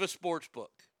Cal Neva Sportsbook.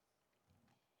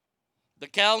 The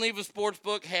Cal Neva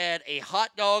Sportsbook had a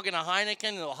hot dog and a Heineken,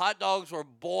 and the hot dogs were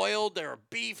boiled. They were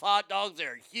beef hot dogs.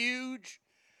 They're huge.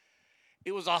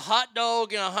 It was a hot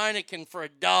dog and a Heineken for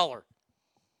 $1.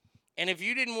 And if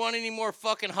you didn't want any more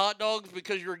fucking hot dogs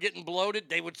because you were getting bloated,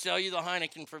 they would sell you the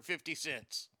Heineken for 50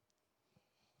 cents.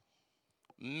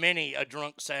 Many a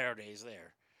drunk Saturdays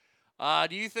there.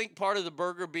 Do you think part of the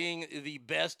burger being the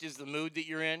best is the mood that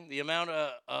you're in? The amount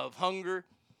of hunger?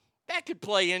 That could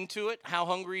play into it, how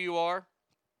hungry you are.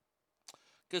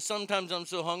 Because sometimes I'm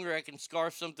so hungry I can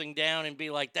scarf something down and be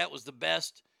like, that was the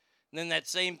best. And then that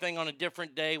same thing on a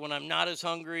different day when I'm not as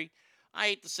hungry, I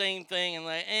ate the same thing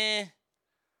and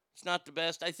it's not the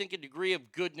best. I think a degree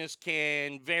of goodness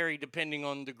can vary depending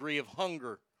on the degree of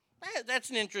hunger. That's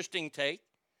an interesting take.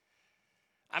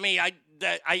 I mean,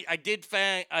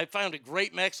 I found a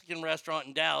great Mexican restaurant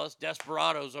in Dallas,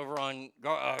 Desperados over on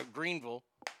Greenville.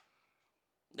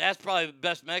 That's probably the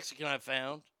best Mexican I've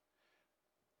found.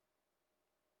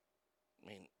 I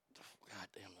mean,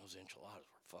 goddamn, those enchiladas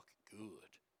were fucking good.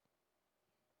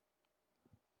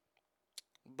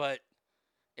 But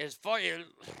as far as,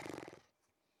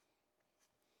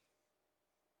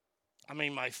 I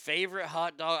mean, my favorite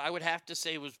hot dog, I would have to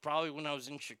say, was probably when I was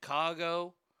in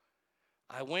Chicago.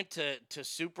 I went to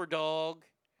Super Dog,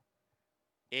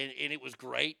 and it was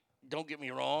great. Don't get me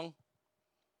wrong.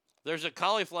 There's a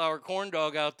cauliflower corn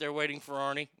dog out there waiting for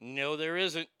Arnie. No, there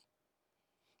isn't.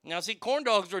 Now, see, corn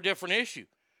dogs are a different issue,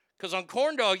 because on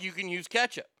corn dog, you can use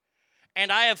ketchup.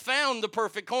 And I have found the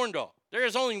perfect corn dog. There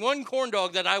is only one corn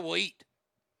dog that I will eat.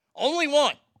 Only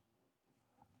one.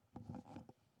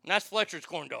 And that's Fletcher's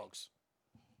corn dogs.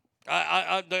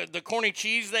 The corny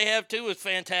cheese they have, too, is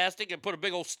fantastic. And put a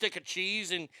big old stick of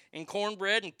cheese in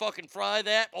cornbread and fucking fry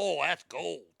that. Oh, that's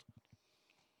gold.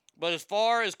 But as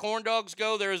far as corn dogs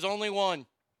go, there is only one.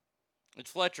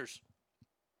 It's Fletcher's.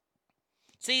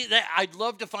 See, I'd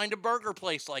love to find a burger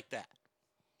place like that,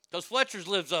 because Fletcher's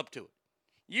lives up to it.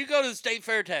 You go to the State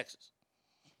Fair, Texas.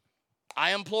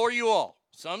 I implore you all,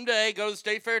 someday go to the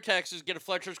State Fair, Texas, get a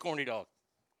Fletcher's corny dog.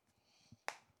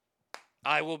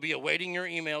 I will be awaiting your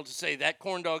email to say that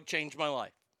corn dog changed my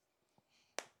life.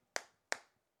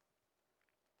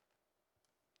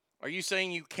 Are you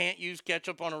saying you can't use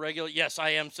ketchup on a regular? Yes,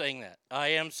 I am saying that. I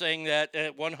am saying that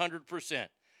at 100%.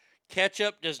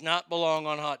 Ketchup does not belong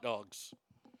on hot dogs.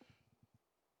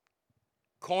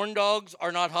 Corn dogs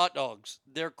are not hot dogs.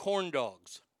 They're corn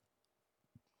dogs.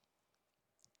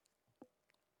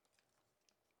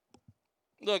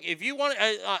 Look, if you want,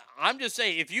 I'm just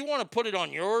saying, if you want to put it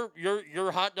on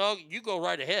your hot dog, you go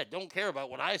right ahead. Don't care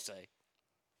about what I say.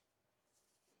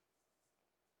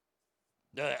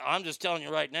 I'm just telling you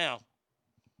right now.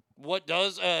 What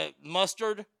does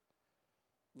mustard,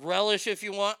 relish if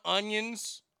you want,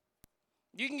 onions?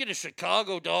 You can get a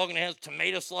Chicago dog and it has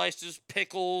tomato slices,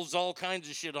 pickles, all kinds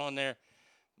of shit on there.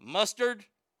 Mustard,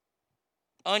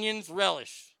 onions,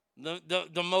 relish.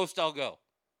 The most I'll go.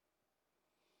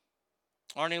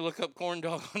 Arnie, look up corn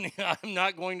dog. I'm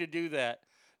not going to do that.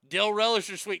 Dill relish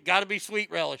or sweet? Got to be sweet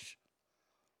relish.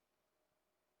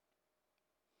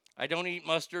 I don't eat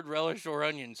mustard, relish, or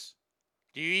onions.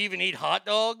 Do you even eat hot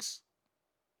dogs?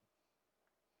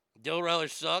 Dill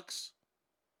relish sucks.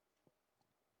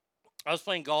 I was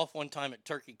playing golf one time at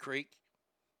Turkey Creek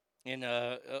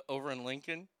over in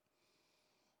Lincoln.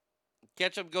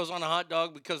 Ketchup goes on a hot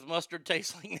dog because mustard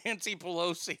tastes like Nancy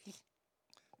Pelosi.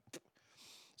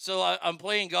 So I'm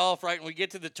playing golf, right, and we get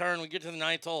to the turn, we get to the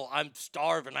ninth hole. I'm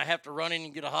starving. I have to run in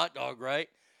and get a hot dog, right?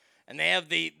 And they have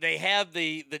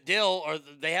the dill, or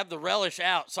they have the relish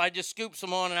out. So I just scoop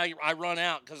some on and I run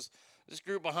out because this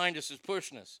group behind us is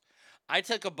pushing us. I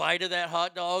took a bite of that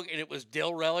hot dog, and it was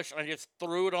dill relish, and I just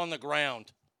threw it on the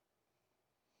ground.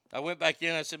 I went back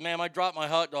in, I said, ma'am, I dropped my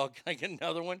hot dog. Can I get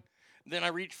another one? Then I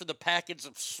reached for the packets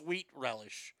of sweet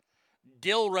relish.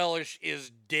 Dill relish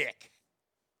is dick.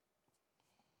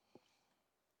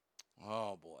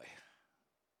 Oh, boy.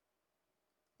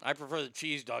 I prefer the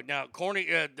cheese dog. Now,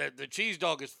 the cheese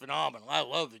dog is phenomenal. I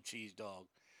love the cheese dog.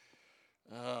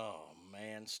 Oh,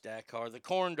 man, Stackar. The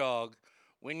corn dog.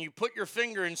 When you put your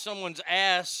finger in someone's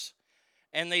ass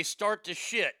and they start to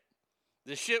shit,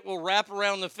 the shit will wrap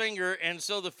around the finger, and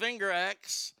so the finger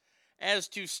acts as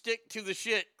to stick to the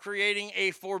shit, creating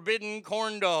a forbidden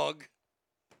corn dog.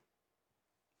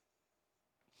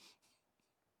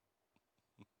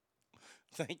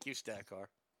 Thank you, Stackar.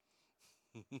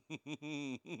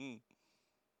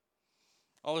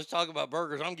 Always talk about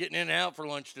burgers. I'm getting In-N-Out for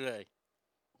lunch today.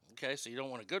 Okay, so you don't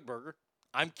want a good burger.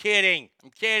 I'm kidding.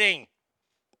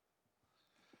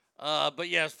 But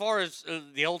yeah, as far as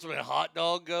the ultimate hot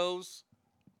dog goes,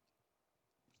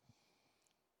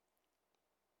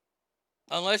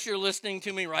 unless you're listening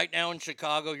to me right now in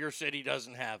Chicago, your city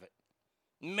doesn't have it.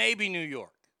 Maybe New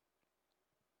York.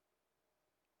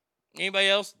 Anybody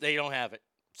else? They don't have it.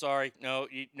 Sorry. No,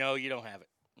 you don't have it.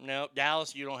 No,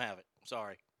 Dallas, you don't have it.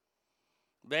 Sorry.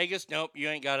 Vegas, nope, you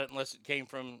ain't got it unless it came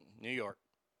from New York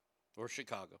or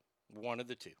Chicago. One of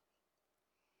the two.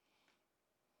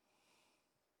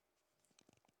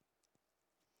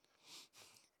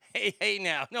 Hey,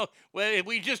 now. No, well,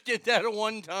 we just did that a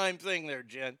one-time thing there,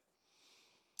 Jen.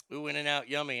 Ooh, In-N-Out,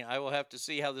 yummy. I will have to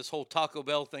see how this whole Taco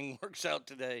Bell thing works out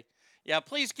today. Yeah,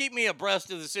 please keep me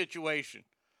abreast of the situation.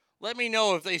 Let me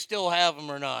know if they still have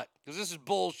them or not, because this is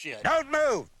bullshit. Don't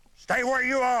move. Stay where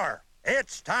you are.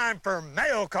 It's time for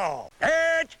Mail Call.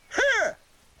 It's here.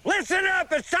 Listen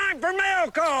up. It's time for Mail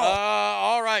Call.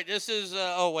 All right. This is,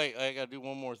 oh, wait. I got to do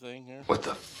one more thing here. What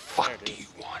the fuck do you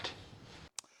want?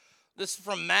 This is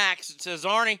from Max. It says,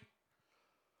 Arnie,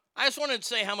 I just wanted to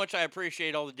say how much I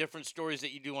appreciate all the different stories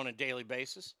that you do on a daily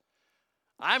basis.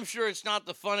 I'm sure it's not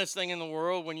the funnest thing in the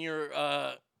world when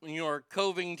you're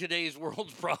coving today's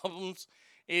world's problems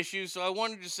issues. So I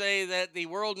wanted to say that the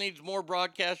world needs more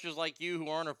broadcasters like you who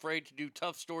aren't afraid to do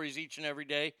tough stories each and every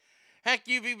day. Heck,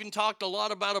 you've even talked a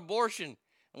lot about abortion.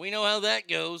 And we know how that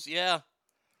goes, yeah.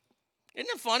 Isn't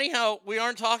it funny how we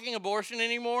aren't talking abortion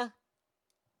anymore?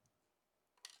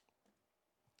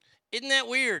 Isn't that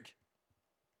weird?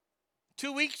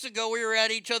 2 weeks ago, we were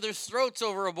at each other's throats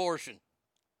over abortion.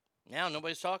 Now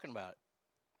nobody's talking about it.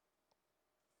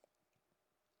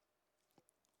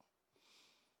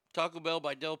 Taco Bell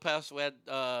by Del Paso had,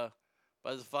 by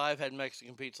the 5, had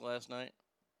Mexican pizza last night.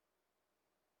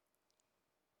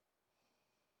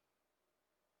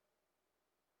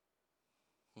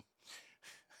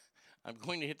 I'm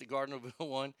going to hit the Gardnerville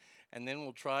one, and then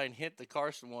we'll try and hit the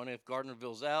Carson one if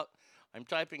Gardnerville's out. I'm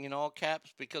typing in all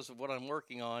caps because of what I'm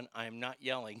working on. I am not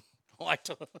yelling. I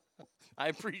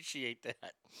appreciate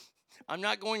that. I'm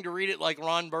not going to read it like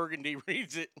Ron Burgundy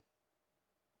reads it.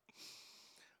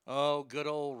 Oh, good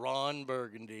old Ron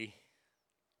Burgundy.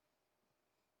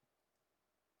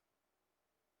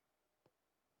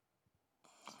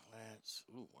 That's,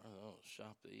 ooh, one of those.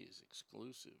 Shop these.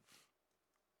 Exclusive.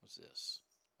 What's this?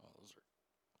 Oh,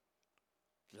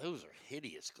 those are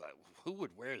hideous. Who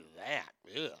would wear that?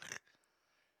 Ugh.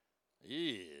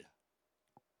 Yeah.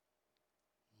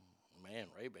 Man,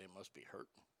 Ray-Ban must be hurting.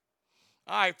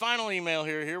 All right, final email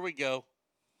here. Here we go.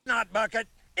 Not Bucket.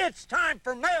 It's time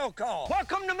for Mail Call.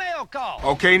 Welcome to Mail Call.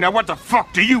 Okay, now what the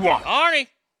fuck do you want? Arnie,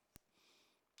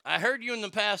 I heard you in the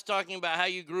past talking about how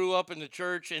you grew up in the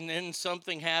church and then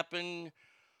something happened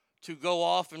to go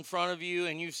off in front of you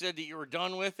and you said that you were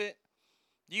done with it.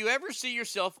 Do you ever see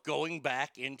yourself going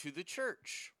back into the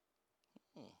church?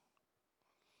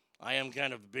 I am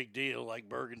kind of a big deal like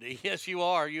Burgundy. Yes, you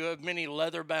are. You have many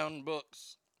leather-bound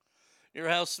books. Your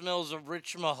house smells of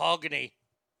rich mahogany.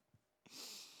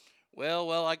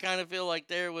 Well, I kind of feel like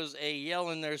there was a yell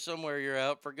in there somewhere you're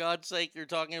out. For God's sake, you're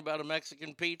talking about a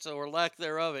Mexican pizza or lack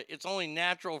thereof. It's only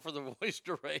natural for the voice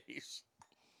to raise.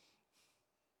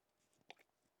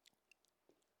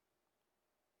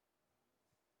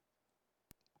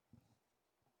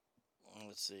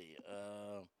 Let's see.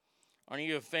 Aren't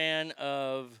you a fan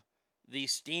of the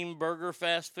steamed burger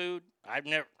fast food?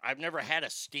 I've never had a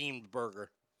steamed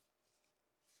burger.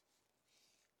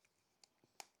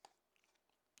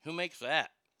 Who makes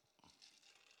that?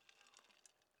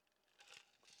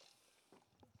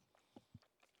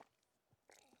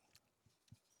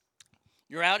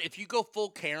 You're out. If you go full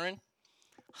Karen,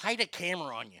 hide a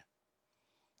camera on you.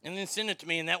 And then send it to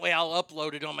me, and that way I'll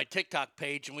upload it on my TikTok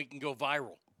page and we can go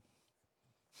viral.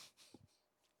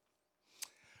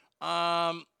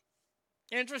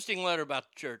 Interesting letter about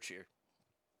the church here.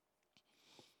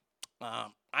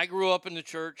 I grew up in the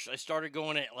church. I started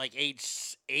going at like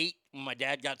age 8 when my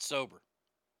dad got sober.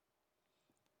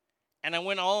 And I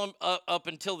went all up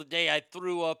until the day I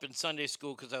threw up in Sunday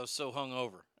school because I was so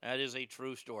hungover. That is a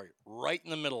true story. Right in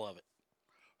the middle of it.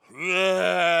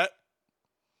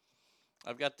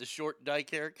 I've got the short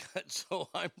dyke haircut, so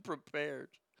I'm prepared.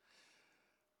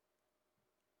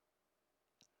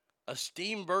 A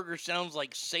steamed burger sounds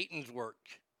like Satan's work.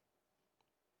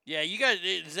 Yeah,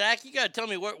 Zach, you got to tell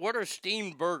me, what are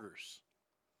steamed burgers?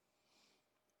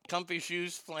 Comfy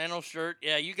shoes, flannel shirt.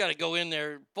 Yeah, you got to go in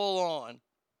there full on.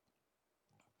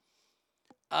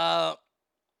 I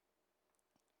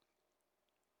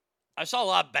saw a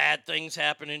lot of bad things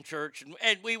happen in church.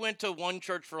 And we went to one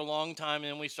church for a long time,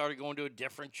 and then we started going to a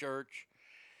different church.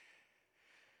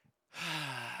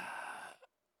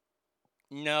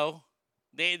 No.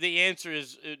 The answer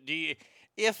is,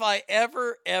 if I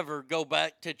ever go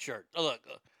back to church, look,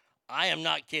 I am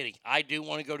not kidding. I do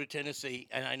want to go to Tennessee,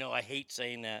 and I know I hate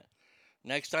saying that.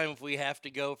 Next time if we have to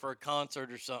go for a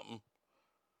concert or something,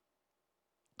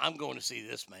 I'm going to see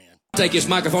this man. Take this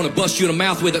microphone and bust you in the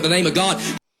mouth with it in the name of God.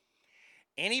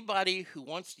 Anybody who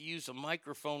wants to use a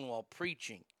microphone while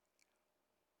preaching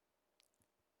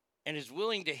and is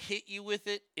willing to hit you with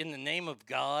it in the name of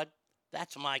God,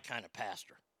 that's my kind of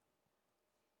pastor.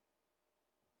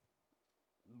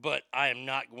 But I am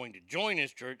not going to join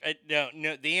his church. No,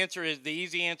 the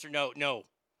easy answer, no.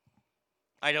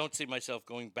 I don't see myself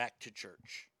going back to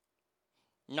church.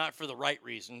 Not for the right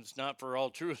reasons, not for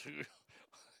all truth,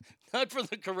 not for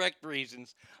the correct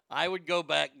reasons. I would go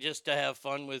back just to have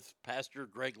fun with Pastor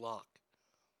Greg Locke.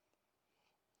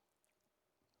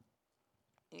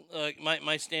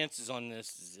 My stance is on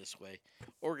this is this way.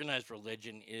 Organized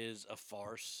religion is a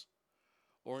farce.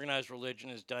 Organized religion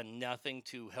has done nothing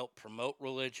to help promote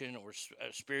religion or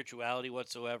spirituality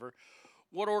whatsoever.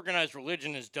 What organized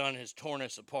religion has done has torn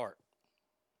us apart.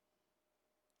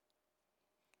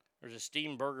 There's a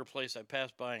steamed burger place I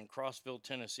passed by in Crossville,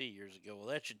 Tennessee years ago. Well,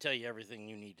 that should tell you everything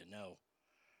you need to know.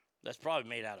 That's probably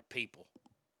made out of people.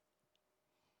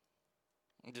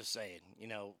 I'm just saying,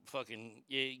 fucking,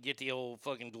 you get the old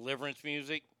fucking Deliverance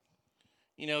music.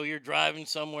 You're driving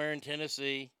somewhere in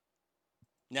Tennessee,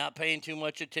 not paying too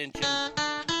much attention.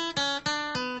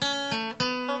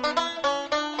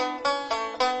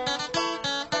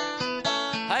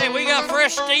 Hey, we got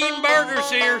fresh steamed burgers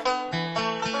here.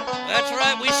 That's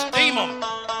right, we steam them.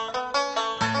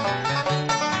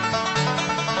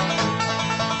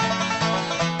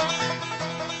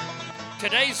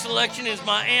 Today's selection is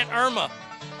my Aunt Irma.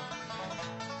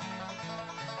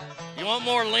 You want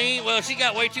more lean? Well, she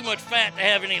got way too much fat to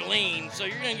have any lean, so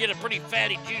you're going to get a pretty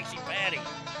fatty, juicy patty.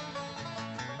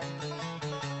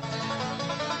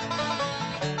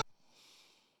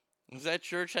 That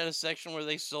church had a section where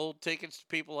they sold tickets to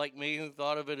people like me who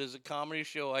thought of it as a comedy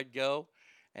show. I'd go,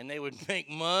 and they would make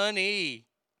money.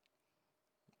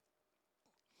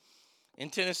 In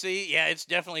Tennessee, yeah, it's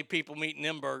definitely people eating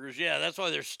them burgers. Yeah, that's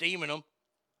why they're steaming them.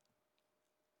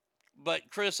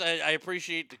 But, Chris, I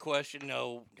appreciate the question.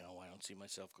 No, I don't see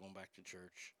myself going back to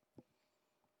church.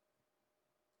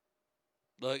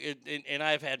 Look, and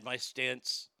I've had my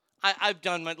stints. I've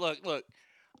done my, look,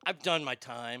 I've done my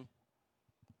time.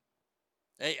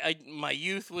 My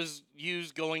youth was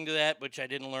used going to that, which I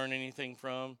didn't learn anything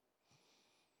from.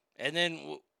 And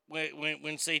then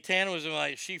when Satana was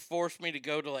like, she forced me to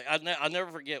go to, like, I'll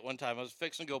never forget one time. I was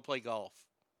fixing to go play golf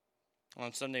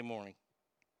on Sunday morning.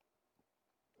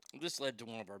 This led to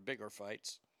one of our bigger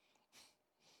fights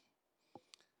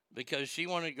because she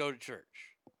wanted to go to church.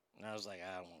 And I was like,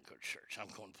 I don't want to go to church. I'm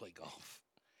going to play golf.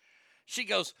 She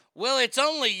goes, well, it's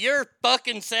only your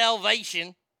fucking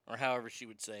salvation. Or however she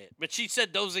would say it. But she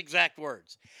said those exact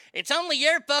words. It's only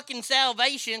your fucking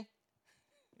salvation.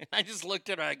 And I just looked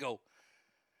at her. I go,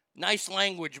 nice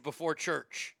language before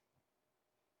church.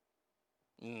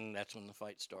 And that's when the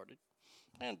fight started.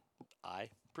 And I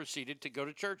proceeded to go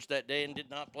to church that day and did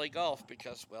not play golf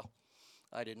because, well,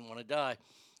 I didn't want to die.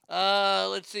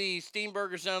 Let's see.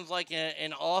 Steamburger sounds like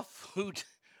an offshoot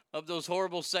of those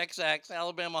horrible sex acts.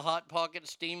 Alabama Hot Pocket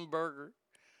Steamburger.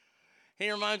 He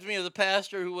reminds me of the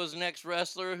pastor who was an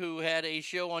ex-wrestler who had a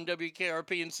show on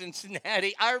WKRP in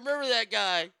Cincinnati. I remember that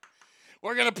guy.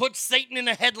 We're going to put Satan in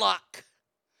a headlock.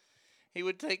 He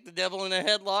would take the devil in a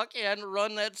headlock and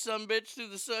run that sumbitch through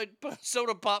the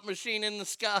soda pop machine in the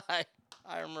sky.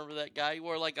 I remember that guy. He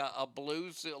wore like a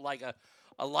blue suit, like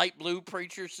a light blue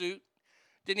preacher suit.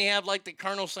 Didn't he have like the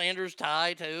Colonel Sanders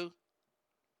tie too?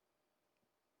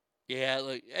 Yeah,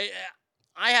 look,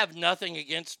 I have nothing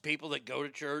against people that go to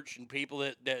church and people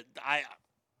that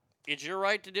it's your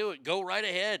right to do it. Go right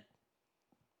ahead.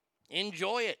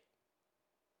 Enjoy it.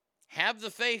 Have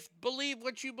the faith. Believe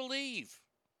what you believe.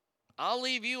 I'll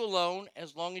leave you alone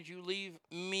as long as you leave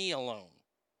me alone.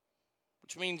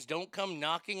 Which means don't come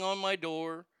knocking on my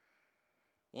door,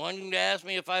 wanting to ask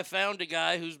me if I found a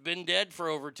guy who's been dead for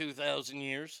over 2,000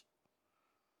 years.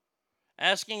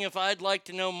 Asking if I'd like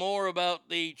to know more about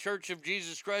the Church of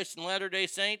Jesus Christ and Latter-day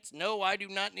Saints. No, I do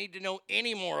not need to know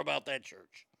any more about that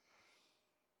church.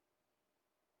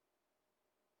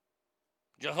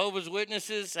 Jehovah's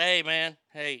Witnesses, hey, man.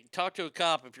 Hey, talk to a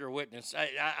cop if you're a witness.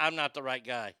 I'm not the right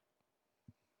guy.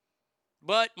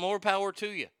 But more power to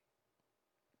you.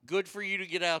 Good for you to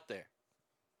get out there.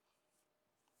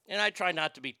 And I try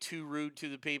not to be too rude to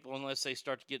the people unless they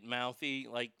start to get mouthy,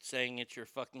 like saying it's your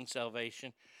fucking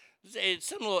salvation.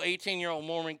 Some little 18-year-old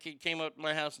Mormon kid came up to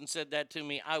my house and said that to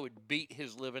me, I would beat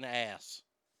his living ass.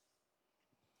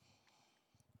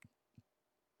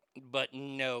 But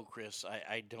no, Chris,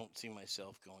 I don't see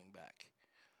myself going back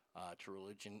to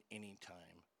religion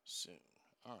anytime soon.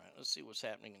 All right, let's see what's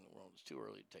happening in the world. It's too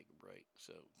early to take a break,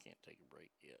 so can't take a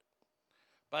break yet.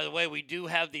 By the way, we do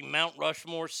have the Mount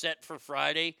Rushmore set for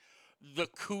Friday. The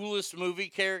coolest movie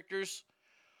characters.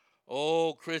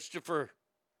 Oh, Christopher,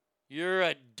 you're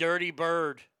a dirty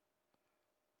bird.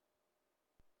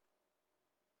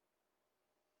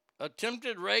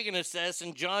 Attempted Reagan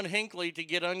assassin John Hinckley to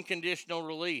get unconditional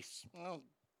release. Well,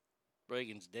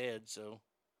 Reagan's dead, so.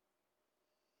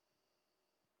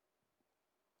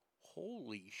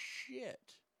 Holy shit.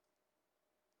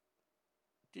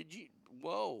 Did you?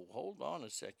 Whoa, hold on a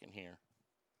second here.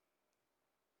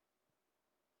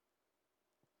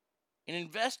 An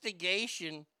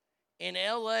investigation in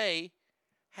L.A.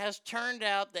 has turned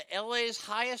out that L.A.'s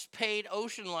highest paid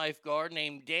ocean lifeguard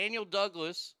named Daniel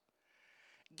Douglas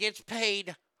gets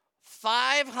paid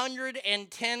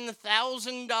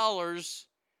 $510,000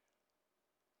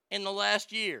 in the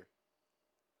last year.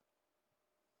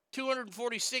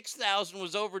 $246,000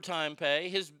 was overtime pay.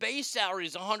 His base salary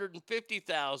is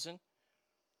 $150,000.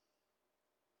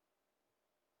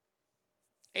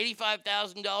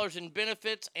 $85,000 in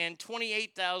benefits, and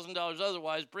 $28,000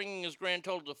 otherwise, bringing his grand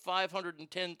total to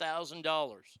 $510,000.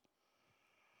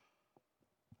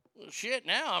 Well, shit,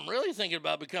 now I'm really thinking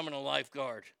about becoming a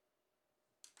lifeguard.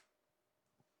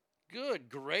 Good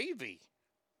gravy.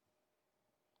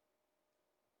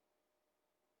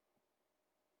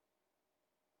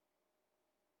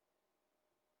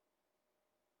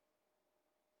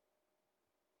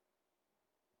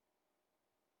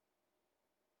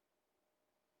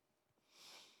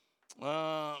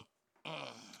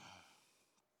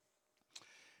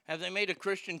 Have they made a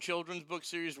Christian children's book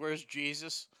series, Where's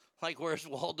Jesus? Like Where's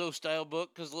Waldo style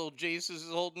book, because little Jesus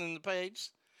is holding in the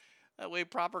page? That way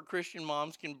proper Christian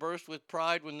moms can burst with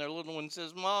pride when their little one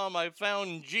says, Mom, I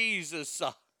found Jesus.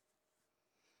 I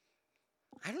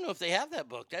don't know if they have that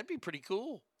book. That'd be pretty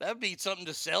cool. That'd be something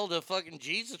to sell to fucking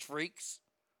Jesus freaks.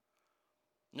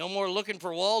 No more looking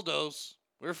for Waldos.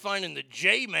 We're finding the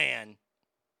J-Man.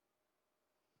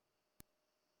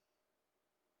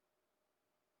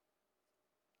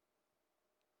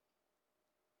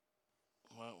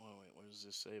 What does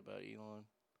this say about Elon?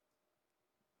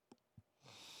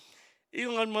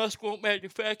 Elon Musk won't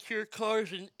manufacture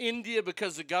cars in India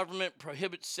because the government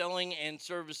prohibits selling and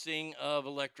servicing of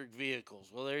electric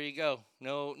vehicles. Well, there you go.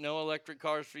 No electric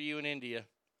cars for you in India.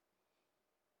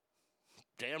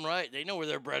 Damn right. They know where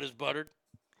their bread is buttered.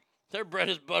 Their bread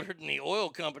is buttered in the oil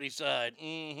company side.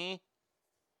 Mm-hmm.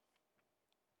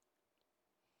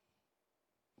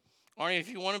 Arnie, if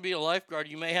you want to be a lifeguard,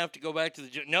 you may have to go back to the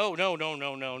gym. No.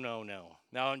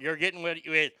 Now, you're getting what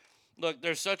you... Look,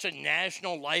 there's such a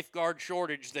national lifeguard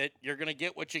shortage that you're going to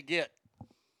get what you get.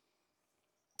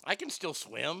 I can still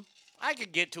swim. I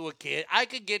could get to a kid. I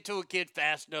could get to a kid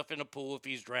fast enough in a pool if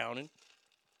he's drowning.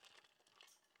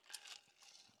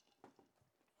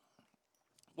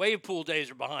 Wave pool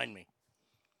days are behind me.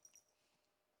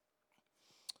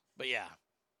 But yeah.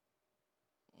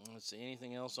 Let's see,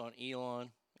 anything else on Elon?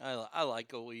 I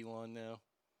like old Elon now.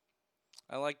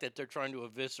 I like that they're trying to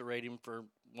eviscerate him for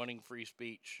wanting free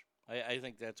speech. I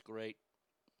think that's great.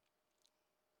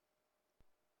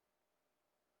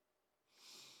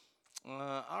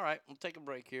 All right, we'll take a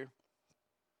break here.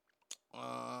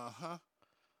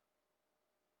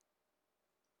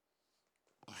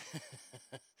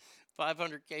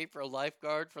 500K for a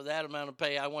lifeguard for that amount of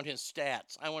pay. I want his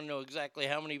stats. I want to know exactly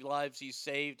how many lives he's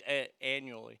saved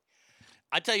annually.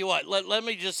 I tell you what, let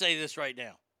me just say this right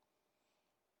now.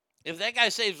 If that guy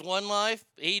saves one life,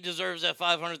 he deserves that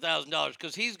 $500,000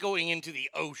 because he's going into the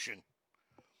ocean.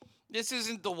 This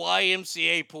isn't the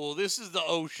YMCA pool. This is the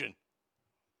ocean.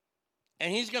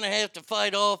 And he's going to have to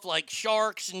fight off like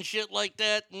sharks and shit like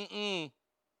that.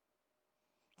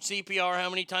 CPR how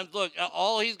many times? Look,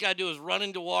 all he's got to do is run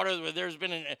into water where there's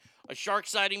been a shark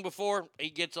sighting before.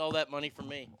 He gets all that money from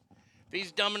me. If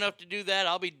he's dumb enough to do that,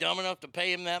 I'll be dumb enough to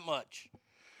pay him that much.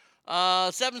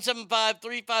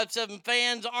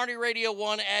 775-357-FANS,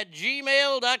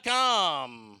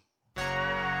 ArnieRadio1@gmail.com.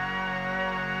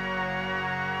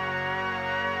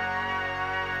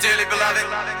 Dearly beloved,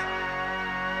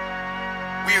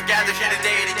 we are gathered here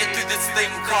today to get through this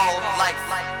thing called life.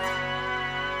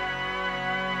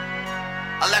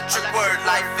 Electric word,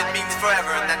 life, it means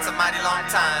forever, and that's a mighty long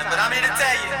time. But I'm here to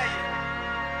tell you,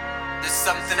 there's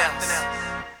something else.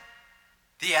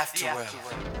 The afterworld.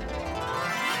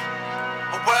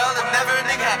 A world of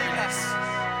never-ending happiness.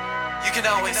 You can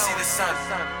always see the sun,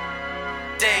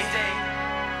 day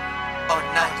or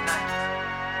night.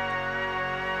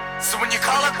 So when you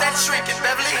call up that shrink in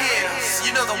Beverly Hills,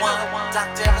 you know the one,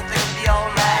 Doctor, everything will be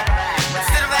alright.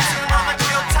 Instead of asking how much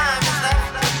of your time is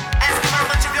left, ask him how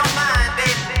much of your mind,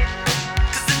 baby.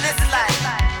 Cause in this life,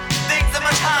 things are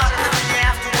much harder than in the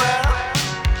afterworld.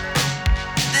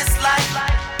 This life,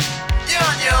 you're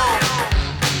on your own.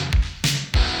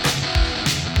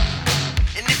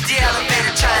 The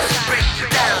elevator tries to break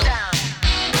you down.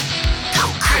 Go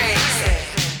crazy.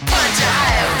 Punch a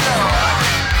higher floor.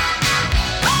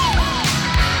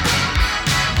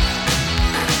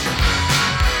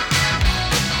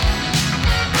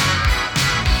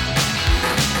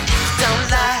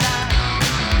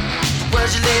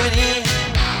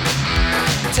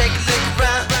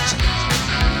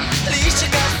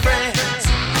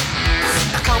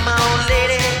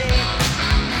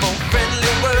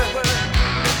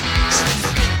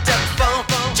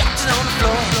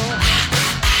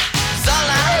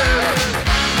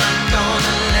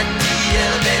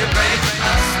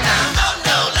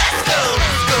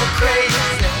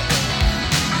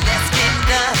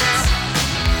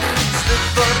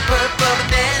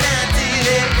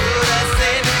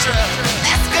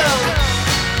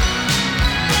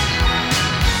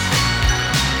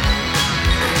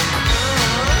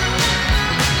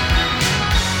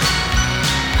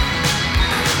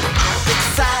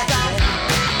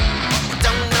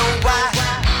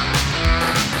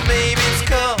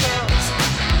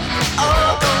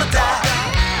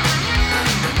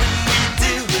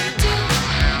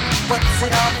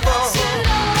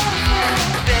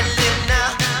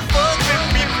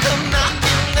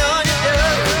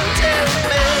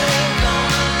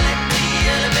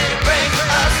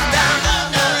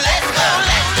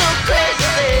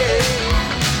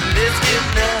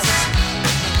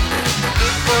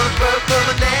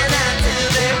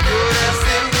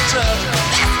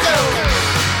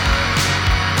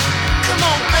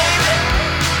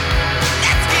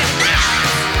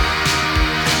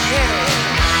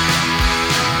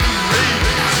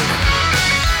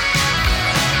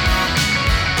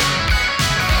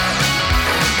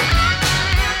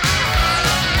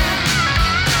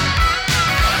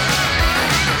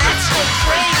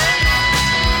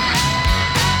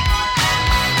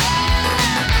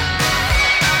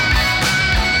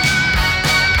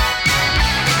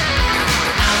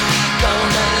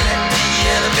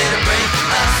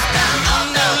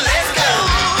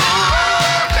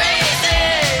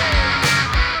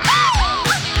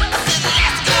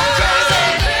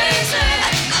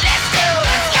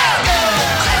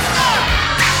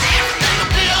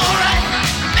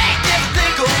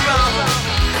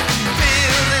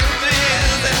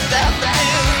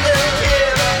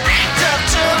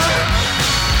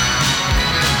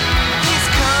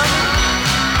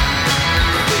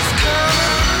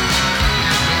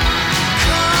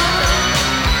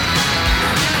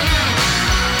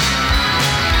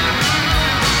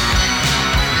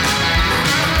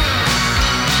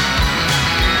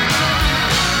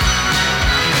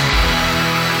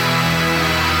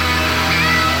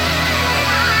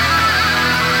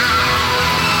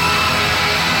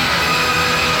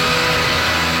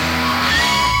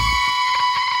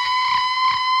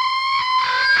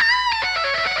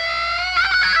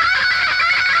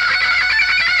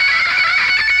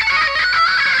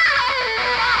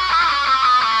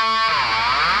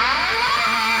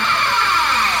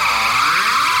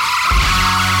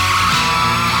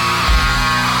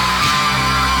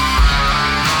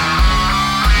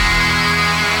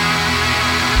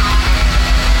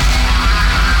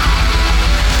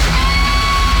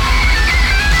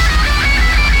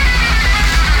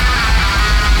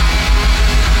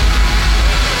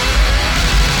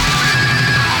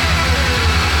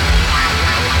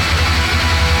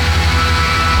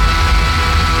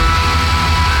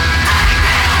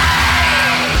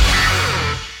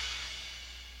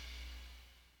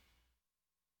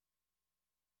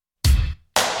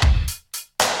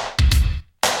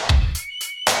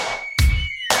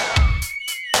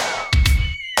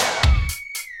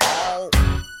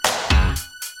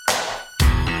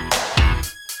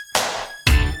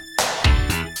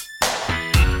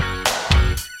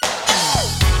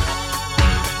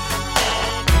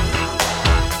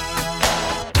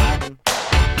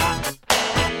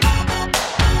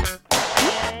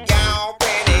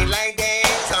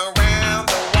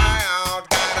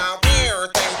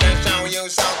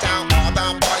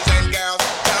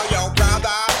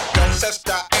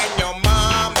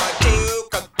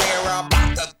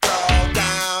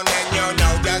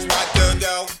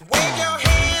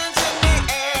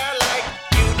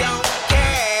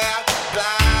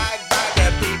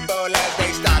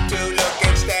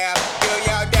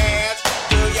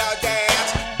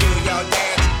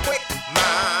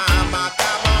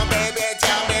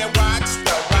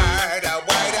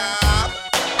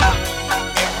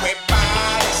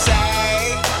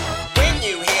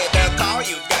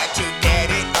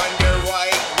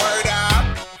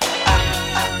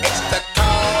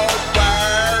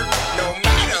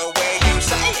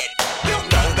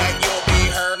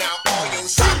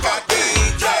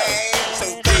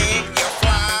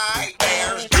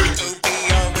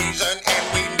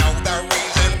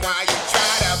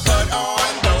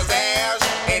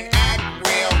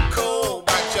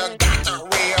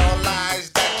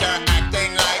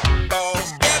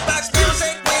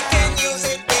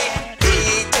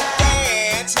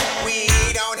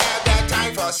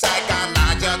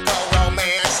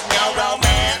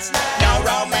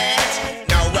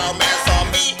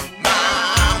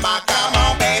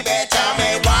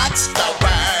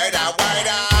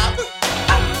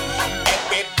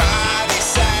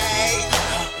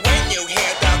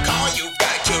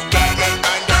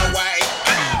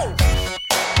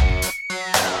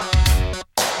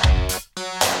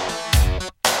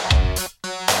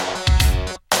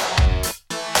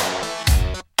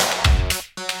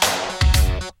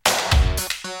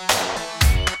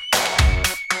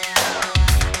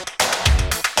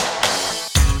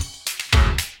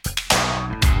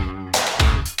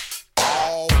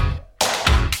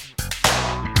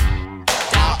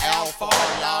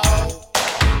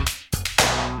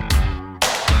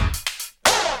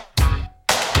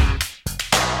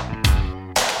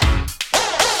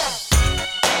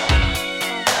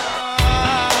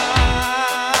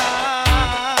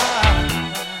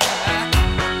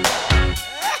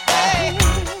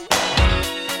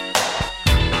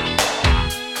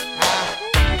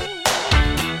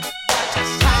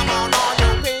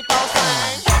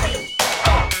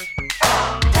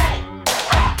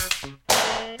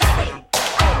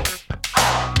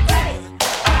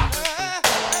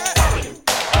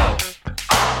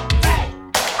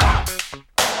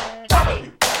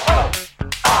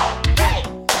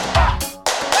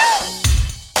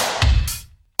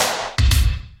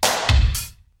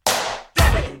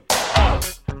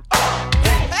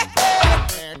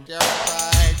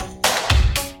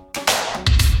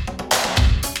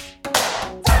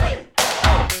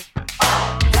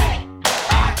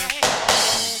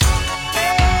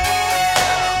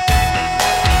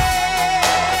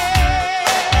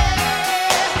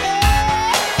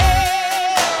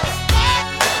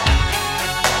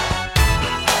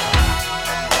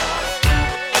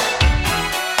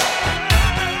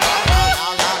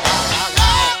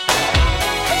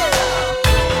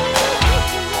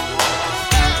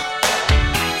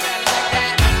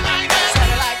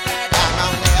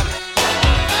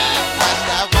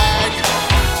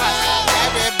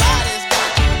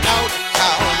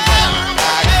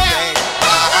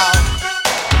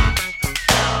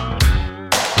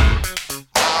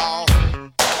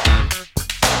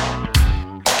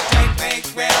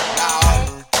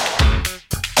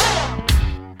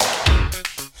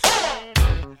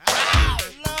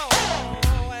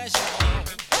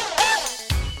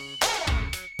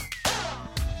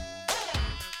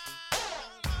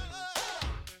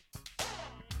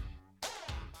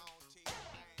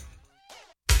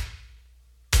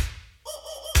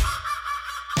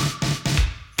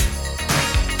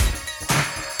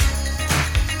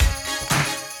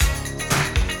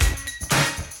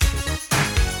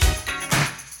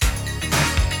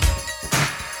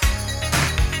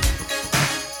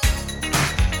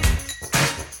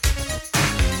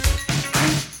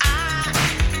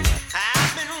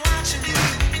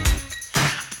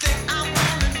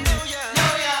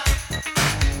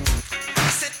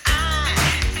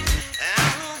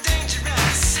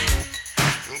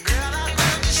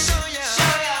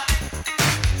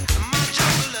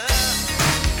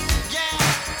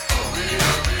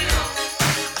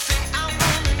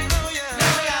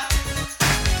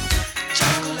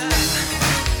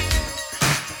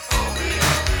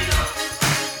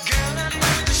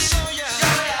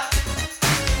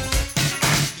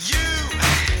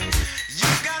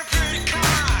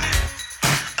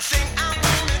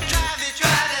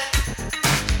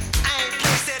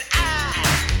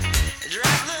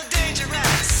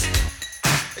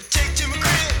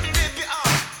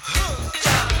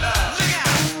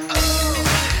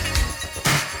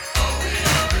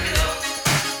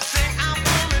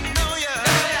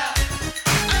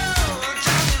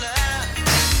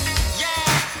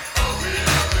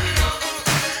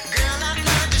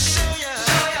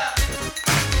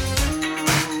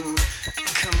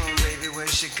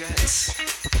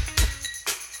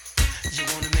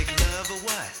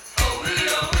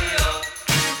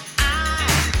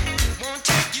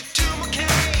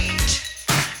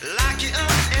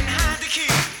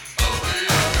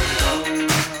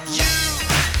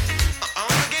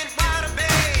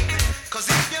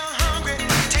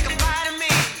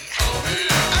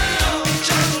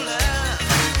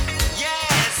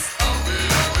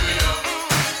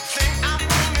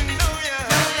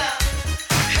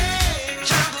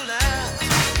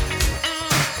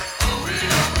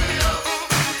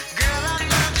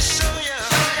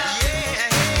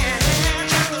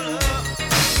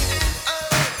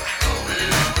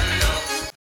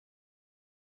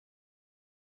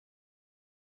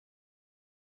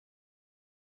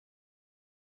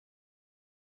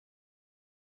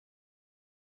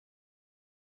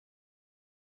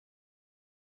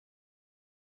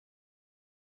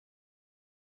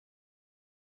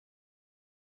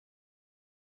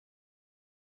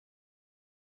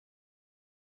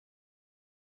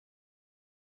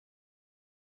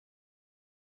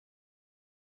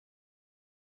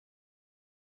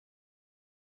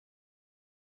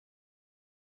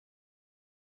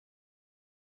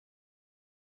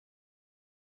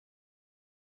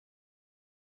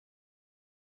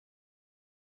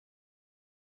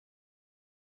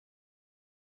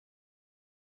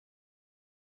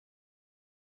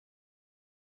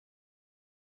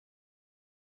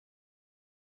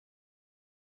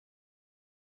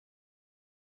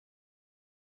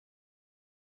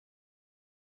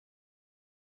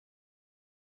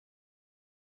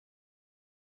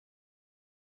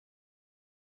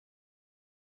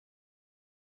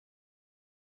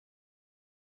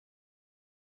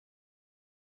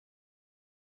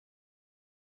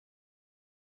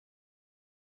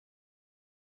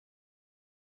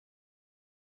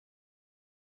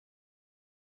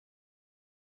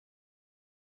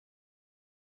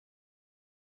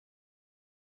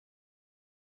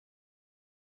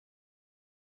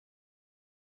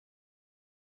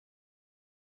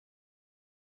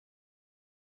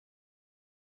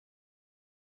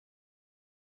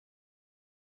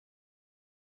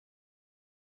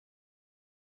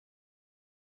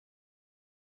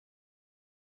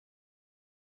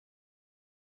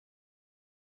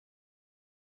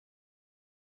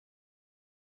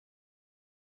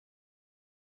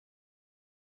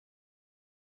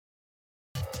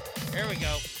 Here we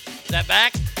go. Is that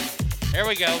back? There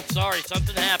we go. Sorry,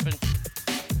 something happened.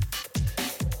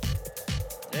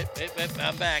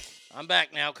 I'm back. I'm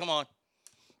back now. Come on.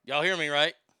 Y'all hear me,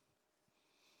 right?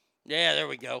 Yeah, there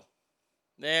we go.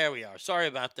 There we are. Sorry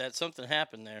about that. Something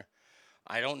happened there.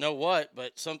 I don't know what,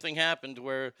 but something happened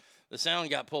where the sound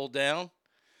got pulled down,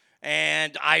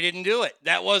 and I didn't do it.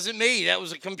 That wasn't me. That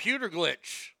was a computer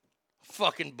glitch.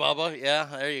 Fucking Bubba. Yeah,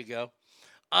 there you go.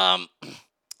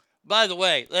 By the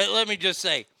way, let me just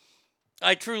say,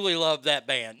 I truly love that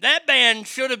band. That band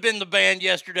should have been the band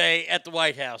yesterday at the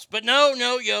White House. But no,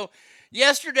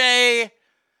 yesterday,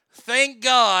 thank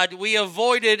God, we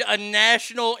avoided a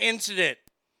national incident.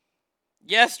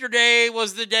 Yesterday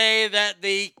was the day that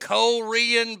the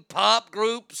Korean pop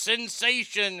group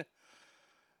sensation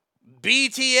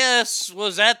BTS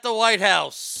was at the White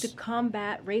House. To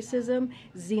combat racism,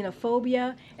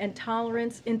 xenophobia, and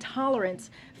intolerance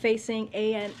facing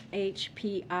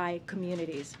ANHPI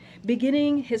communities.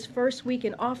 Beginning his first week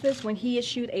in office when he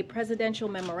issued a presidential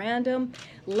memorandum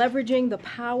leveraging the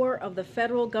power of the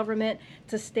federal government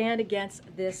to stand against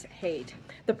this hate.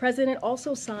 The president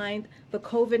also signed the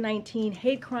COVID-19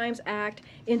 Hate Crimes Act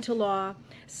into law,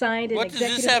 signed an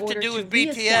executive order to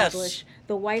reestablish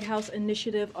the White House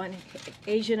Initiative on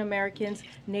Asian Americans,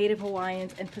 Native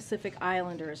Hawaiians, and Pacific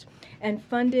Islanders, and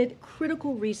funded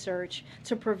critical research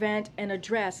to prevent and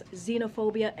address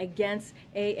xenophobia against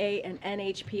AA and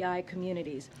NHPI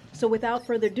communities. So without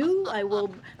further ado, I will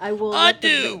let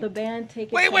the band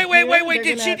take it. Wait.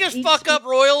 Did she just fuck up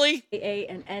royally? AA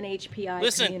and NHPI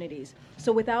communities.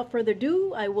 So without further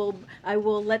ado, I will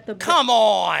let the Come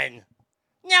on.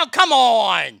 Now come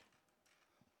on.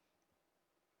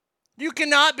 You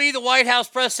cannot be the White House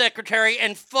press secretary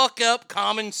and fuck up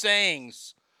common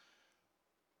sayings.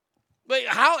 But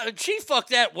how she fucked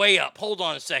that way up? Hold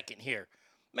on a second here,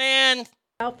 man.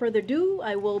 Without further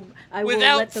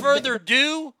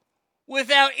ado,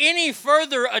 without any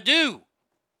further ado.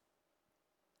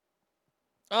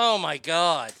 Oh my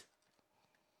God.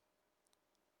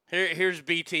 Here's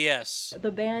BTS.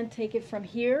 The band take it from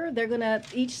here. They're gonna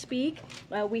each speak.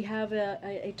 We have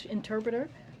a interpreter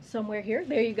somewhere here.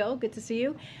 There you go. Good to see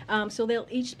you. So they'll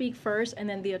each speak first, and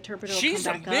then the interpreter will come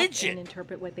back up and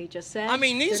interpret what they just said. I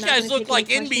mean, these guys look like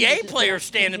NBA players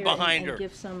standing behind her.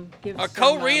 Are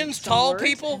Koreans tall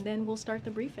people? And then we'll start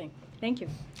the briefing. Thank you.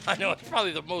 I know, it's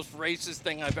probably the most racist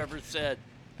thing I've ever said.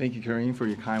 Thank you, Karine, for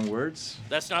your kind words.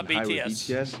 That's not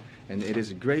BTS. And it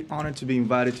is a great honor to be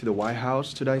invited to the White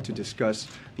House today to discuss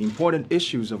the important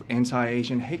issues of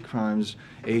anti-Asian hate crimes,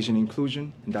 Asian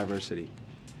inclusion, and diversity.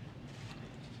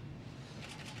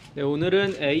 네,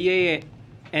 오늘은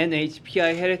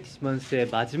AANHPI 헤리티지먼스의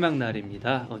마지막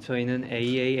날입니다. 저희는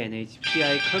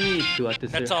AANHPI 커뮤니티와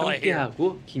뜻을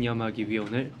함께하고 기념하기 위해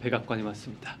오늘 백악관에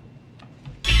왔습니다.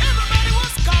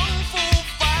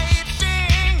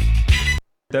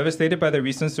 Devastated by the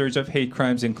recent surge of hate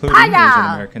crimes, including Asian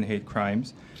American hate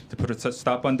crimes. To put a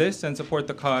stop on this and support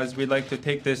the cause, we'd like to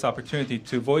take this opportunity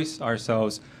to voice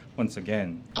ourselves once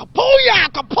again.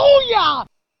 Kapuya! Kapuya!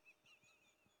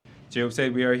 Job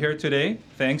said we are here today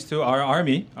thanks to our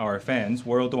army, our fans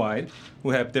worldwide,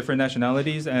 who have different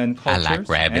nationalities and cultures. I like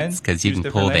rabbits because you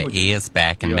can pull their ears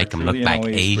back and make them look like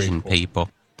Asian people.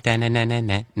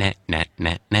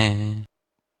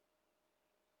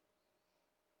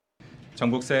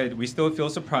 Jungkook said, we still feel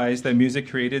surprised that music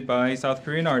created by South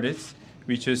Korean artists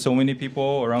reaches so many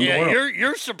people around the world. Yeah,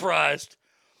 you're surprised.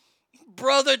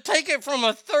 Brother, take it from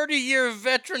a 30-year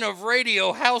veteran of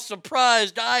radio how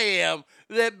surprised I am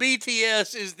that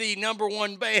BTS is the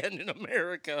 #1 band in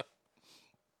America.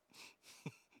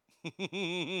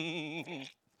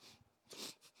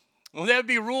 Well, that'd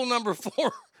be rule number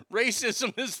 4.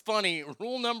 Racism is funny.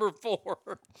 Rule number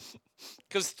 4.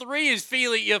 Because 3 is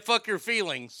you fuck your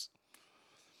feelings.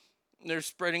 They're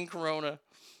spreading corona.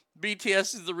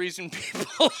 BTS is the reason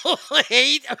people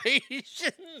hate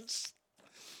Asians.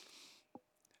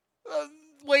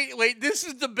 Wait, this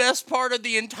is the best part of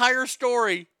the entire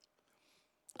story.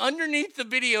 Underneath the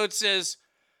video, it says,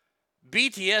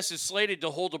 BTS is slated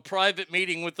to hold a private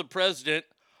meeting with the president,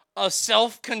 a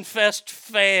self-confessed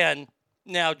fan.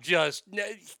 Now, come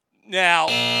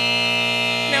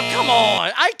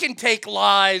on. I can take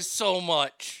lies so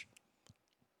much.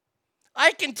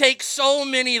 I can take so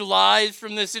many lies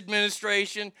from this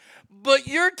administration, but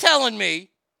you're telling me,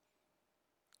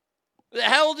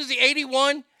 how old is he,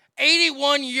 81?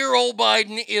 81-year-old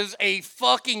Biden is a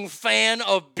fucking fan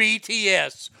of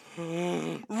BTS.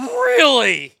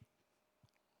 Really?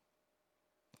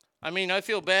 I mean, I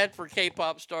feel bad for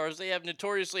K-pop stars. They have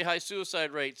notoriously high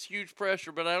suicide rates, huge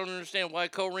pressure, but I don't understand why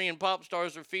Korean pop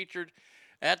stars are featured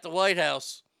at the White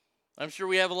House. I'm sure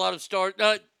we have a lot of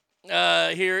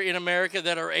here in America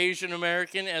that are Asian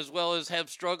American, as well as have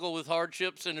struggled with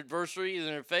hardships and adversity in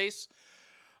their face.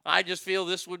 I just feel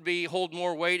this would hold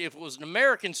more weight if it was an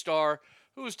American star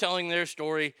who was telling their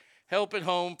story. Help at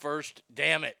home first.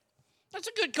 Damn it. That's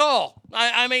a good call.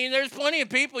 I mean, there's plenty of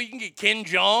people. You can get Ken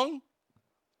Jeong,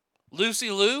 Lucy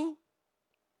Liu.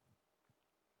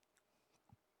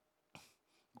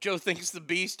 Joe thinks the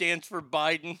B stands for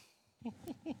Biden.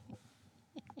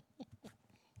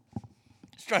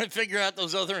 He's trying to figure out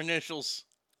those other initials.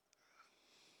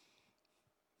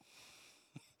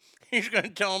 He's going to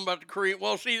tell him about the Korean.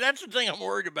 Well, see, that's the thing I'm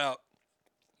worried about.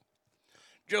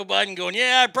 Joe Biden going,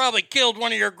 yeah, I probably killed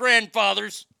one of your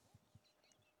grandfathers.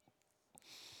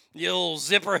 You old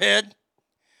zipperhead.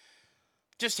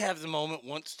 Just have the moment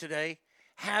once today.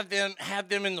 Have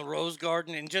them in the Rose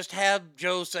Garden and just have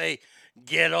Joe say,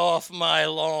 get off my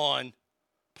lawn,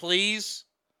 please.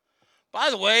 By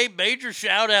the way, major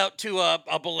shout out to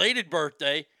a belated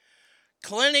birthday.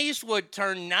 Clint Eastwood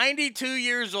turned 92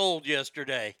 years old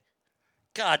yesterday.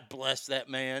 God bless that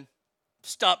man.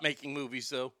 Stop making movies,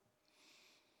 though.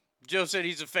 Joe said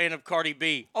he's a fan of Cardi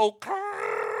B. Oh,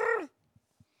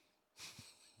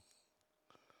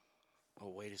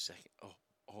 wait a second.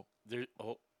 Please, video.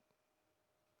 Oh,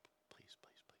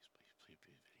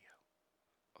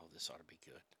 this ought to be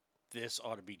good. This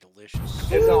ought to be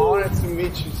delicious. It's an honor to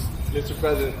meet you, Mr.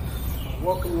 President.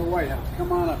 Welcome to the White House.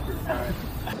 Come on up here.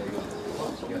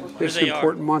 It's an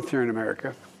important month here in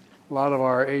America. A lot of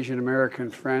our Asian American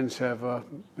friends have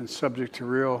been subject to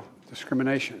real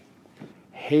discrimination.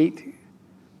 Hate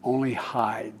only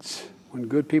hides. When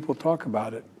good people talk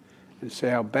about it and say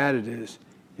how bad it is,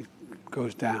 it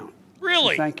goes down.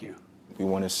 Really? So thank you. We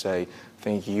want to say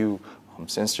thank you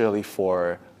sincerely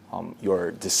for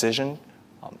your decision,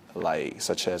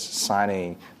 such as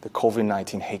signing the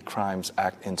COVID-19 Hate Crimes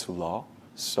Act into law.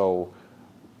 So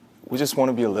we just want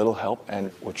to be a little help,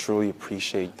 and we truly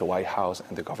appreciate the White House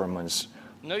and the government's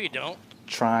No, you don't.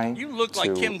 trying You look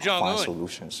like Kim to Jong-un. find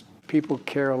solutions. People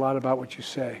care a lot about what you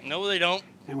say. No, they don't.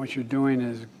 And what you're doing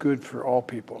is good for all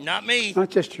people. Not me. It's not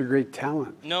just your great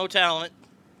talent. No talent.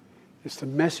 It's the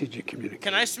message you communicate.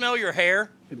 Can I smell your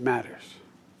hair? It matters.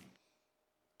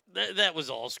 That was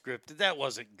all scripted. That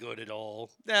wasn't good at all.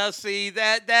 Now, see,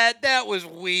 that was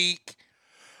weak.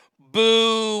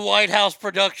 Boo, White House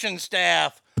production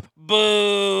staff.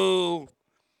 Boo.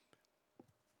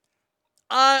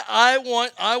 I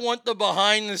want the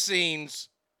behind the scenes.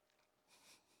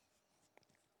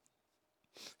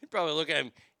 You probably look at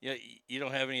him. You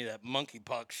don't have any of that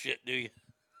monkeypox shit, do you?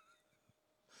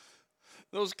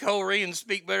 Those Koreans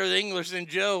speak better English than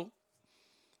Joe.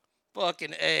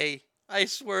 Fucking A. I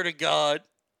swear to God.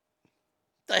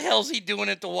 The hell's he doing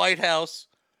at the White House?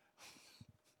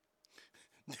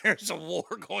 There's a war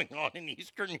going on in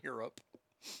Eastern Europe.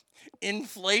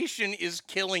 Inflation is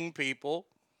killing people.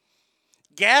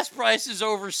 Gas prices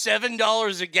over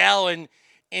 $7 a gallon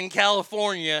in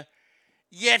California,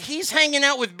 yet he's hanging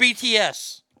out with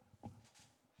BTS.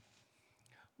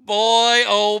 Boy,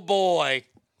 oh boy.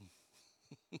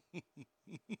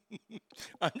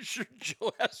 I'm sure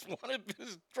Joe asked one of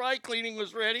his dry cleaning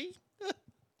was ready.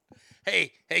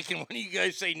 Hey, can one of you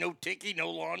guys say no ticky, no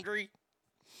laundry?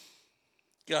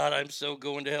 God, I'm so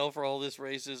going to hell for all this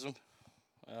racism.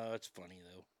 It's funny,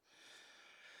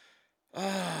 though.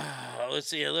 Let's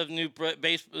see. I love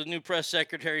the new press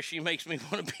secretary. She makes me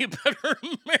want to be a better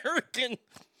American.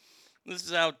 This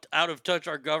is how out of touch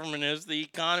our government is. The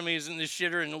economy is in the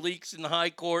shitter and the leaks in the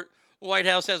high court. The White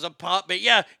House has a pot. But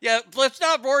yeah, let's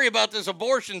not worry about this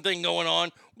abortion thing going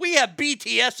on. We have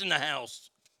BTS in the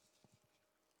house.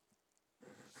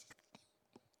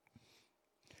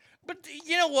 But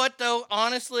you know what, though?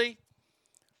 Honestly,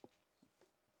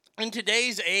 in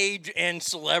today's age and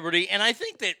celebrity, and I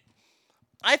think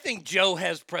Joe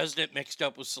has president mixed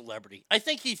up with celebrity. I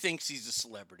think he thinks he's a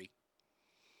celebrity.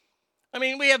 I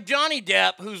mean, we have Johnny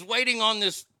Depp, who's waiting on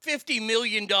this $50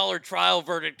 million trial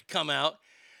verdict to come out,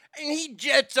 and he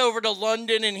jets over to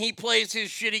London and he plays his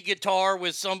shitty guitar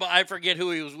with somebody, I forget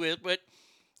who he was with, but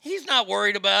he's not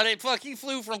worried about it. Fuck, he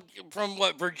flew from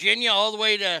what, Virginia all the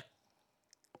way to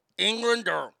England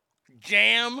or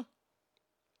Jam.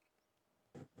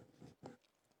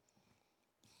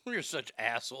 We're such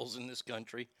assholes in this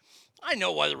country. I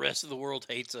know why the rest of the world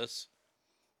hates us.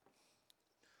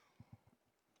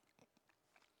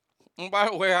 And by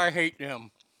the way, I hate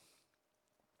them.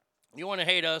 You want to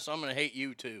hate us, I'm going to hate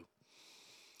you too.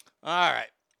 All right.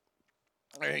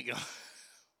 There you go.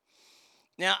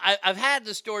 Now, I've had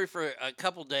this story for a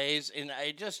couple days, and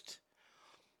I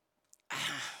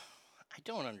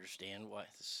don't understand why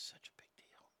this is such a big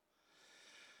deal.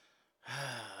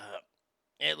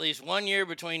 At least 1 year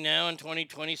between now and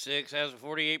 2026 has a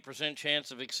 48%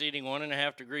 chance of exceeding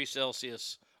 1.5 degrees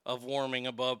Celsius of warming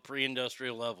above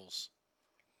pre-industrial levels.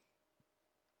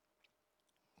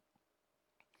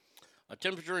 A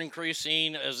temperature increase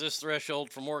seen as this threshold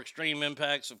for more extreme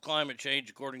impacts of climate change,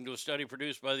 according to a study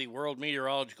produced by the World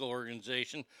Meteorological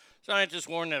Organization. Scientists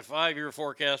warn that a 5-year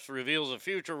forecast reveals a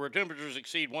future where temperatures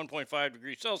exceed 1.5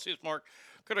 degrees Celsius mark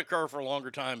could occur for longer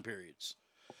time periods.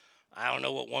 I don't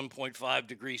know what 1.5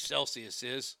 degrees Celsius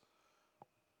is.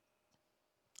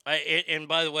 And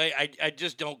by the way, I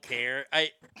just don't care.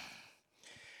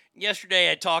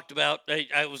 Yesterday I talked about,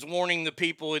 I was warning the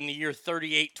people in the year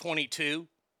 3822.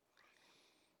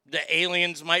 The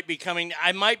aliens might be coming.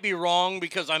 I might be wrong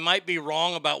because I might be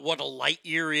wrong about what a light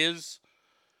year is.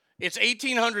 It's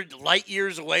 1,800 light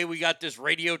years away. We got this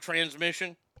radio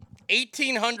transmission.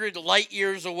 1,800 light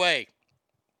years away.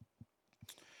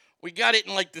 We got it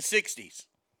in like the 60s.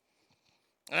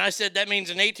 And I said that means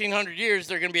in 1,800 years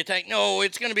they're going to be attacked. No,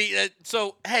 it's going to be.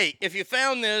 So, hey, if you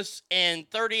found this in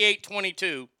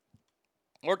 3822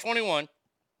 or 21,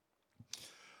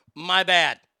 my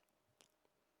bad.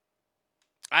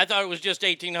 I thought it was just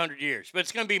 1,800 years, but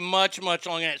it's going to be much, much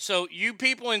longer than that. So you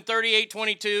people in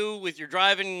 3822 with your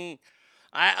driving,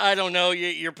 I don't know,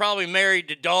 you're probably married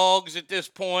to dogs at this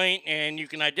point, and you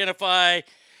can identify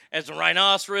as a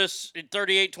rhinoceros in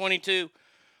 3822.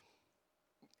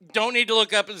 Don't need to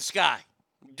look up at the sky.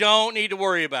 Don't need to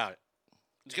worry about it.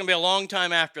 It's going to be a long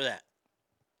time after that.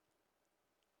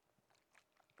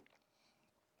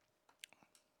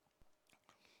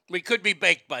 We could be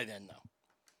baked by then, though.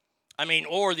 I mean,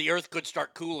 or the earth could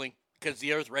start cooling because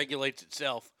the earth regulates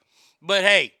itself. But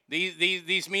hey,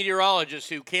 these meteorologists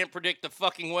who can't predict the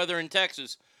fucking weather in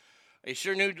Texas, they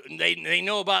sure knew, they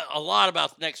know about a lot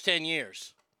about the next 10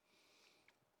 years.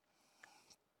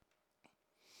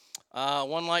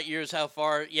 1 light year is how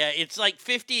far? Yeah, it's like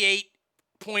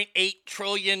 58.8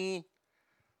 trillion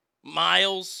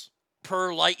miles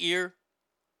per light year.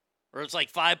 Or it's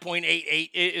like 5.88.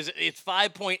 It's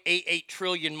 5.88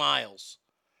 trillion miles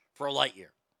for a light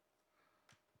year.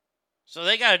 So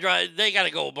they got to drive. They got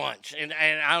to go a bunch, and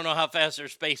I don't know how fast their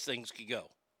space things could go.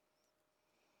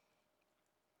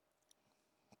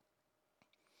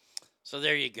 So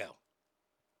there you go.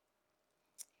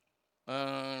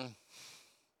 Don't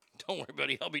worry,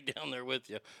 buddy. I'll be down there with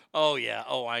you. Oh yeah.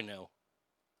 Oh, I know.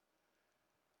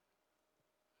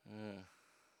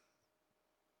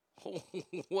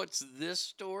 What's this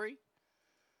story?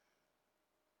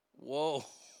 Whoa.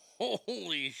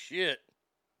 Holy shit.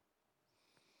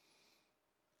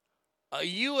 A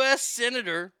U.S.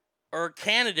 senator or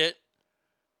candidate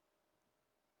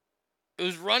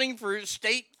who's running for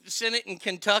state senate in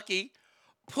Kentucky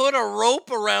put a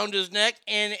rope around his neck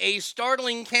in a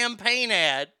startling campaign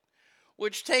ad,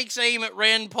 which takes aim at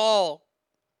Rand Paul.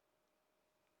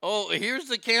 Oh, here's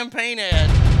the campaign ad.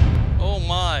 Oh,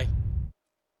 my.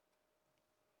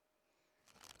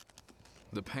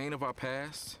 The pain of our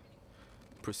past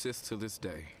persists to this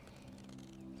day.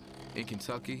 In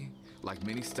Kentucky, like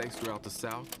many states throughout the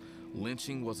South,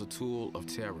 lynching was a tool of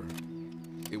terror.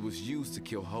 It was used to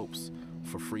kill hopes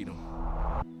for freedom.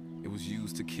 It was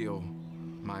used to kill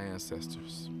my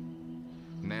ancestors.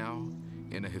 Now,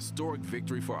 in a historic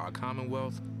victory for our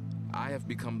Commonwealth, I have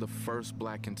become the first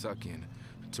Black Kentuckian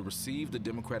to receive the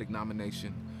Democratic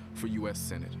nomination for U.S.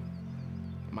 Senate.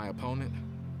 My opponent,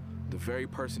 the very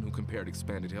person who compared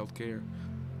expanded health care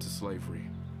to slavery.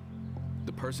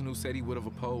 The person who said he would have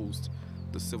opposed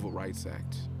the Civil Rights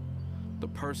Act. The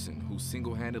person who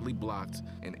single-handedly blocked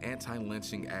an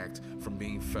anti-lynching act from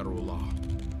being federal law.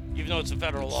 Even though it's a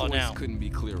federal law now. The choice couldn't be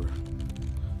clearer.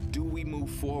 Do we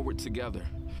move forward together?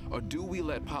 Or do we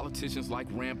let politicians like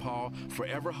Rand Paul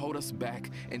forever hold us back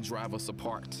and drive us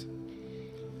apart?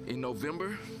 In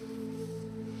November,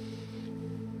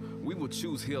 we will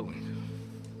choose healing.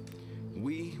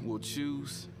 We will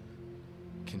choose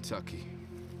Kentucky.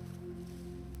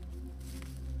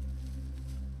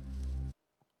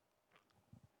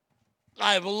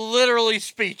 I'm literally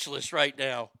speechless right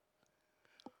now.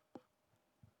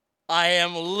 I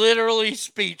am literally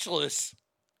speechless.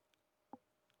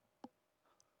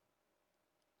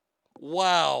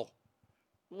 Wow.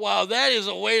 Wow, that is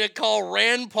a way to call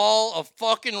Rand Paul a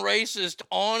fucking racist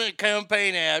on a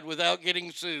campaign ad without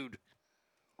getting sued.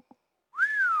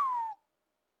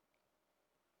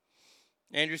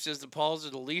 Andrew says the Pauls are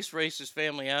the least racist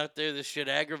family out there. This shit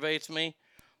aggravates me.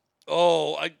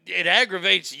 Oh, it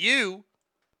aggravates you.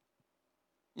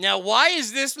 Now, why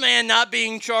is this man not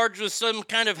being charged with some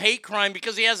kind of hate crime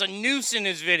because he has a noose in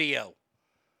his video?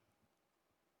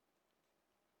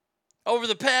 over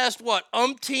the past,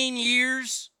 umpteen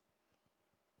years,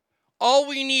 all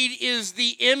we need is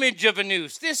the image of a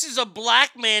noose. This is a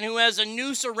black man who has a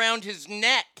noose around his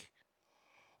neck.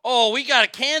 Oh, we got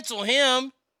to cancel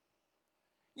him.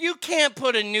 You can't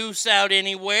put a noose out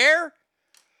anywhere.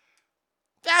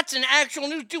 That's an actual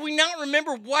noose. Do we not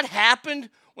remember what happened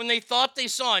when they thought they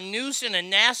saw a noose in a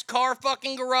NASCAR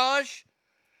fucking garage?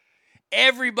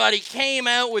 Everybody came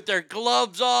out with their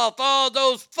gloves off. Oh,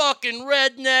 those fucking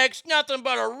rednecks. Nothing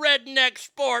but a redneck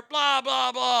sport. Blah,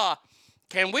 blah, blah.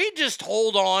 Can we just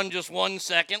hold on just 1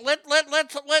 second? Let's.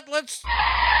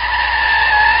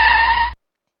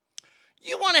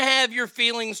 You want to have your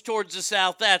feelings towards the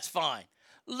South? That's fine.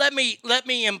 Let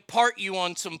me impart you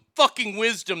on some fucking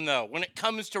wisdom, though, when it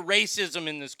comes to racism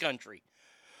in this country.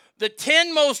 The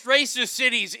 10 most racist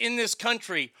cities in this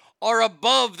country are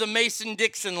above the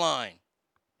Mason-Dixon line.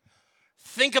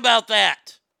 Think about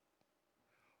that.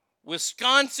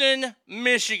 Wisconsin,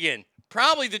 Michigan,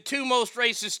 probably the 2 most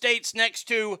racist states next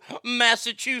to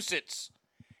Massachusetts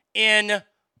in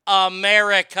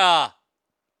America.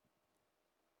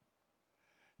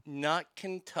 Not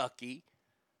Kentucky,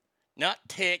 not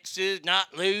Texas, not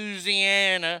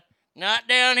Louisiana, not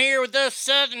down here with us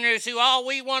Southerners who all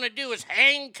we want to do is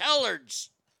hang coloreds.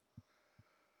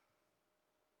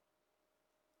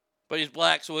 But he's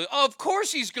black, so of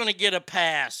course he's going to get a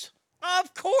pass.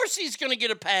 Of course he's going to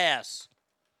get a pass.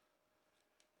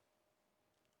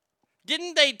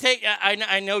 Didn't they take,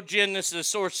 I know, Jen, this is a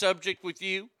sore subject with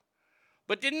you,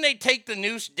 but didn't they take the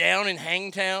noose down in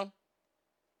Hangtown?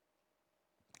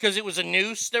 Because it was a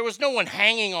noose. There was no one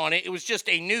hanging on it. It was just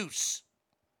a noose.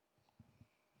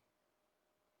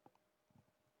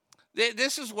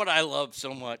 This is what I love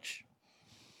so much.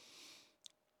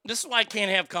 This is why I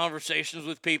can't have conversations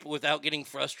with people without getting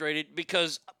frustrated,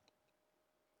 because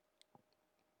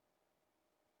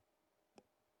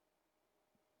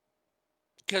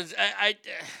I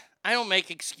don't make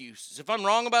excuses. If I'm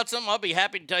wrong about something, I'll be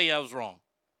happy to tell you I was wrong.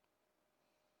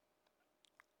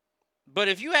 But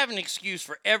if you have an excuse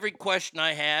for every question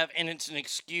I have, and it's an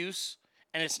excuse,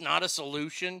 and it's not a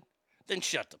solution, then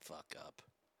shut the fuck up.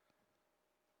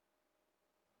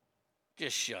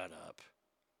 Just shut up.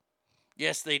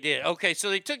 Yes, they did. Okay, so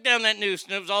they took down that noose,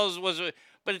 and it was all it was.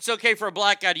 But it's okay for a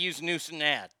black guy to use a noose in an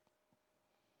ad.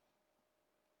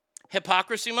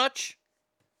 Hypocrisy much?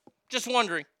 Just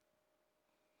wondering.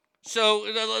 So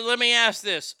let me ask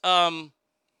this.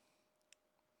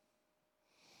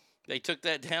 They took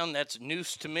that down. That's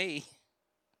news to me.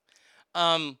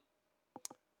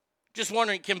 Just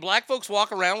wondering, can black folks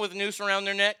walk around with a noose around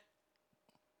their neck?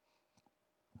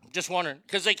 Just wondering,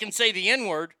 because they can say the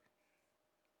N-word.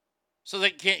 So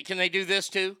they can they do this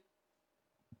too?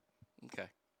 Okay.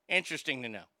 Interesting to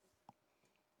know.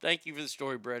 Thank you for the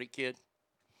story, Brady Kid.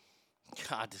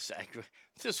 God,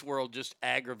 this world just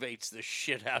aggravates the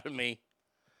shit out of me.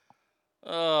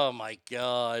 Oh my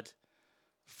God.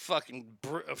 Fucking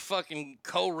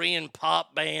Korean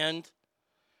pop band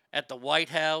at the White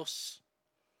House.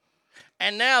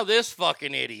 And now this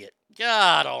fucking idiot.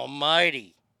 God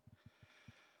almighty.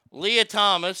 Leah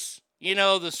Thomas, you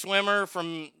know, the swimmer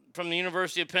from the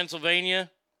University of Pennsylvania.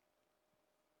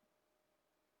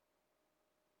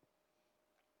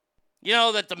 You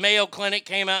know that the Mayo Clinic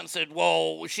came out and said,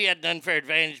 whoa, she had an unfair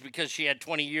advantage because she had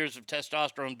 20 years of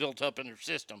testosterone built up in her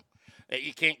system that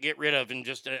you can't get rid of in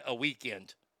just a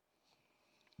weekend.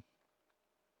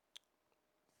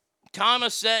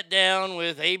 Thomas sat down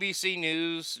with ABC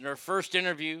News in her first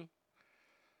interview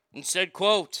and said,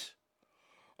 quote,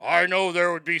 "I know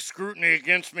there would be scrutiny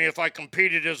against me if I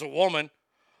competed as a woman.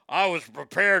 I was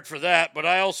prepared for that, but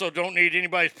I also don't need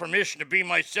anybody's permission to be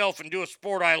myself and do a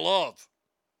sport I love."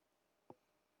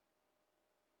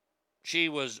 She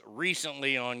was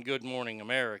recently on Good Morning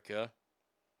America.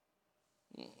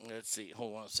 Let's see.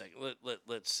 Hold on a second.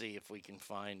 Let's see if we can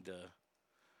find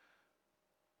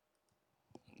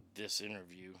this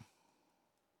interview.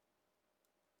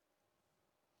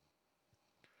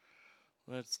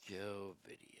 Let's go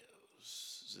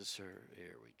videos. Is this her?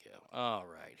 Here we go. All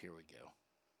right, here we go.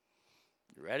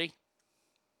 You ready?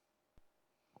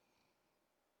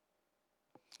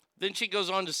 Then she goes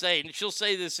on to say, and she'll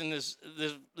say this in this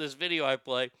video I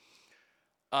play,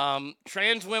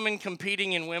 trans women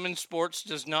competing in women's sports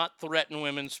does not threaten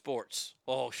women's sports.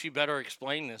 Oh, she better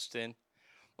explain this then.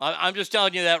 I'm just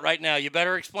telling you that right now. You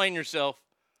better explain yourself.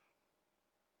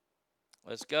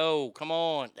 Let's go. Come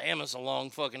on. Damn, it's a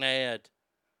long fucking ad.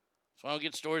 So I don't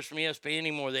get stories from ESPN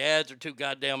anymore. The ads are too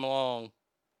goddamn long.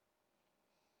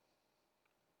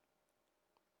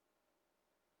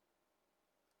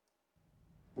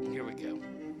 Here we go.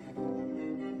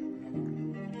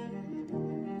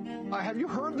 Have you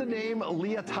heard the name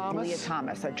Leah Thomas? Leah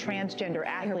Thomas, a transgender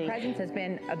athlete. Her presence has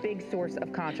been a big source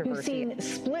of controversy. You've seen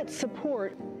split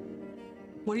support.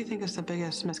 What do you think is the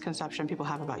biggest misconception people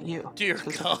have about you? Dear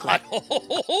God,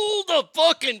 hold the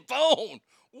fucking phone.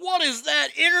 What is that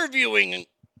interviewing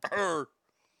her?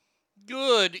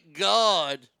 Good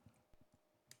God.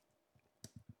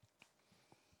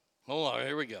 Hold on,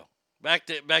 here we go. Back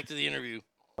to the interview.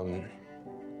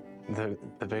 The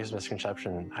biggest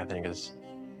misconception, I think, is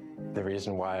the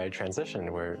reason why I transitioned,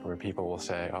 where people will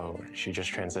say, "Oh, she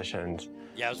just transitioned.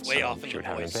 Yeah, I was way off in she would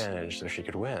have an advantage, so she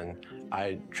could win."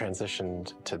 I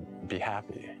transitioned to be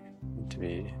happy, to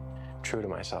be true to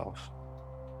myself.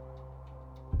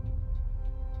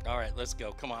 All right, let's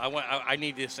go. Come on, I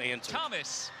need this answer.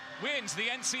 Thomas wins the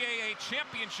NCAA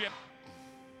championship.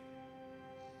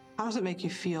 How does it make you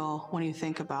feel when you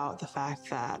think about the fact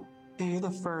that you're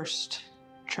the first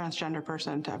transgender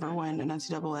person to ever win an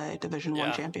NCAA Division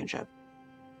I championship?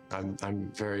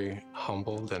 I'm very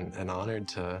humbled and honored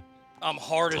to. I'm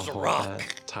hard as a hold rock.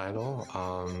 That title,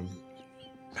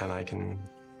 and I can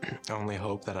only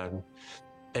hope that I'm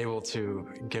able to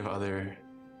give other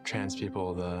trans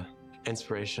people the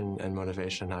inspiration and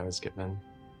motivation I was given.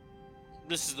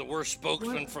 This is the worst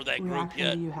spokesman for that group reaction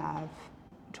yet. do you have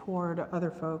toward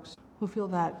other folks who feel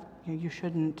that you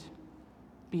shouldn't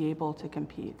be able to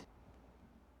compete?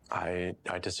 I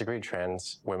disagree.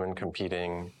 Trans women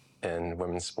competing in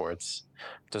women's sports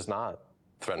does not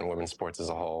threaten women's sports as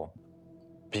a whole,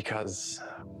 because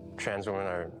trans women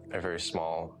are a very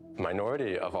small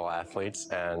minority of all athletes,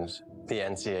 and the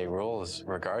NCAA rules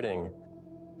regarding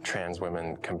trans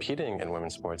women competing in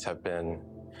women's sports have been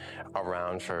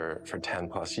around for 10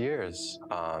 plus years.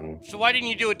 So why didn't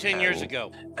you do it 10 years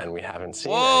ago? And we haven't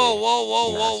seen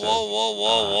Whoa.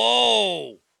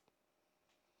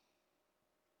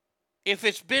 If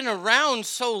it's been around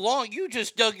so long, you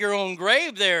just dug your own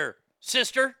grave there,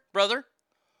 sister, brother.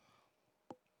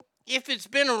 If it's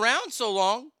been around so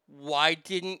long, why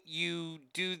didn't you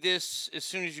do this as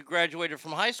soon as you graduated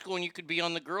from high school and you could be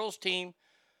on the girls' team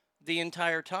the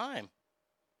entire time?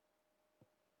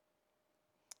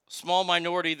 Small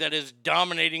minority that is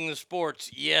dominating the sports.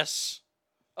 Yes.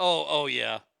 Oh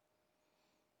yeah.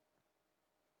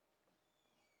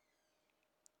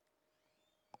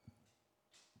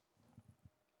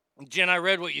 Jen, I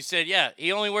read what you said. Yeah,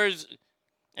 he only wears,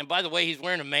 and by the way, he's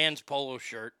wearing a man's polo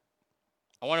shirt.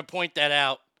 I want to point that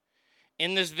out.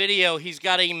 In this video, he's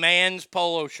got a man's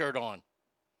polo shirt on.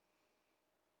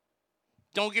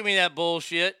 Don't give me that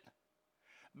bullshit.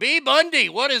 B. Bundy,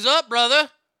 what is up, brother?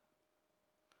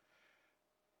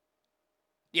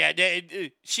 Yeah,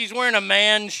 she's wearing a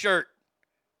man's shirt.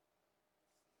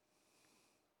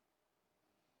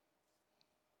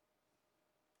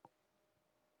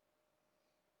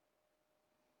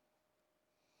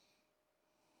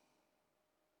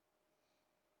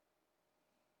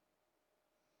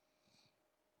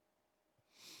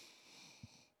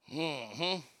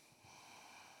 Mm-hmm.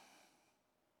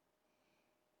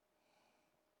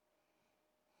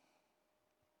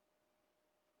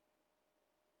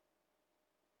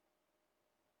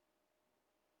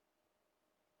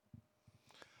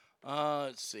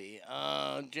 Let's see.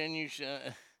 Jen, you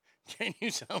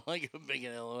sound like a big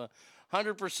LOL.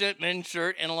 100% men's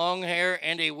shirt and long hair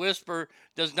and a whisper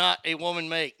does not a woman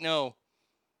make. No.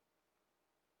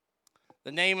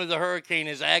 The name of the hurricane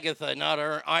is Agatha, not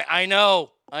her. I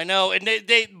know. And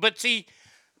but see,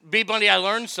 B. Bundy, I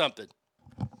learned something.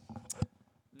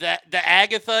 That the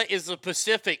Agatha is the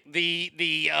Pacific.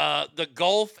 The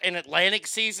Gulf and Atlantic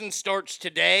season starts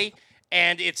today,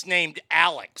 and it's named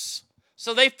Alex.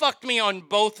 So they fucked me on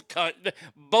both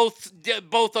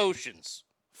oceans.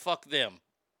 Fuck them.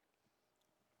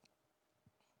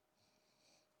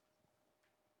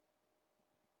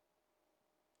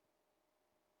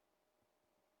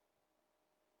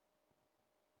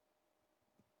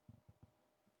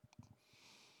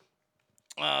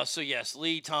 So yes,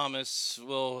 Lee Thomas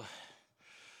will.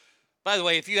 By the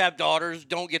way, if you have daughters,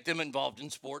 don't get them involved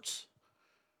in sports.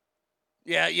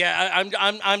 Yeah.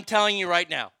 I'm telling you right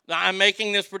now. I'm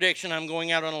making this prediction. I'm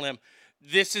going out on a limb.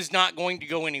 This is not going to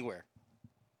go anywhere.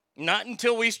 Not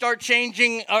until we start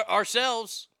changing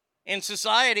ourselves in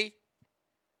society.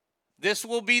 This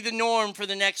will be the norm for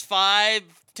the next 5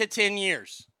 to 10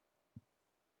 years.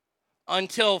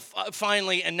 Until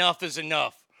finally enough is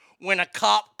enough. When a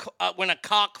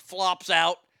cock flops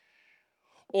out,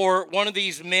 or one of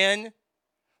these men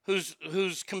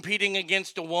who's competing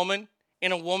against a woman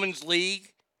in a woman's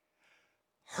league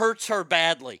hurts her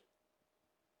badly,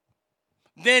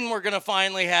 then we're going to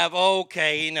finally have,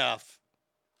 okay, enough.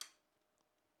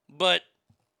 But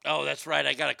Oh, that's right.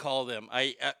 I got to call them.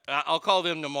 I'll call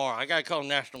them tomorrow. I got to call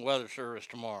National Weather Service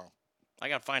tomorrow. I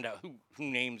got to find out who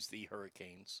names the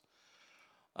hurricanes.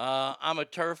 I'm a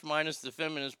turf minus the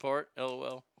feminist part.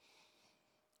 LOL.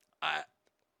 I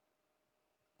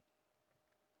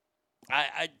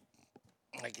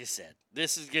like I said,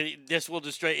 this will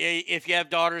destroy. If you have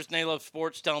daughters and they love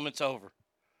sports, tell them it's over.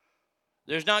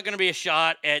 There's not going to be a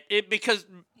shot at it because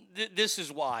this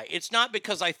is why. It's not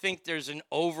because I think there's an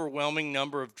overwhelming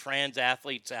number of trans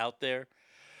athletes out there.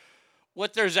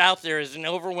 What there's out there is an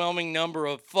overwhelming number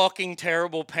of fucking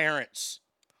terrible parents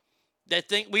that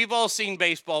think we've all seen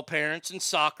baseball parents and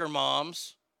soccer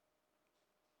moms.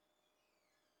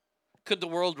 Could the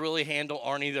world really handle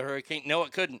Arnie the Hurricane? No,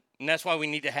 it couldn't. And that's why we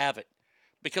need to have it.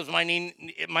 Because my name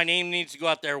needs to go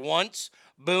out there once.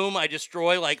 Boom, I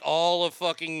destroy like all of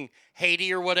fucking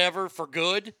Haiti or whatever for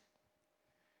good.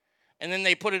 And then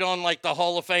they put it on like the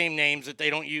Hall of Fame names that they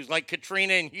don't use. Like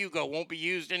Katrina and Hugo won't be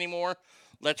used anymore.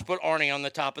 Let's put Arnie on the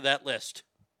top of that list.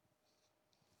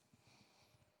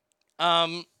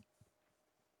 But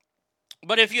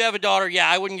if you have a daughter, yeah,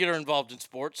 I wouldn't get her involved in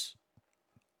sports.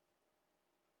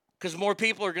 Because more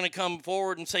people are going to come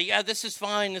forward and say, yeah, this is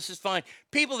fine, this is fine.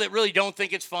 People that really don't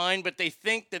think it's fine, but they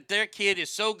think that their kid is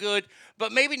so good,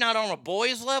 but maybe not on a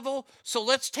boys level, so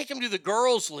let's take them to the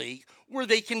girls' league where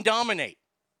they can dominate.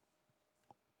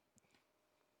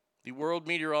 The World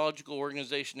Meteorological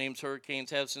Organization names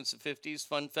hurricanes have since the 50s.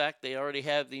 Fun fact, they already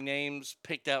have the names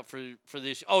picked out for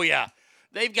this. Oh, yeah.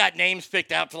 They've got names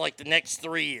picked out for like the next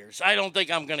 3 years. I don't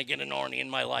think I'm going to get an Arnie in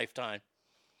my lifetime.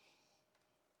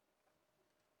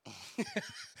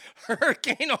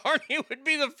 Hurricane Arnie would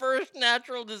be the first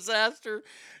natural disaster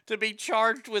to be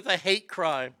charged with a hate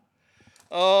crime.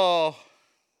 Oh.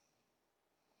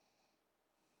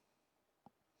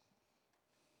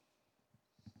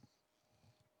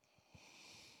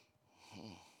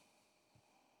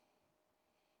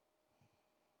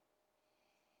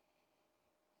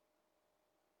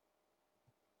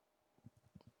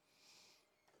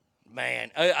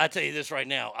 Man, I tell you this right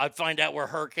now. I'd find out where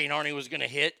Hurricane Arnie was going to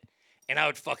hit, and I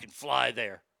would fucking fly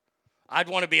there. I'd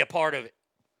want to be a part of it.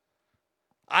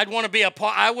 I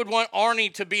would want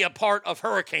Arnie to be a part of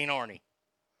Hurricane Arnie.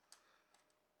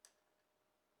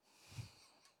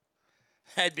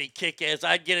 That'd be kick-ass.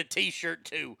 I'd get a t-shirt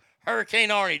too. Hurricane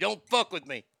Arnie, don't fuck with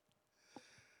me.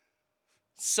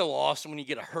 It's so awesome when you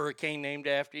get a hurricane named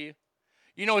after you.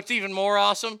 You know what's even more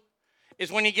awesome? Is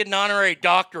when you get an honorary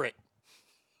doctorate.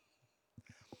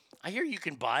 I hear you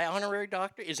can buy an honorary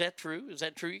doctorate. Is that true? Is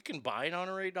that true? You can buy an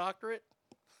honorary doctorate?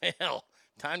 Hell,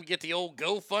 time to get the old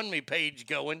GoFundMe page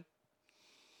going.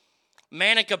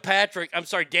 Danica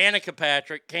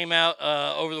Patrick came out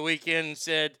over the weekend and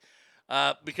said,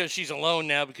 because she's alone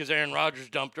now because Aaron Rodgers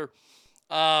dumped her,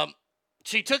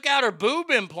 she took out her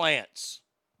boob implants.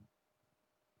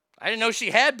 I didn't know she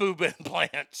had boob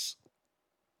implants.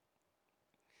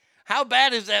 How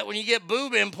bad is that when you get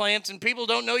boob implants and people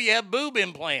don't know you have boob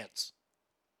implants?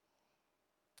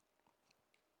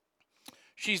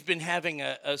 She's been having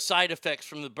a side effects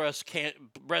from the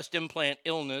breast implant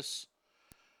illness.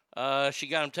 She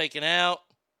got them taken out.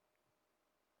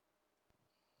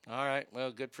 All right,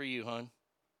 well, good for you, hon.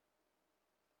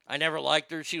 I never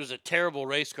liked her. She was a terrible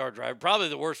race car driver. Probably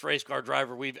the worst race car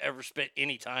driver we've ever spent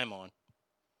any time on.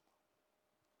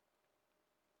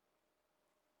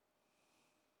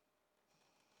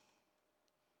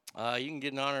 You can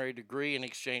get an honorary degree in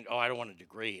exchange. Oh, I don't want a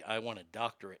degree. I want a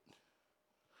doctorate.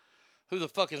 Who the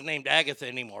fuck is named Agatha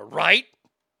anymore, right?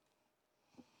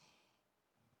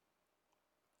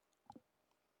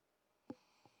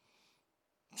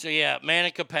 So, yeah,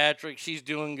 Danica Patrick, she's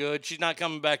doing good. She's not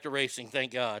coming back to racing,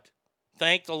 thank God.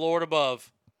 Thank the Lord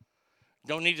above.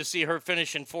 Don't need to see her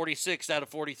finishing 46 out of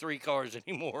 43 cars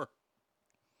anymore.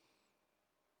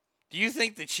 Do you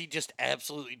think that she just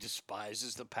absolutely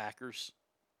despises the Packers?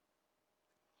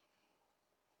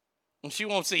 And she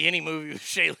won't see any movie with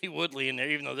Shailene Woodley in there,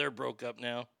 even though they're broke up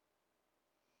now.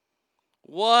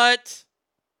 What?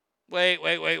 Wait.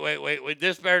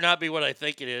 This better not be what I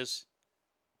think it is.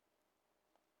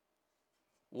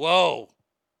 Whoa.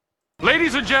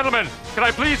 Ladies and gentlemen, can I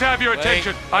please have your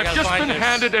attention? I've just been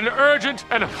handed an urgent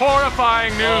and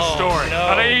horrifying news story.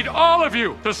 No. And I need all of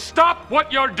you to stop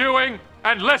what you're doing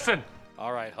and listen.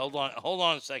 All right, hold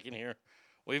on a second here.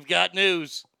 We've got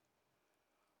news.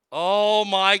 Oh,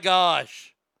 my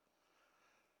gosh.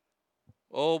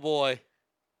 Oh, boy.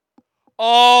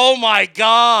 Oh, my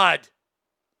God.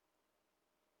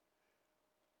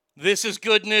 This is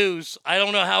good news. I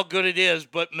don't know how good it is,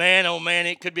 but man, oh, man,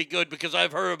 it could be good because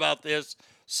I've heard about this.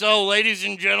 So, ladies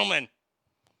and gentlemen,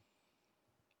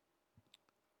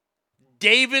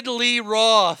 David Lee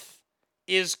Roth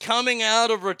is coming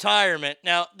out of retirement.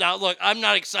 Now, look, I'm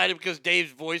not excited because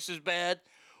Dave's voice is bad.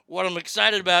 What I'm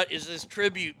excited about is this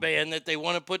tribute band that they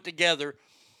want to put together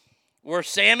where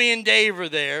Sammy and Dave are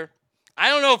there. I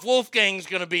don't know if Wolfgang's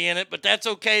going to be in it, but that's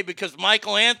okay because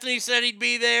Michael Anthony said he'd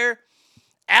be there.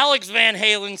 Alex Van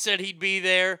Halen said he'd be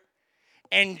there.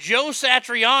 And Joe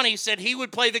Satriani said he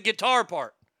would play the guitar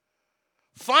part.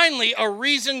 Finally, a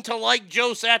reason to like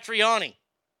Joe Satriani.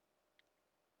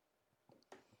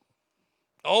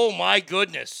 Oh, my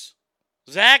goodness.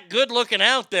 Zach, good looking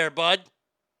out there, bud.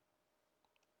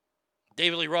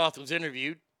 David Lee Roth was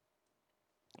interviewed.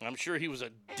 I'm sure he was a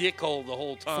dickhole the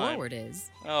whole time. Forward is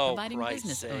providing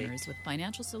business owners with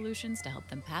financial solutions to help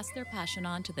them pass their passion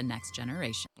on to the next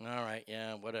generation. All right,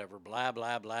 yeah, whatever. Blah,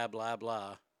 blah, blah, blah,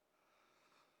 blah.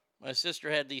 My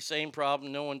sister had the same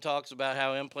problem. No one talks about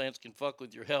how implants can fuck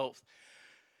with your health.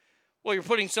 Well, you're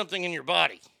putting something in your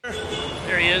body.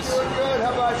 There he is. Doing good.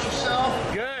 How about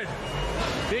yourself? Good.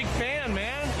 Big fan,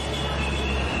 man.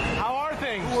 How are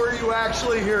things? Who are you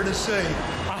actually here to see?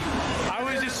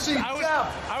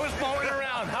 I was floating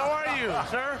around. How are you,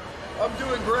 sir? I'm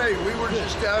doing great. We were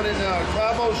just down in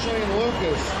Cabo San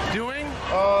Lucas. Doing?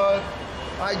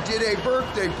 I did a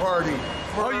birthday party.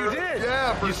 You did?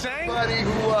 Yeah, for you sang? somebody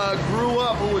who grew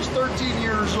up, who was 13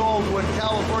 years old when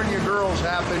California Girls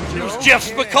happened to. It was Jeff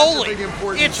Spicoli.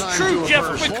 It's true, Jeff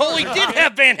Spicoli did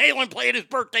have Van Halen play at his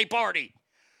birthday party.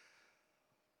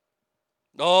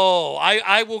 Oh,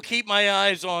 I will keep my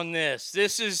eyes on this.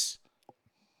 This is...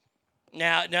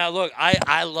 Now look,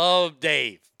 I love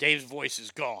Dave. Dave's voice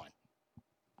is gone.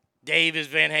 Dave is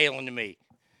Van Halen to me.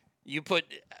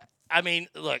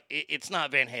 Look, it's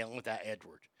not Van Halen without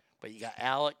Edward. But you got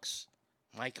Alex,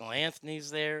 Michael Anthony's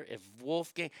there. If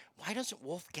Wolfgang, why doesn't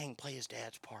Wolfgang play his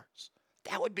dad's parts?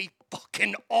 That would be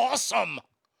fucking awesome.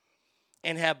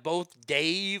 And have both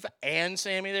Dave and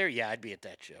Sammy there? Yeah, I'd be at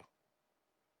that show.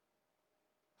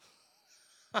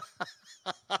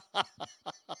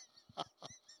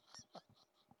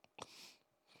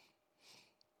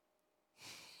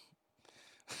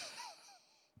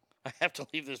 I have to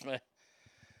leave this, man.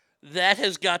 That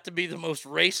has got to be the most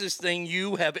racist thing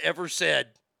you have ever said.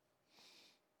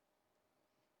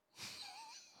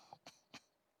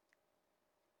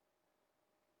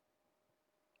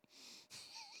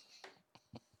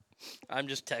 I'm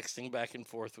just texting back and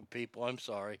forth with people. I'm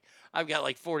sorry. I've got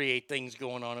like 48 things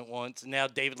going on at once. And now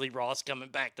David Lee Roth coming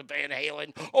back to Van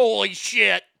Halen. Holy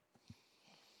shit.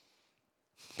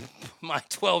 My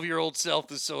 12-year-old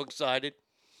self is so excited.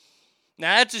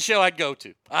 Now, that's a show I'd go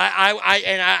to.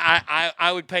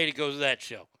 I would pay to go to that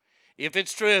show. If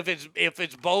it's true, if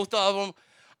it's both of them,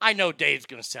 I know Dave's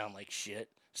going to sound like shit.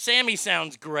 Sammy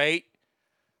sounds great.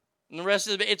 And the rest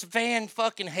of it's Van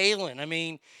fucking Halen. I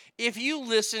mean, if you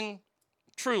listen,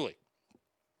 truly,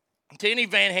 to any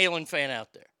Van Halen fan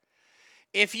out there,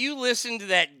 if you listen to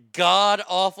that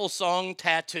god-awful song,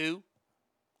 Tattoo,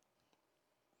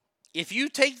 if you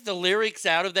take the lyrics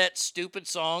out of that stupid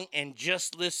song and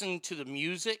just listen to the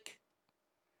music,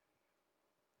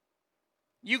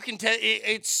 you can tell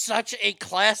it's such a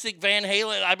classic Van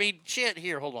Halen. I mean, shit,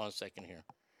 here, hold on a second here.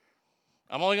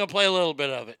 I'm only going to play a little bit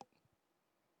of it.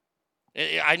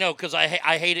 I know, because I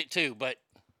hate it too, but...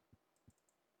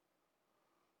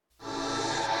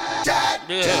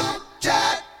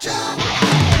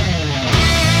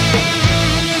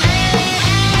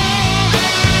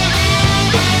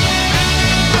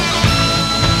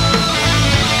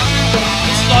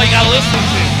 all you gotta listen to.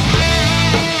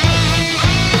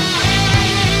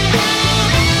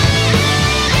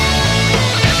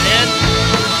 And then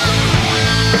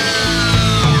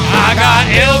I got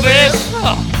Elvis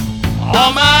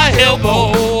on my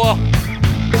elbow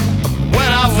when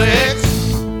I flex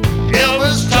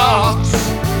Elvis talks.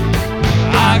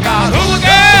 I got hula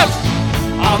girls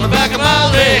on the back of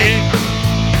my leg,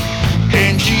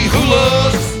 and she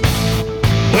hulas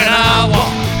when I walk.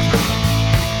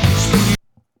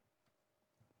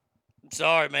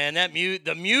 Sorry, man.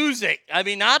 The music. I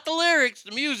mean, not the lyrics.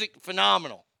 The music,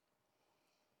 phenomenal.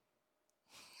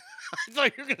 I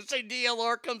thought you were going to say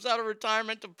DLR comes out of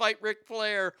retirement to fight Ric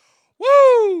Flair.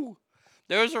 Woo!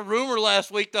 There was a rumor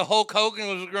last week that Hulk Hogan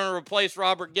was going to replace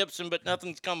Robert Gibson, but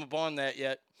nothing's come upon that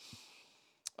yet.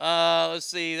 Let's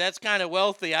see. That's kind of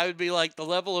wealthy. I would be like the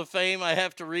level of fame I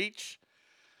have to reach.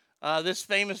 This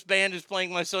famous band is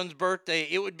playing my son's birthday.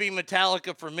 It would be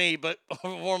Metallica for me, but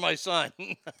for my son.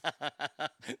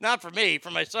 Not for me,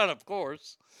 for my son, of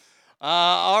course.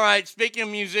 All right, speaking of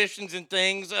musicians and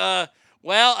things, let's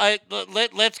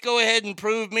go ahead and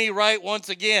prove me right once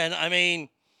again. I mean,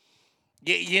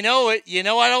 you know it. You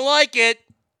know I don't like it.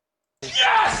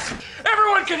 Yes!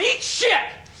 Everyone can eat shit!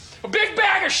 A big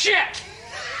bag of shit!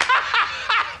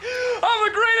 I'm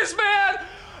the greatest man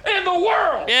in the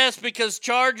world! Yes, because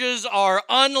charges are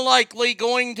unlikely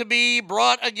going to be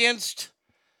brought against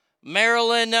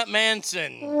Marilyn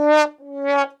Manson.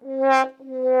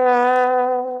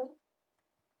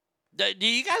 Do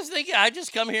you guys think I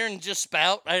just come here and just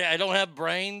spout? I don't have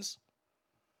brains?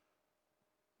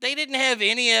 They didn't have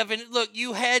any evidence. Look,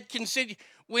 you had consent.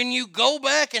 When you go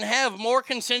back and have more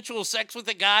consensual sex with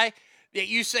a guy that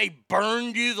you say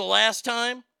burned you the last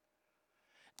time,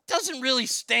 it doesn't really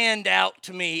stand out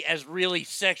to me as really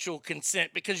sexual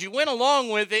consent because you went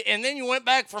along with it and then you went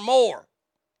back for more.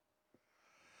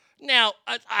 Now,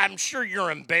 I'm sure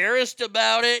you're embarrassed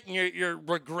about it and you're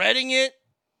regretting it.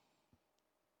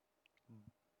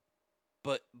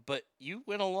 But you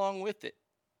went along with it.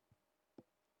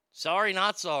 Sorry,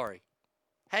 not sorry.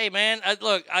 Hey, man,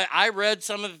 look, I read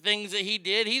some of the things that he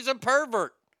did. He's a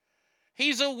pervert.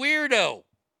 He's a weirdo.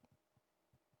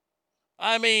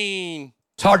 I mean...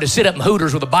 It's hard to sit up in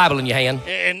Hooters with a Bible in your hand.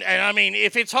 And I mean,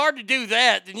 if it's hard to do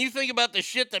that, then you think about the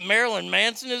shit that Marilyn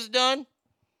Manson has done.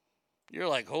 You're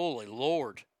like, holy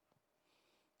Lord.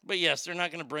 But yes, they're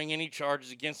not going to bring any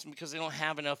charges against him because they don't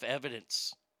have enough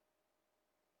evidence.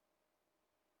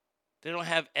 They don't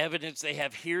have evidence. They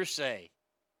have hearsay.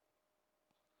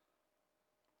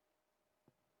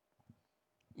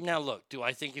 Now, look, do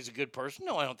I think he's a good person?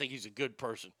 No, I don't think he's a good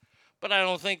person. But I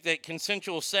don't think that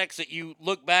consensual sex that you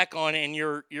look back on and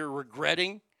you're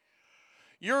regretting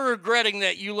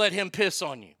that you let him piss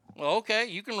on you. Well, okay,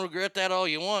 you can regret that all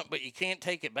you want, but you can't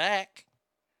take it back.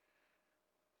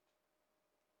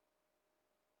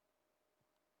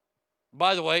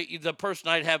 By the way, the person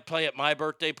I'd have play at my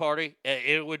birthday party,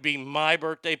 it would be my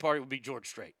birthday party, would be George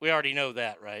Strait. We already know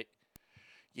that, right?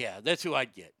 Yeah, that's who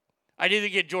I'd get. I'd either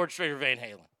get George Strait or Van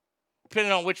Halen,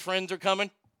 depending on which friends are coming.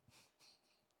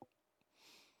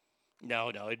 No,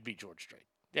 it'd be George Strait.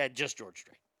 Yeah, just George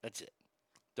Strait. That's it.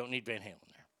 Don't need Van Halen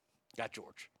there. Got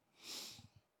George.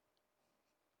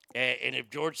 And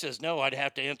if George says no, I'd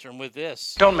have to answer him with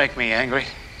this. Don't make me angry.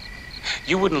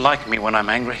 You wouldn't like me when I'm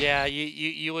angry. Yeah,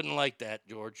 you wouldn't like that,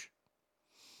 George.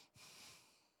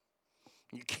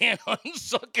 You can't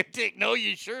unsuck a dick. No,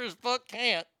 you sure as fuck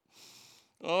can't.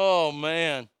 Oh,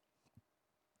 man.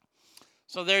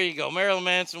 So there you go. Marilyn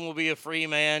Manson will be a free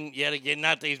man yet again.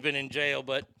 Not that he's been in jail,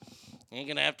 but he ain't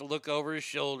going to have to look over his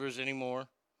shoulders anymore.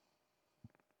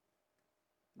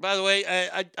 By the way,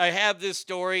 I have this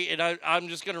story, and I'm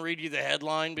just going to read you the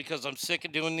headline because I'm sick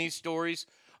of doing these stories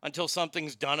until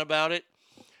something's done about it.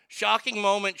 Shocking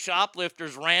moment,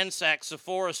 shoplifters ransack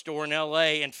Sephora store in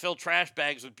L.A. and fill trash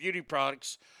bags with beauty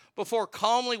products before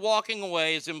calmly walking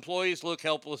away as employees look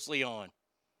helplessly on.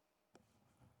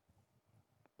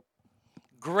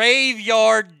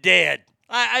 Graveyard dead.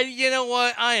 You know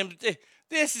what?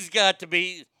 This has got to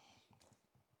be...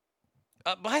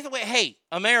 by the way, hey,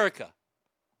 America.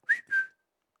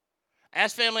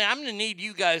 Ask family, I'm going to need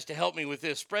you guys to help me with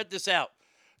this. Spread this out.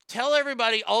 Tell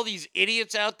everybody, all these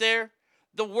idiots out there,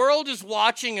 the world is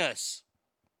watching us.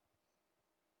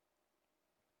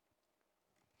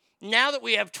 Now that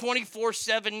we have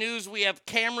 24/7 news, we have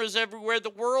cameras everywhere, the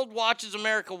world watches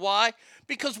America. Why?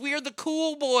 Because we are the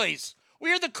cool boys.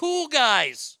 We are the cool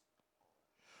guys.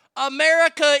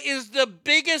 America is the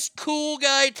biggest cool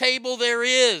guy table there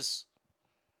is.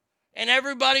 And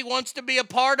everybody wants to be a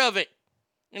part of it.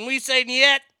 And we say,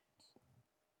 yet.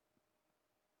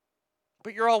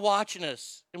 But you're all watching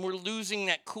us. And we're losing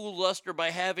that cool luster by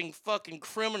having fucking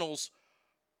criminals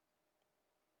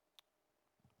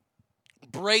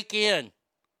break in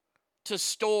to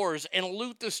stores and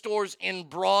loot the stores in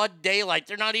broad daylight.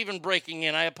 They're not even breaking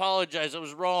in. I apologize. I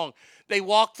was wrong. They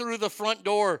walk through the front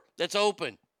door that's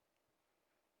open.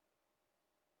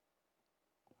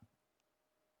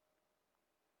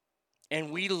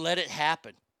 And we let it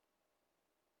happen.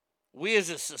 We as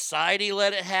a society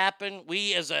let it happen.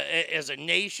 We as a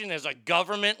nation, as a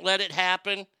government let it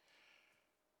happen.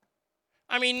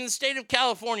 I mean, in the state of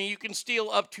California, you can steal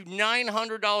up to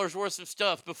 $900 worth of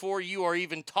stuff before you are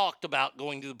even talked about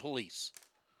going to the police.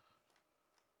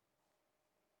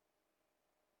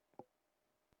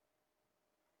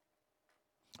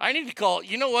 I need to call,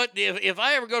 you know what, if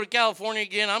I ever go to California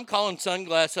again, I'm calling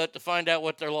Sunglass Hut to find out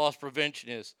what their loss prevention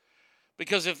is.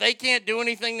 Because if they can't do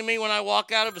anything to me when I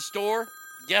walk out of a store,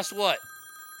 guess what?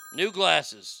 New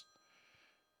glasses.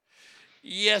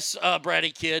 Yes,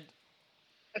 Bratty Kid.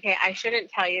 Okay, I shouldn't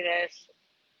tell you this.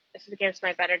 This is against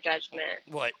my better judgment.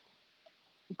 What?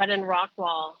 But in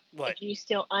Rockwall, what? If you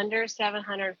steal under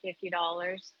 $750,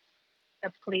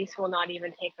 the police will not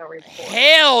even take a report.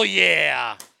 Hell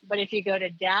yeah! But if you go to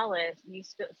Dallas, you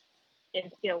still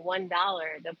and steal $1,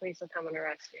 the police will come and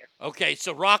arrest you. Okay,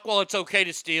 so Rockwall, it's okay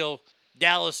to steal.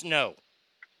 Dallas, no.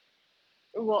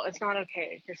 Well, it's not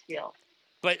okay to steal.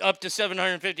 But up to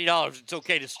 $750, it's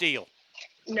okay to steal.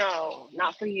 No,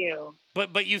 not for you.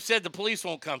 But you said the police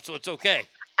won't come, so it's okay.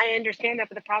 I understand that,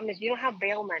 but the problem is you don't have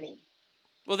bail money.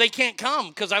 Well, they can't come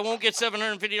because I won't get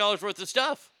 $750 worth of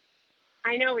stuff.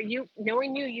 I know,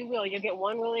 knowing you will. You'll get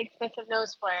one really expensive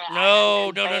nose flare. No.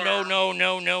 It'll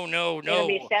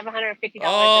be $750.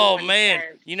 Oh, man.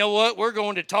 You know what? We're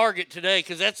going to Target today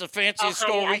because that's the fanciest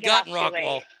store we got in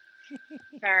Rockwall.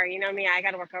 Sorry, you know me. I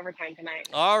got to work overtime tonight.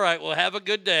 All right. Well, have a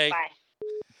good day. Bye.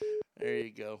 There you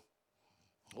go.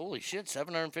 Holy shit,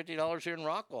 $750 here in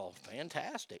Rockwall.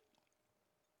 Fantastic.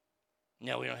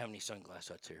 No, we don't have any sunglass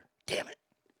huts here. Damn it.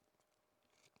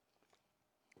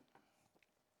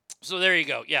 So there you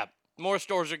go. Yeah, more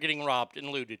stores are getting robbed and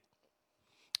looted.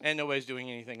 And nobody's doing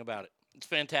anything about it. It's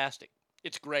fantastic.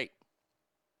 It's great.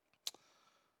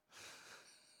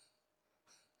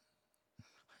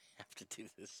 I have to do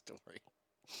this story.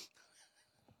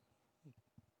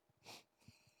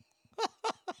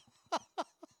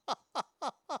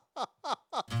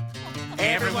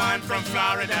 Everyone from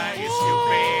Florida is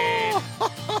stupid.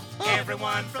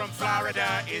 Everyone from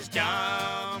Florida is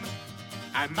dumb.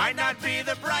 I might not be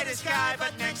the brightest guy,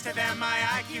 but next to them my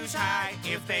IQ's high.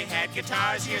 If they had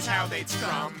guitars, here's how they'd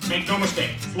strum. Make no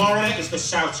mistake, Florida is the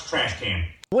South's trash can.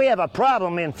 We have a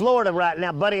problem in Florida right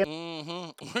now, buddy.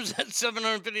 Mm-hmm. Where's that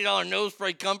 $750 nose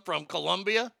spray come from?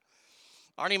 Colombia?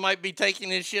 Arnie might be taking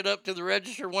this shit up to the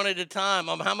register one at a time.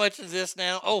 How much is this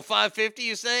now? Oh, $5.50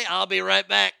 you say? I'll be right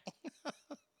back.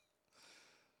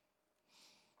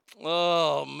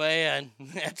 Oh, man.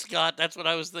 That's what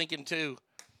I was thinking, too.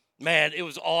 Man, it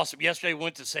was awesome. Yesterday, we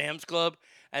went to Sam's Club,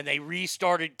 and they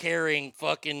restarted carrying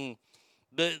fucking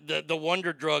the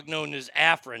wonder drug known as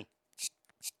Afrin.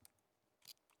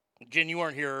 Jen, you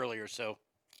weren't here earlier, so.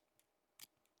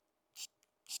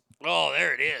 Oh,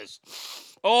 there it is.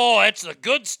 Oh, that's the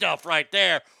good stuff right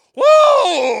there.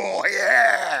 Woo!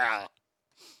 Yeah!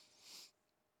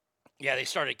 Yeah, they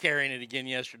started carrying it again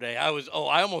yesterday. I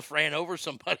almost ran over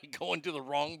somebody going to the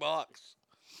wrong box.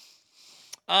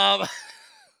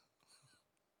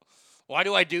 Why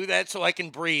do I do that? So I can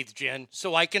breathe, Jen.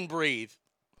 So I can breathe.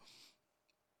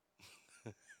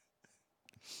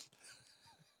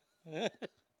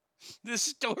 This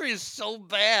story is so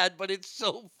bad, but it's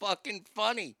so fucking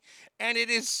funny. And it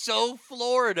is so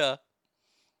Florida.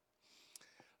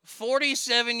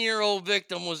 47-year-old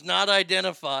victim was not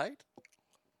identified.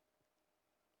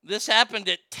 This happened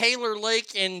at Taylor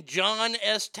Lake in John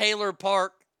S. Taylor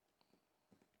Park.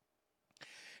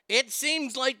 It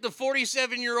seems like the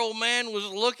 47-year-old man was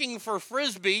looking for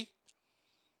Frisbee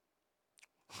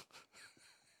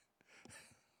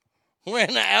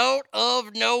when out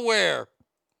of nowhere,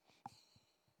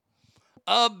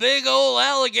 a big old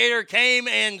alligator came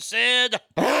and said,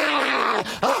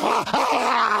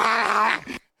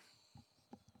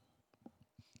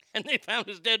 and they found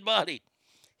his dead body.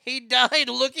 He died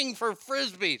looking for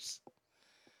Frisbees.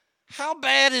 How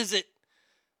bad is it?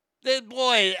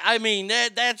 Boy, I mean,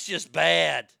 that's just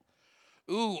bad.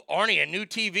 Ooh, Arnie, a new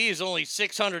TV is only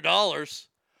 $600.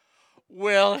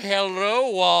 Well,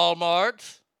 hello,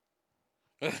 Walmart.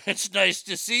 It's nice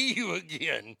to see you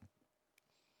again.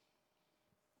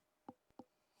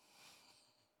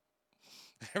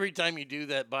 Every time you do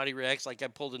that, body reacts like I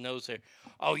pulled a nose hair.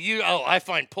 I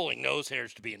find pulling nose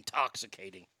hairs to be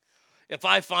intoxicating. If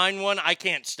I find one, I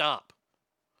can't stop.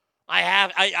 I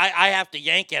have to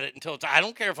yank at it until it's. I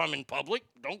don't care if I'm in public.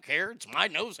 Don't care. It's my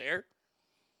nose hair.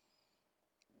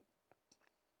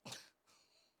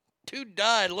 Dude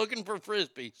died looking for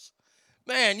Frisbees.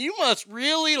 Man, you must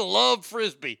really love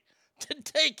Frisbee to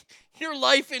take your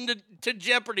life into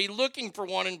jeopardy looking for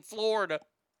one in Florida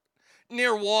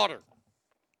near water.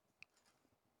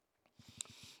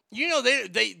 You know,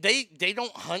 they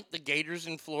don't hunt the gators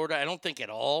in Florida, I don't think at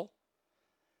all.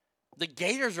 The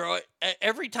gators are,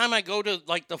 every time I go to,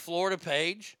 like, the Florida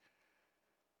page,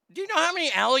 do you know how many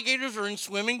alligators are in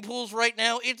swimming pools right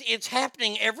now? It's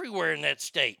happening everywhere in that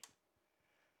state.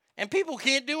 And people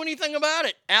can't do anything about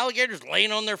it. Alligators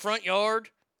laying on their front yard.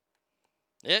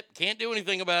 Yep, can't do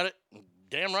anything about it.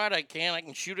 Damn right I can. I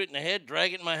can shoot it in the head,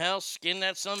 drag it in my house, skin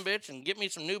that sumbitch, and get me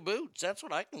some new boots. That's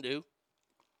what I can do.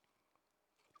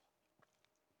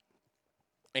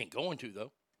 Ain't going to,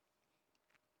 though.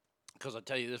 Because I'll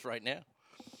tell you this right now.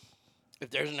 If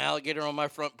there's an alligator on my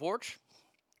front porch,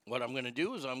 what I'm going to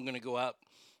do is I'm going to go out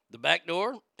the back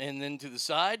door and then to the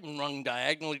side and run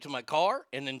diagonally to my car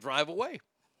and then drive away.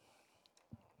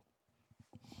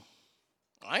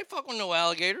 I ain't fucking with no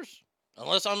alligators.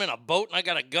 Unless I'm in a boat and I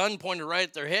got a gun pointed right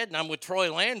at their head and I'm with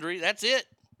Troy Landry. That's it.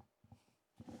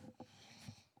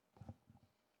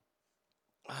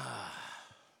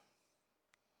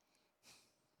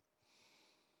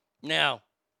 Now,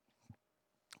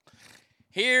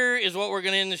 here is what we're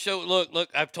going to end the show. Look,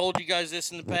 I've told you guys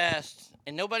this in the past,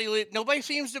 and nobody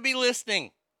seems to be listening.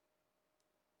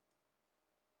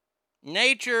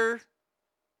 Nature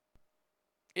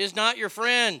is not your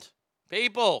friend.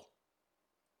 People,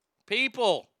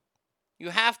 you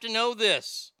have to know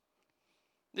this.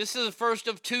 This is the first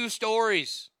of 2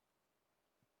 stories.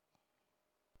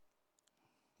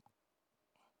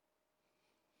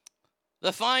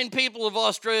 The fine people of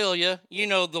Australia,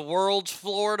 the world's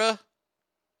Florida,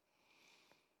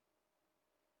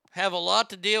 have a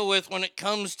lot to deal with when it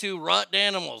comes to rotten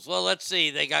animals. Well, let's see.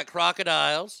 They got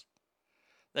crocodiles.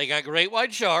 They got great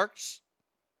white sharks.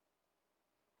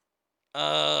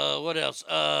 What else?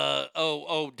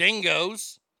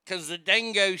 Dingoes. Because the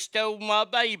dingo stole my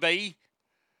baby.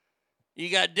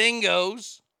 You got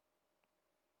dingoes.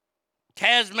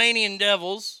 Tasmanian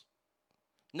devils.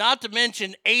 Not to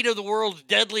mention 8 of the world's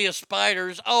deadliest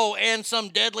spiders. Oh, and some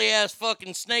deadly-ass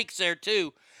fucking snakes there,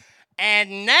 too.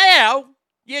 And now,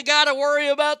 you got to worry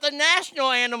about the national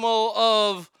animal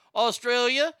of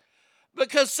Australia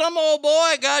because some old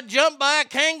boy got jumped by a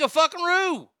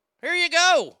kangaroo. Here you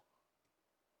go.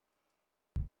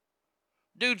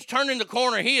 Dude's turning the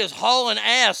corner. He is hauling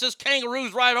ass. This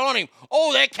kangaroo's right on him.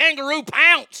 Oh, that kangaroo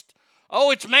pounced. Oh,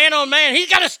 it's man on man. He's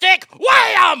got a stick.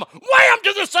 Wham! Wham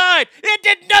to the side. It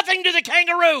did nothing to the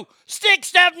kangaroo.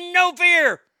 Sticks have no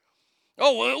fear.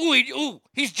 Oh,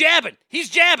 he's jabbing. He's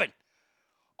jabbing.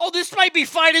 Oh, this might be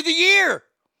fight of the year.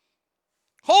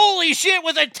 Holy shit,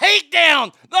 with a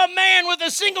takedown. The man with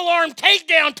a single arm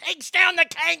takedown takes down the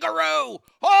kangaroo.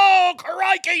 Oh,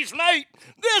 crikeys, mate.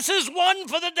 This is one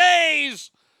for the days.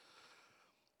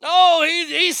 Oh,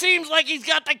 he seems like he's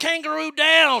got the kangaroo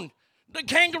down. The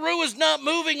kangaroo is not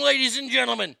moving, ladies and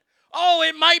gentlemen. Oh,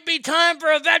 it might be time for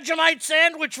a Vegemite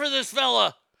sandwich for this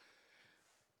fella.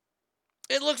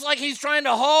 It looks like he's trying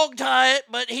to hog tie it,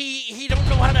 but he don't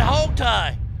know how to hog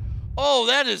tie. Oh,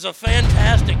 that is a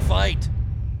fantastic fight.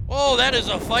 Oh, that is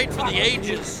a fight for the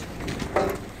ages.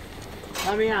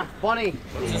 Come here, Bonnie.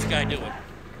 What's this guy doing?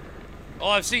 Oh,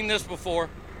 I've seen this before.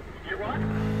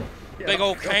 Big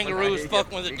old kangaroo's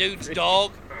fucking with a dude's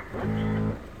dog.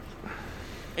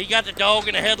 He got the dog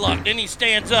in a headlock. Then he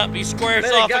stands up. He squares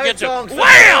off against him.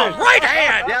 Wham! Right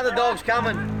hand! The other dog's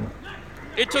coming.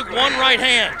 It took one right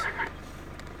hand.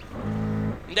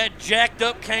 And that jacked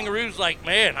up kangaroo's like,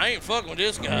 man, I ain't fucking with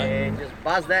this guy. Yeah, just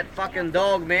buzz that fucking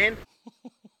dog, man.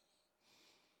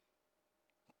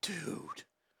 Dude.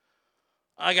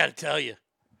 I got to tell you.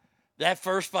 That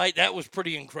first fight, that was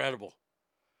pretty incredible.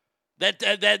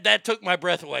 That took my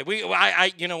breath away.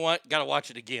 You know what? Got to watch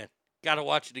it again. Got to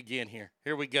watch it again here.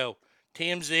 Here we go.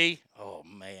 TMZ. Oh,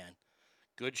 man.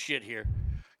 Good shit here.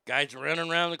 Guy's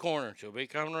running around the corner. She'll be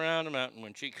coming around the mountain.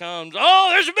 When she comes, oh,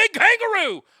 there's a big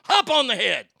kangaroo. Hop on the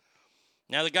head.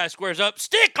 Now the guy squares up.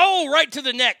 Stick, right to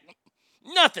the neck.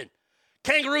 Nothing.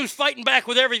 Kangaroo's fighting back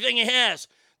with everything he has.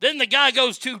 Then the guy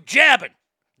goes to jabbing.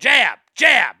 Jab,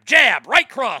 jab, jab. Right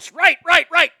cross. Right.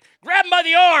 Grab him by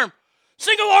the arm.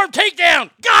 Single arm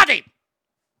takedown. Got him.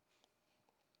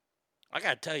 I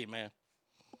got to tell you, man.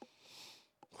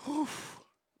 Whew,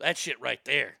 that shit right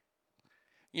there.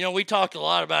 You know, we talked a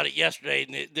lot about it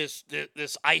yesterday,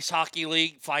 this ice hockey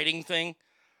league fighting thing,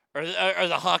 or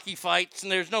the hockey fights,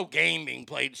 and there's no game being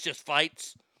played. It's just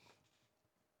fights.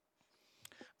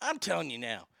 I'm telling you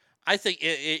now, I think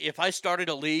if I started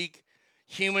a league,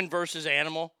 human versus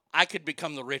animal, I could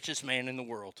become the richest man in the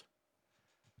world.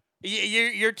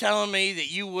 You're telling me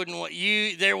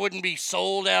that there wouldn't be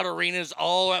sold out arenas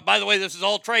all. By the way, this is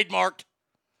all trademarked.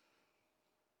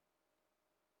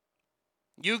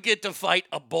 You get to fight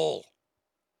a bull.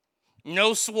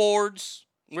 No swords.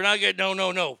 We're not getting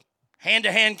no.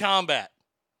 Hand-to-hand combat.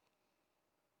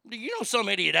 You know some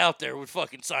idiot out there would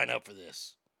fucking sign up for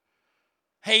this.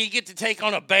 Hey, you get to take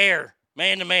on a bear,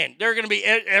 man to man. They're going to be,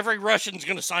 every Russian's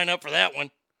going to sign up for that one.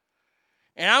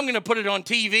 And I'm going to put it on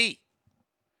TV.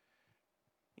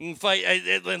 You can fight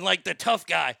like the tough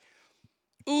guy.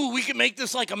 Ooh, we can make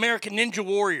this like American Ninja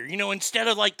Warrior. You know, instead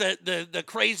of like the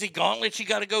crazy gauntlets you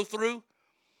got to go through.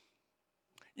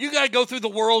 You got to go through the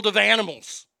world of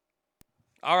animals.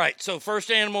 All right, so first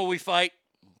animal we fight.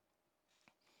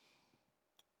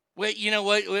 Wait, you know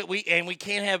what? We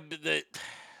can't have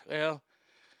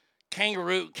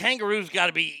kangaroo. Kangaroo's got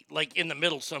to be like in the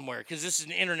middle somewhere because this is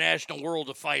an international world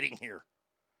of fighting here.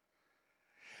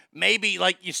 Maybe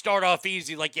like you start off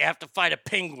easy, like you have to fight a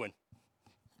penguin.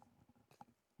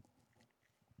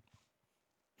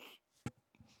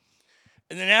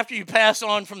 And then after you pass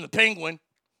on from the penguin,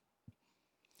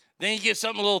 then you get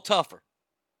something a little tougher.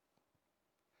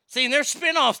 See, and there's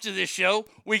spin-offs to this show.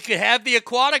 We could have the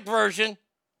aquatic version.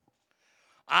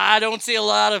 I don't see a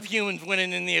lot of humans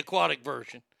winning in the aquatic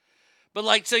version. But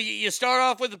like, so you start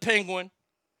off with a penguin.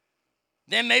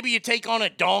 Then maybe you take on a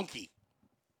donkey.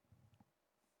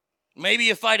 Maybe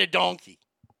you fight a donkey.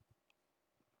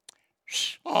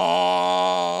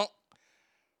 Aww.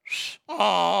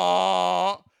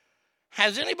 Aww.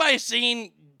 Has anybody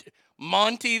seen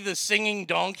Monty the Singing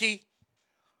Donkey?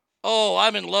 Oh,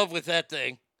 I'm in love with that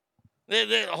thing.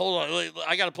 Hold on.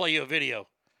 I got to play you a video.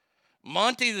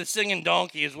 Monty the Singing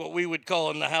Donkey is what we would call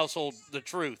in the household the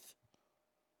truth.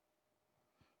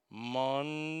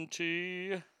 Monty.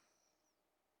 There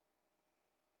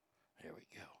we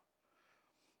go.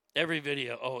 Every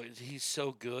video. Oh, he's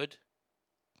so good.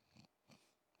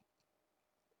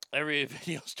 Every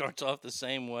video starts off the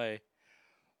same way.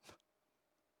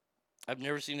 I've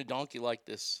never seen a donkey like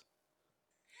this.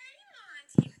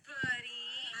 Hey, Monty, buddy.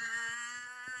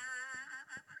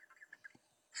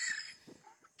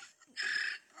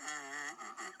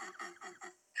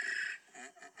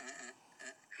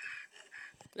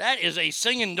 That is a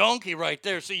singing donkey right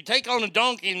there. So you take on a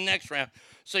donkey in the next round.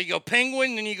 So you go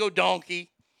penguin, then you go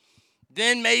donkey.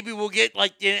 Then maybe we'll get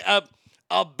like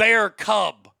a bear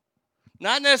cub.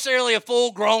 Not necessarily a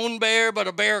full-grown bear, but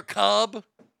a bear cub.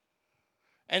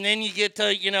 And then you get to,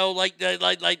 like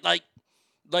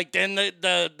then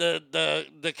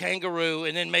the kangaroo,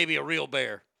 and then maybe a real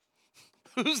bear.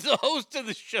 Who's the host of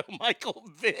the show? Michael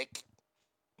Vick.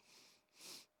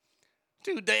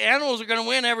 Dude, the animals are going to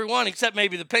win every one, except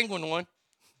maybe the penguin one.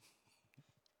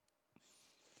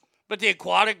 But the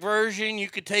aquatic version, you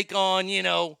could take on,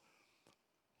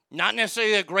 not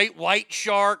necessarily a great white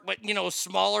shark, but, a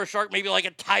smaller shark, maybe like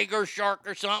a tiger shark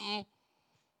or something.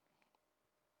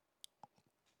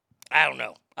 I don't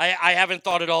know. I haven't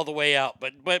thought it all the way out,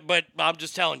 but I'm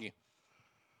just telling you.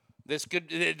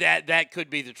 That could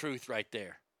be the truth right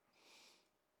there.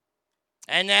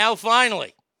 And now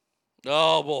finally,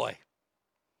 oh boy.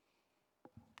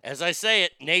 As I say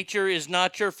it, nature is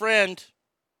not your friend.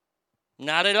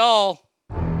 Not at all.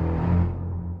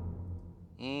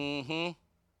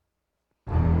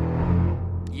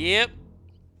 Yep.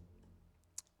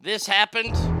 This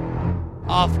happened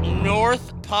off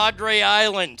North Padre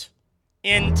Island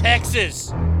in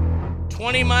Texas,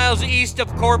 20 miles east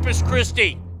of Corpus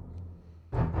Christi.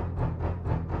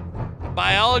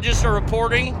 Biologists are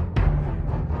reporting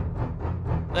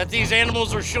that these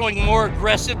animals are showing more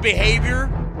aggressive behavior,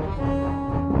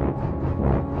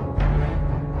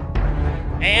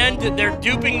 and they're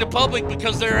duping the public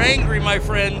because they're angry, my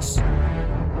friends.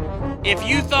 If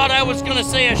you thought I was going to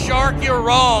say a shark, you're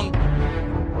wrong.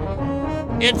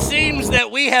 It seems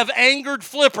that we have angered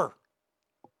Flipper.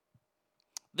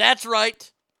 That's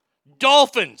right.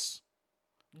 Dolphins.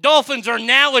 Dolphins are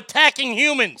now attacking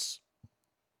humans.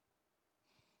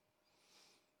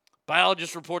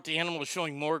 Biologists report the animal is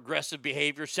showing more aggressive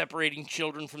behavior, separating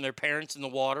children from their parents in the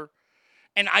water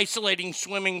and isolating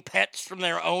swimming pets from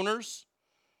their owners.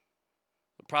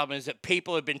 The problem is that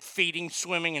people have been feeding,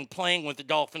 swimming, and playing with the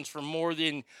dolphins for more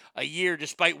than a year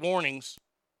despite warnings.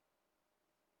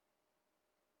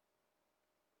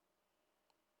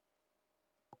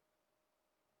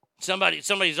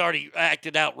 Somebody's already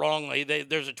acted out wrongly.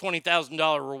 There's a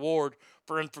 $20,000 reward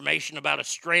for information about a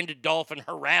stranded dolphin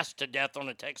harassed to death on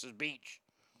a Texas beach.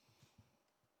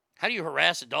 How do you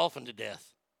harass a dolphin to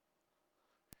death?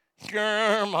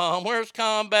 Grr, Mom, where's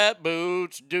combat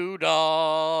boots?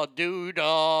 Doo-dah,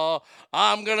 doo-dah.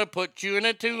 I'm going to put you in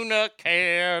a tuna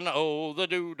can. Oh, the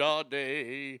doo-dah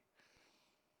day.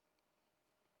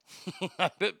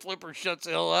 I bet Flipper shuts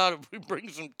the hell out if we bring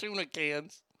some tuna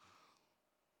cans.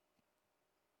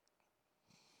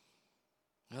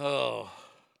 Oh.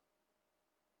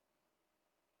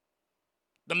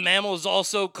 The mammals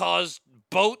also caused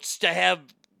boats to have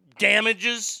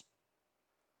damages.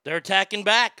 They're attacking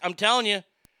back. I'm telling you,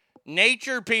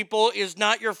 nature, people, is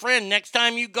not your friend. Next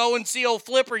time you go and see old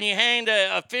Flipper and you hand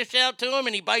a fish out to him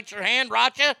and he bites your hand,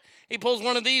 Racha, he pulls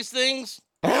one of these things.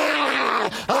 And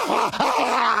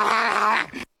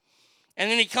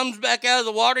then he comes back out of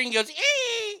the water and he goes,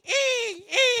 ee, ee,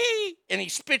 ee, and he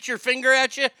spits your finger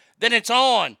at you, then it's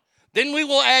on. Then we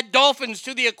will add dolphins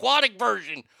to the aquatic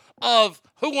version of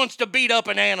Who Wants to Beat Up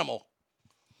an Animal.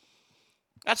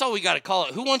 That's all we got to call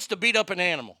it. Who wants to beat up an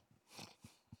animal?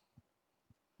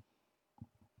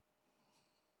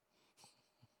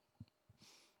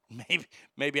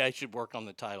 Maybe I should work on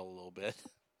the title a little bit.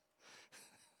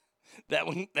 That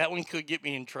one could get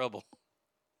me in trouble.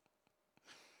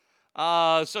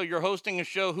 So you're hosting a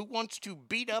show. Who wants to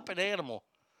beat up an animal?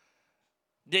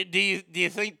 Do you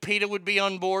think PETA would be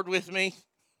on board with me?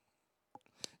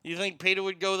 You think PETA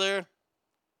would go there?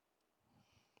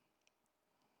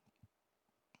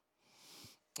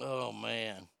 Oh,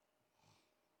 man.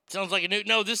 Sounds like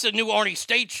this is a new Arnie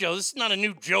State show. This is not a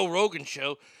new Joe Rogan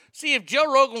show. See, if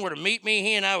Joe Rogan were to meet me,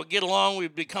 he and I would get along.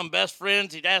 We'd become best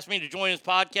friends. He'd ask me to join his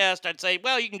podcast. I'd say,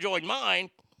 well, you can join mine.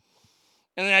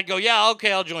 And then I'd go, yeah,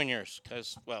 okay, I'll join yours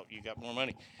because, well, you got more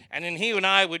money. And then he and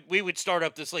I would start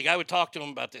up this league. I would talk to him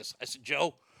about this. I said,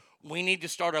 Joe, we need to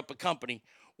start up a company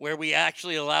where we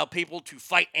actually allow people to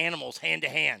fight animals hand to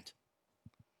hand.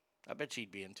 I bet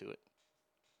you'd be into it.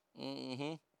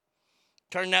 Mm-hmm.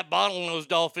 Turn that bottlenose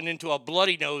dolphin into a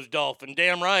bloody-nosed dolphin.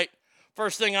 Damn right.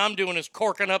 First thing I'm doing is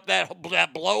corking up that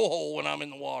blowhole when I'm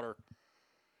in the water.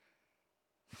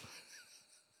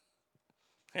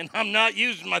 And I'm not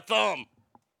using my thumb.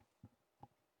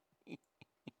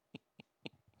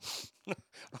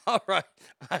 All right.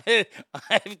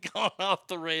 I've gone off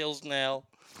the rails now.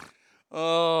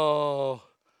 Oh.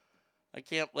 I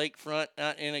camped lakefront,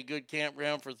 not in a good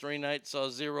campground for 3 nights, saw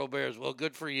 0 bears. Well,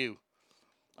 good for you.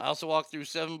 I also walked through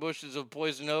 7 bushes of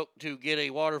poison oak to get a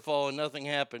waterfall and nothing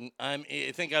happened. I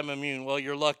think I'm immune. Well,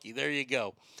 you're lucky. There you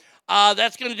go.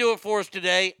 That's going to do it for us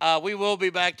today. We will be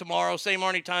back tomorrow. Same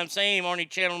Arnie time, same Arnie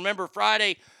channel. Remember,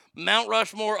 Friday, Mount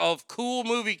Rushmore of cool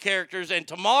movie characters. And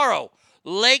tomorrow,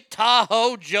 Lake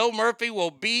Tahoe, Joe Murphy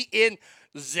will be in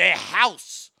the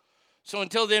house. So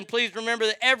until then, please remember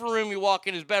that every room you walk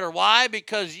in is better. Why?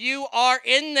 Because you are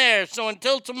in there. So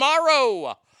until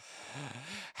tomorrow,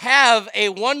 have a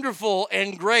wonderful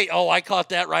and great... Oh, I caught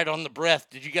that right on the breath.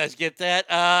 Did you guys get that?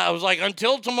 I was like,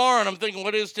 until tomorrow, and I'm thinking,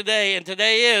 what is today? And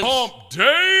today is... Hump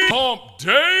day! Hump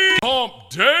day!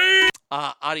 Hump day!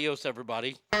 Adios,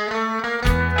 everybody.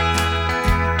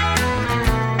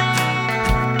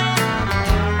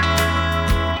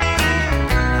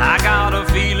 I got a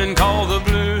feeling called the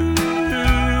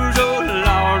blues, oh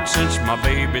Lord, since my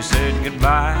baby said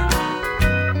goodbye.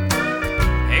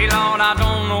 Hey Lord, I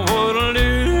don't know what to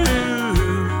do.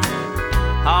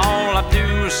 All I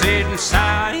do is sit and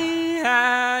sigh.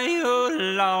 Oh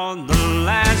Lord, the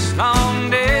last long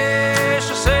day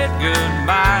she said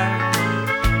goodbye.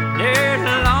 Dear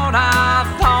Lord, I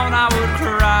thought I would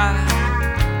cry.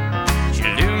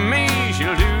 She'll do me,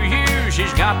 she'll do you.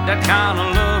 She's got that kind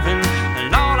of loving.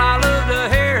 Lord, I love to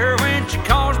hear her when she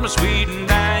calls me sweet and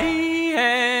daddy.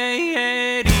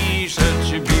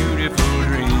 Such a beautiful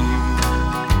dream.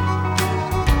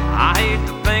 I hate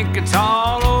to think it's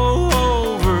all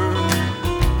over.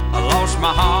 I lost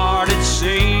my heart, it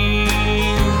seems.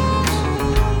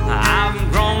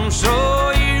 I've grown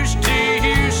so used to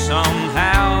you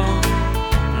somehow.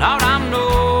 Lord, I'm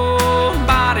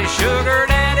nobody's sugar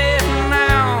daddy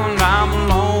now, and I'm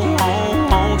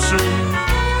lonesome.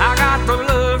 I got the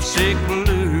lovesick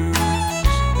blues.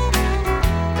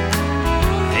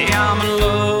 Hey, I'm in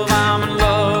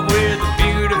love with a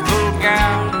beautiful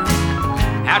gal.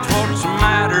 That's what's the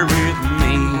matter with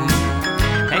me.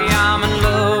 Hey, I'm in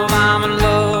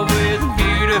love with a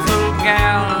beautiful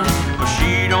gal, but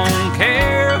she don't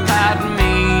care about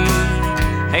me.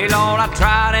 Hey, Lord, I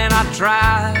tried and I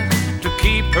tried to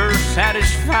keep her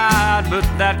satisfied, but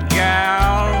that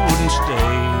gal wouldn't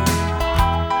stay.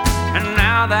 And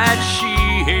now that she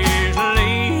is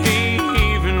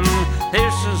leaving,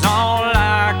 this is all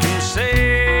I can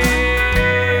say.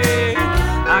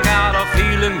 I got a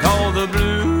feeling called the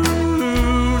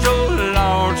blues, oh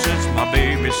Lord, since my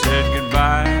baby said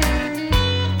goodbye.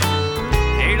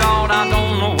 Hey Lord, I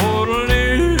don't know what to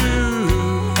do.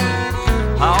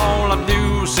 All I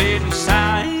do is sit and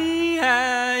sigh.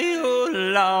 Oh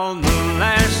Lord, the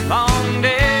last long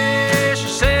day she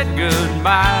said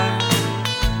goodbye.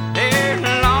 Dear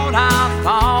Lord, I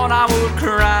thought I would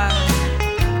cry.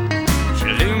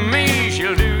 She'll do me,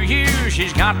 she'll do you.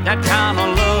 She's got that kind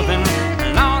of loving.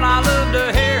 Lord, I love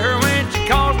to hear her when she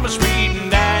calls me sweet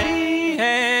and daddy.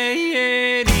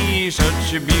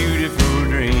 Such a beautiful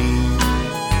dream.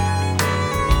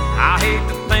 I hate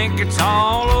to think it's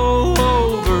all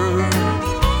over.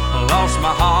 I lost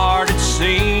my heart, it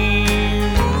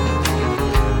seems.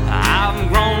 I've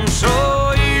grown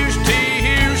so used to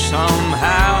you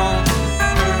somehow.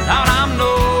 Lord, I'm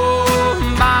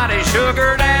nobody's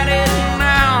sugar daddy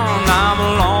now, and I'm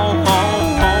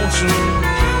lonesome.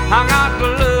 I got the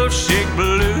lovesick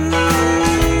blues.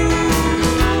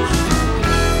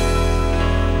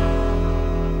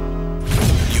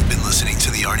 You've been listening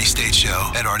to The Arnie State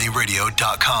Show at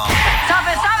ArnieRadio.com. Stop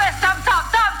it, stop it, stop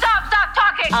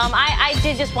talking. I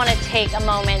did just want to take a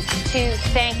moment to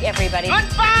thank everybody.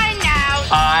 Goodbye now.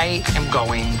 I am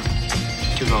going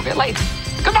two will get laid.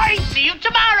 Goodbye. See you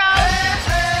tomorrow.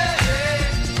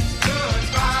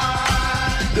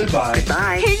 Goodbye.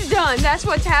 Bye. He's done. That's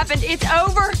what's happened. It's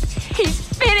over. He's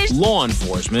finished. Law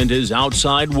enforcement is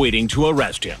outside waiting to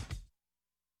arrest him.